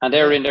 and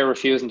they're in there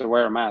refusing to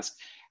wear a mask.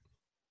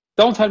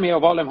 Don't tell me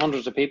of all them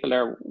hundreds of people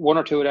there, one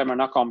or two of them are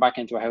not going back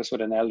into a house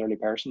with an elderly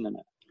person in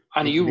it.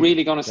 And are you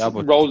really going to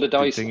roll the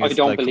dice? I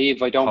don't believe.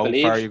 How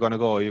far are you going to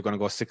go? Are you going to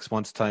go 6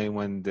 months' time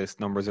when these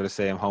numbers are the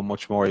same? How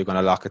much more are you going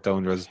to lock it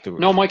down?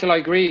 No, Michael, I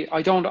agree.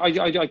 I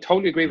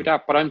totally agree with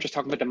that, but I'm just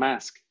talking about the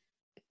mask.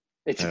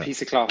 It's a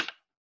piece of cloth.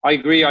 I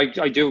agree.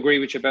 I do agree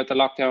with you about the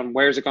lockdown.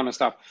 Where's it going to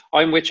stop?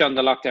 I'm with you on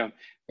the lockdown.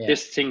 Yeah.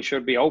 This thing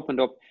should be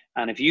opened up.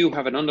 And if you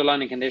have an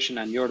underlying condition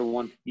and you're the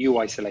one, you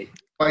isolate.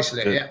 Us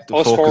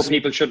four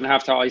people shouldn't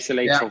have to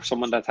isolate for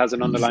someone that has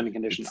an underlying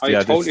condition.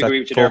 I totally agree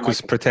with you there, Michael. Focus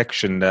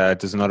protection,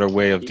 there's another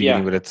way of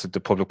dealing with it. So the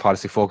public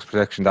policy focus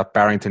protection, that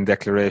Barrington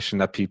Declaration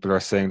that people are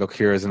saying, look,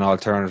 here is an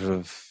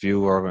alternative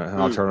view or an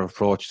alternative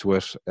approach to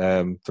it.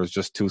 There's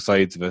just two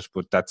sides of it,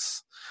 but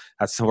that's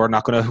we're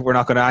not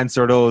gonna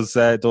answer those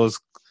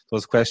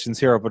questions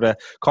here. But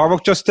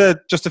Cormac, just to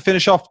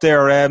finish up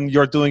there,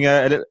 you're doing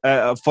a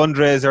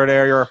fundraiser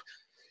there.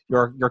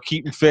 You're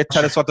keeping fit.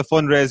 Tell us what the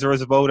fundraiser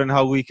is about and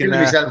how we can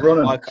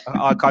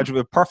I'll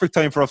contribute. Perfect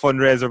time for a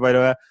fundraiser, by the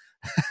way.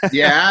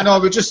 Yeah, no,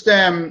 we just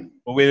we'll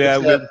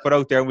put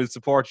out there and we'll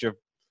support you.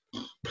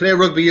 Play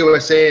Rugby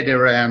USA.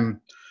 They're a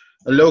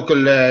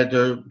local.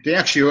 Their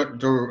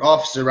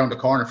office is around the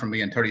corner from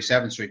me on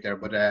 37th Street there.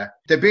 But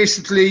they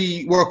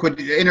basically work with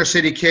inner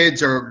city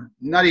kids, or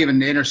not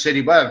even inner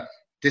city, well,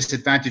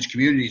 disadvantaged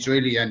communities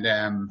really, and.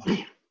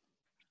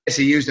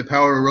 They use the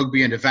power of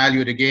rugby and the value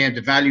of the game,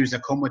 the values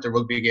that come with the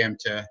rugby game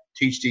to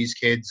teach these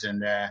kids.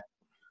 And they're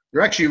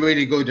actually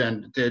really good,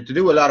 and they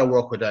do a lot of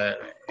work with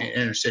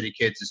inner city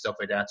kids and stuff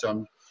like that.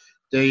 So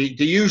they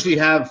usually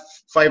have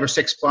 5 or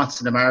 6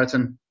 spots in the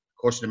marathon. Of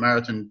course, the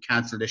marathon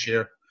cancelled this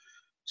year.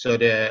 So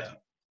they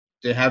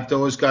have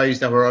those guys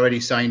that were already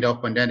signed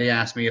up, and then they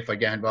asked me if I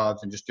get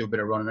involved and just do a bit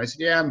of running. I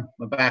said, yeah, I'm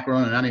back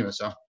running anyway,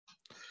 So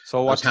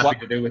what's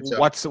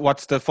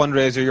the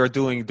fundraiser you're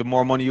doing? The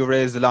more money you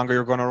raise, the longer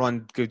you're going to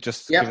run. Give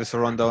us a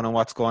rundown on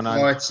what's going on.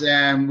 So it's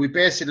we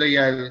basically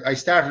I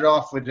started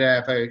off with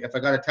if I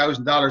got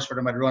 $1,000 for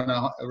them, I'd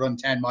run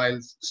 10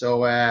 miles.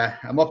 So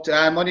I'm not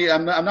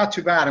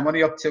too bad. I'm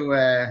only up to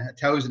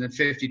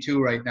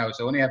 1,052 right now.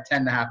 So I only have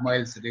 10.5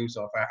 miles to do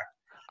so far.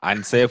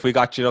 And say if we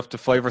got you up to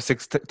 5,000 or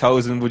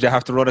 6,000, would you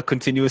have to run it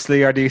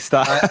continuously, or do you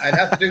stop? I'd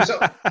have to do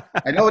something.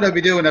 I know what I'll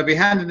be doing. I'll be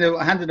handing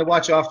the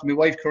watch off to my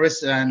wife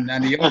Carissa and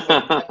the young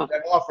one.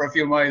 I'm off for a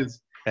few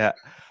miles. Yeah.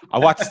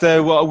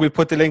 We'll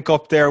put the link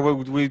up there.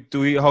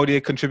 How do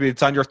you contribute?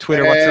 It's on your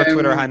Twitter. What's your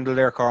Twitter handle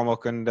there,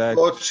 Cormac? And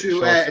go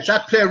to it's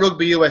at Play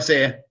Rugby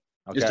USA.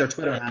 Okay. Just their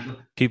Twitter handle.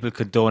 People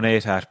could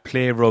donate at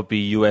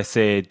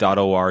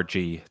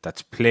playrugbyyusa.org.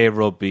 That's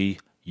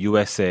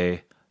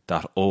playrugbyyusa.org.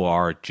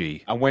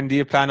 And when do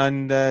you plan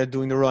on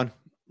doing the run?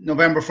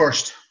 November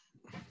 1st.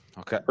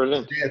 Okay.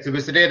 Brilliant. It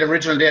was the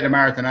original day of the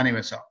marathon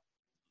anyway, so.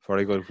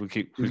 Very good. We'll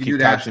keep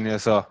tabs on you,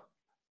 so.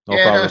 No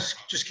problem.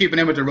 Just keeping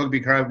in with the rugby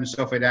crowd and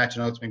stuff like that,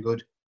 it's been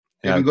good.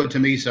 It's been good to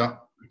me, so.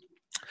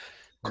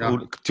 Cool.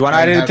 Do you want to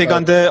add anything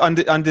on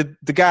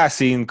the gas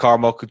scene,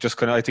 Cormac? Just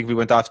kind of, I think we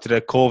went off to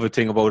the COVID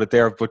thing about it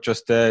there, but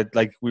just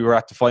like we were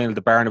at the final,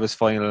 the Barnabas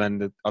final,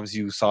 and obviously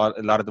you saw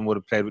a lot of them would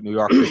have played with New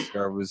York this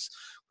year.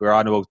 We were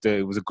on about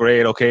it was a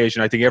great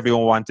occasion. I think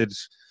everyone wanted,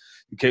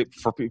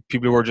 for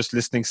people who were just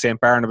listening,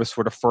 St. Barnabas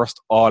were the first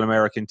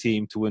All-American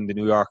team to win the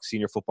New York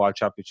Senior Football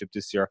Championship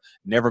this year.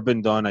 Never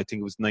been done. I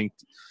think it was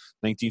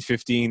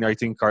 1915, I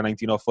think, or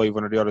 1905,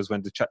 one or the others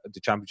when the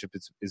championship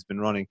has been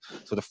running.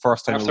 So the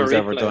first time it was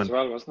ever done. As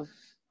well, wasn't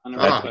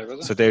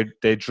it? So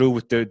they drew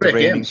with the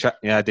reigning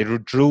they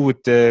drew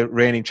with the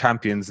reigning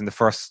champions in the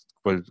first.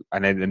 Well,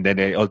 and then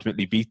they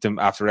ultimately beat them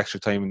after extra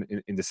time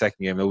in the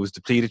second game. It was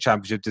depleted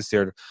championship this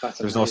year. There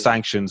was no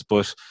sanctions,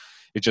 but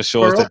it just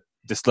shows that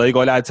the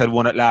Sligo lads had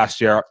won it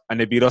last year, and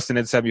they beat us in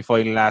the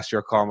semi-final last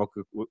year, Cormac,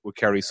 with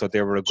Kerry. So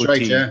they were a good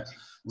team. Yeah.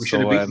 We should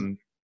have beaten.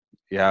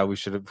 We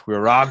should have. We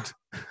were robbed.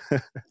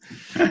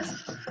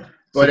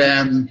 But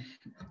no,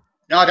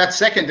 the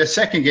second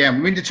game. I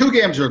mean, the two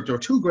games were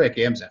two great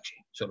games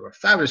actually. So they were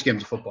fabulous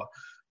games of football.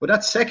 But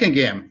that second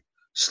game,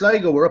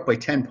 Sligo were up by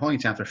 10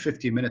 points after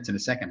 15 minutes in the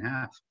second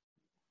half.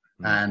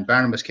 And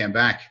Barnabas came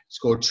back,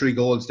 scored 3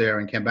 goals there,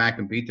 and came back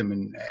and beat them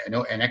in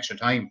extra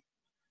time.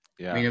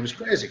 Yeah. I mean, it was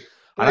crazy.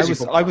 I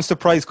was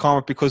surprised,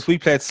 Cormac, because we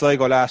played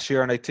Sligo last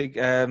year, and I think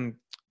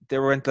they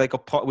went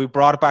we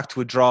brought it back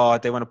to a draw.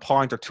 They went a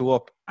point or two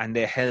up, and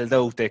they held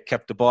out. They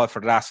kept the ball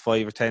for the last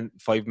 5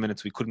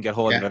 minutes. We couldn't get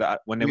hold of it.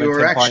 When they went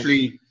 10 points,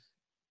 we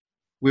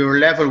were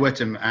level with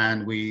them,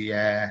 and we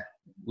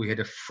had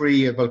a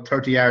free about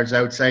 30 yards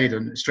outside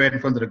and straight in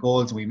front of the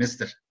goals, and we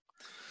missed it.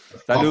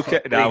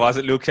 It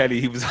wasn't Luke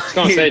Kelly. He was. I was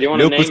going to say, do you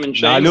want to name and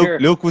shame here?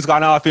 Luke was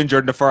gone off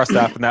injured in the first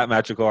half in that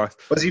match, of course.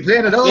 Was he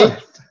playing at all?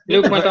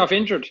 Luke went off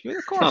injured. Yeah, of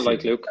It's course. not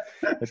like Luke.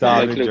 It's not all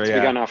like injured, Luke to be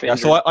yeah. gone off Yeah,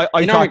 injured. so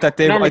I thought that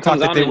they, normally I thought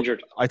comes that on they,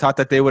 injured. I thought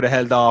that they would have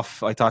held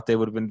off. I thought they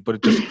would have been, but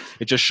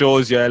it just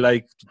shows you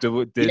like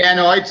Yeah,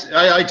 no,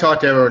 I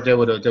thought they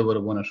would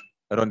have won it.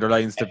 it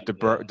underlines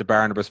the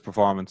Barnabas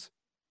performance.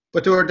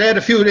 But they had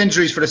a few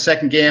injuries for the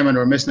second game, and they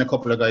were missing a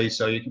couple of guys.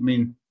 So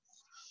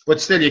but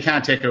still, you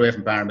can't take it away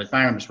from Barnabas.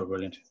 Barnabas were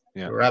brilliant.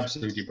 Yeah. They were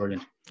absolutely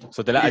brilliant.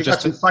 So They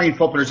got some fine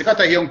footballers. You got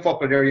that young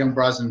footballer there, young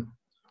Brosnan.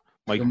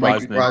 Mike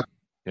Brosnan. Brosnan.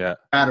 Yeah.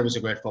 Father was a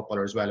great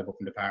footballer as well up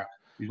in the park.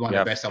 He's one of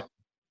the best up.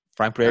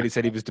 Frank Brady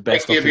said he was the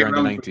best up here in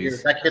the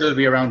 90s. That kid will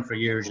be around for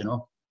years, you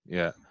know.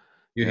 Yeah.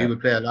 He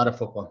would play a lot of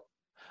football.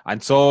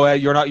 And so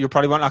you're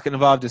probably not getting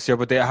involved this year,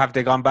 but have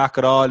they gone back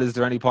at all? Is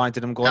there any point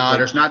in them going? No,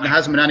 there's not. There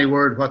hasn't been any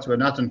word whatsoever.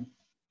 Nothing.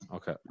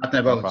 Okay. Nothing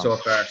about it so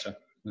far. So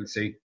we'll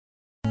see.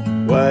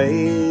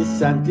 Why,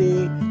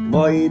 Santy,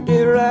 my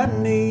dear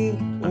Annie.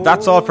 And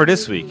that's all for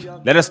this week.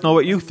 Let us know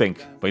what you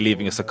think by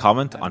leaving us a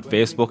comment on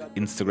Facebook,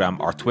 Instagram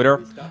or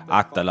Twitter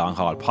at The Long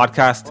Haul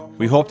Podcast.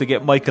 We hope to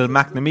get Michael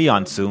McNamee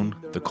on soon,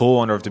 the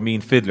co-owner of The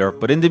Mean Fiddler,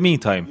 but in the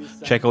meantime,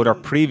 check out our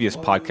previous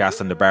podcast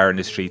on the bar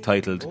industry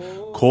titled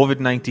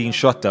COVID-19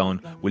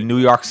 Shutdown, Will New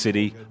York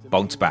City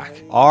Bounce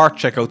Back? Or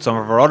check out some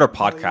of our other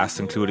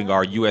podcasts, including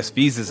our US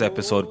Visas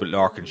episode with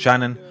Larkin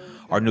Shannon,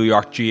 our New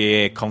York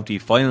GAA County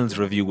Finals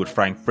review with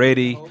Frank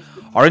Brady,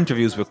 our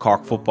interviews with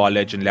Cork football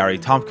legend Larry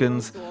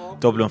Tompkins,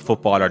 Dublin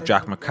footballer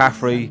Jack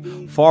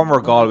McCaffrey, former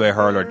Galway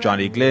hurler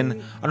Johnny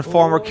Glynn, and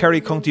former Kerry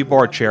County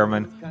Board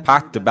Chairman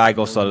Pat the Bag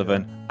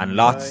O'Sullivan, and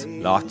lots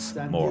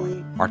more.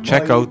 Or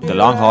check out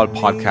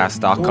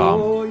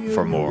thelonghallpodcast.com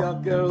for more.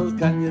 Girls,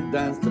 can you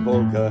dance the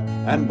polka?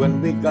 And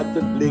when we got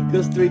to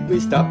Bleecker Street, we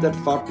stopped at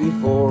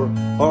 44.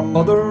 Her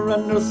mother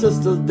and her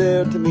sisters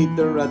there to meet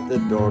her at the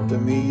door. To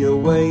me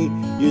away,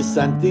 you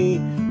Santy,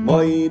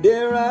 my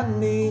dear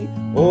Annie.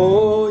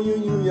 Oh, you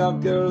New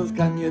York girls,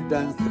 can you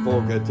dance the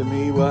polka? To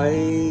me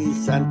way,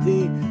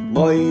 Santy,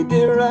 my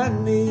dear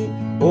Annie.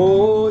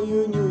 Oh,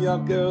 you New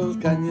York girls,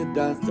 can you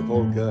dance the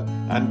polka?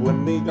 And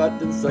when we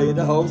got inside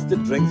the house, the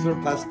drinks were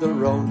passed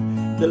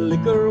around. The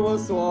liquor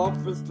was so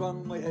awful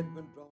strong, my head went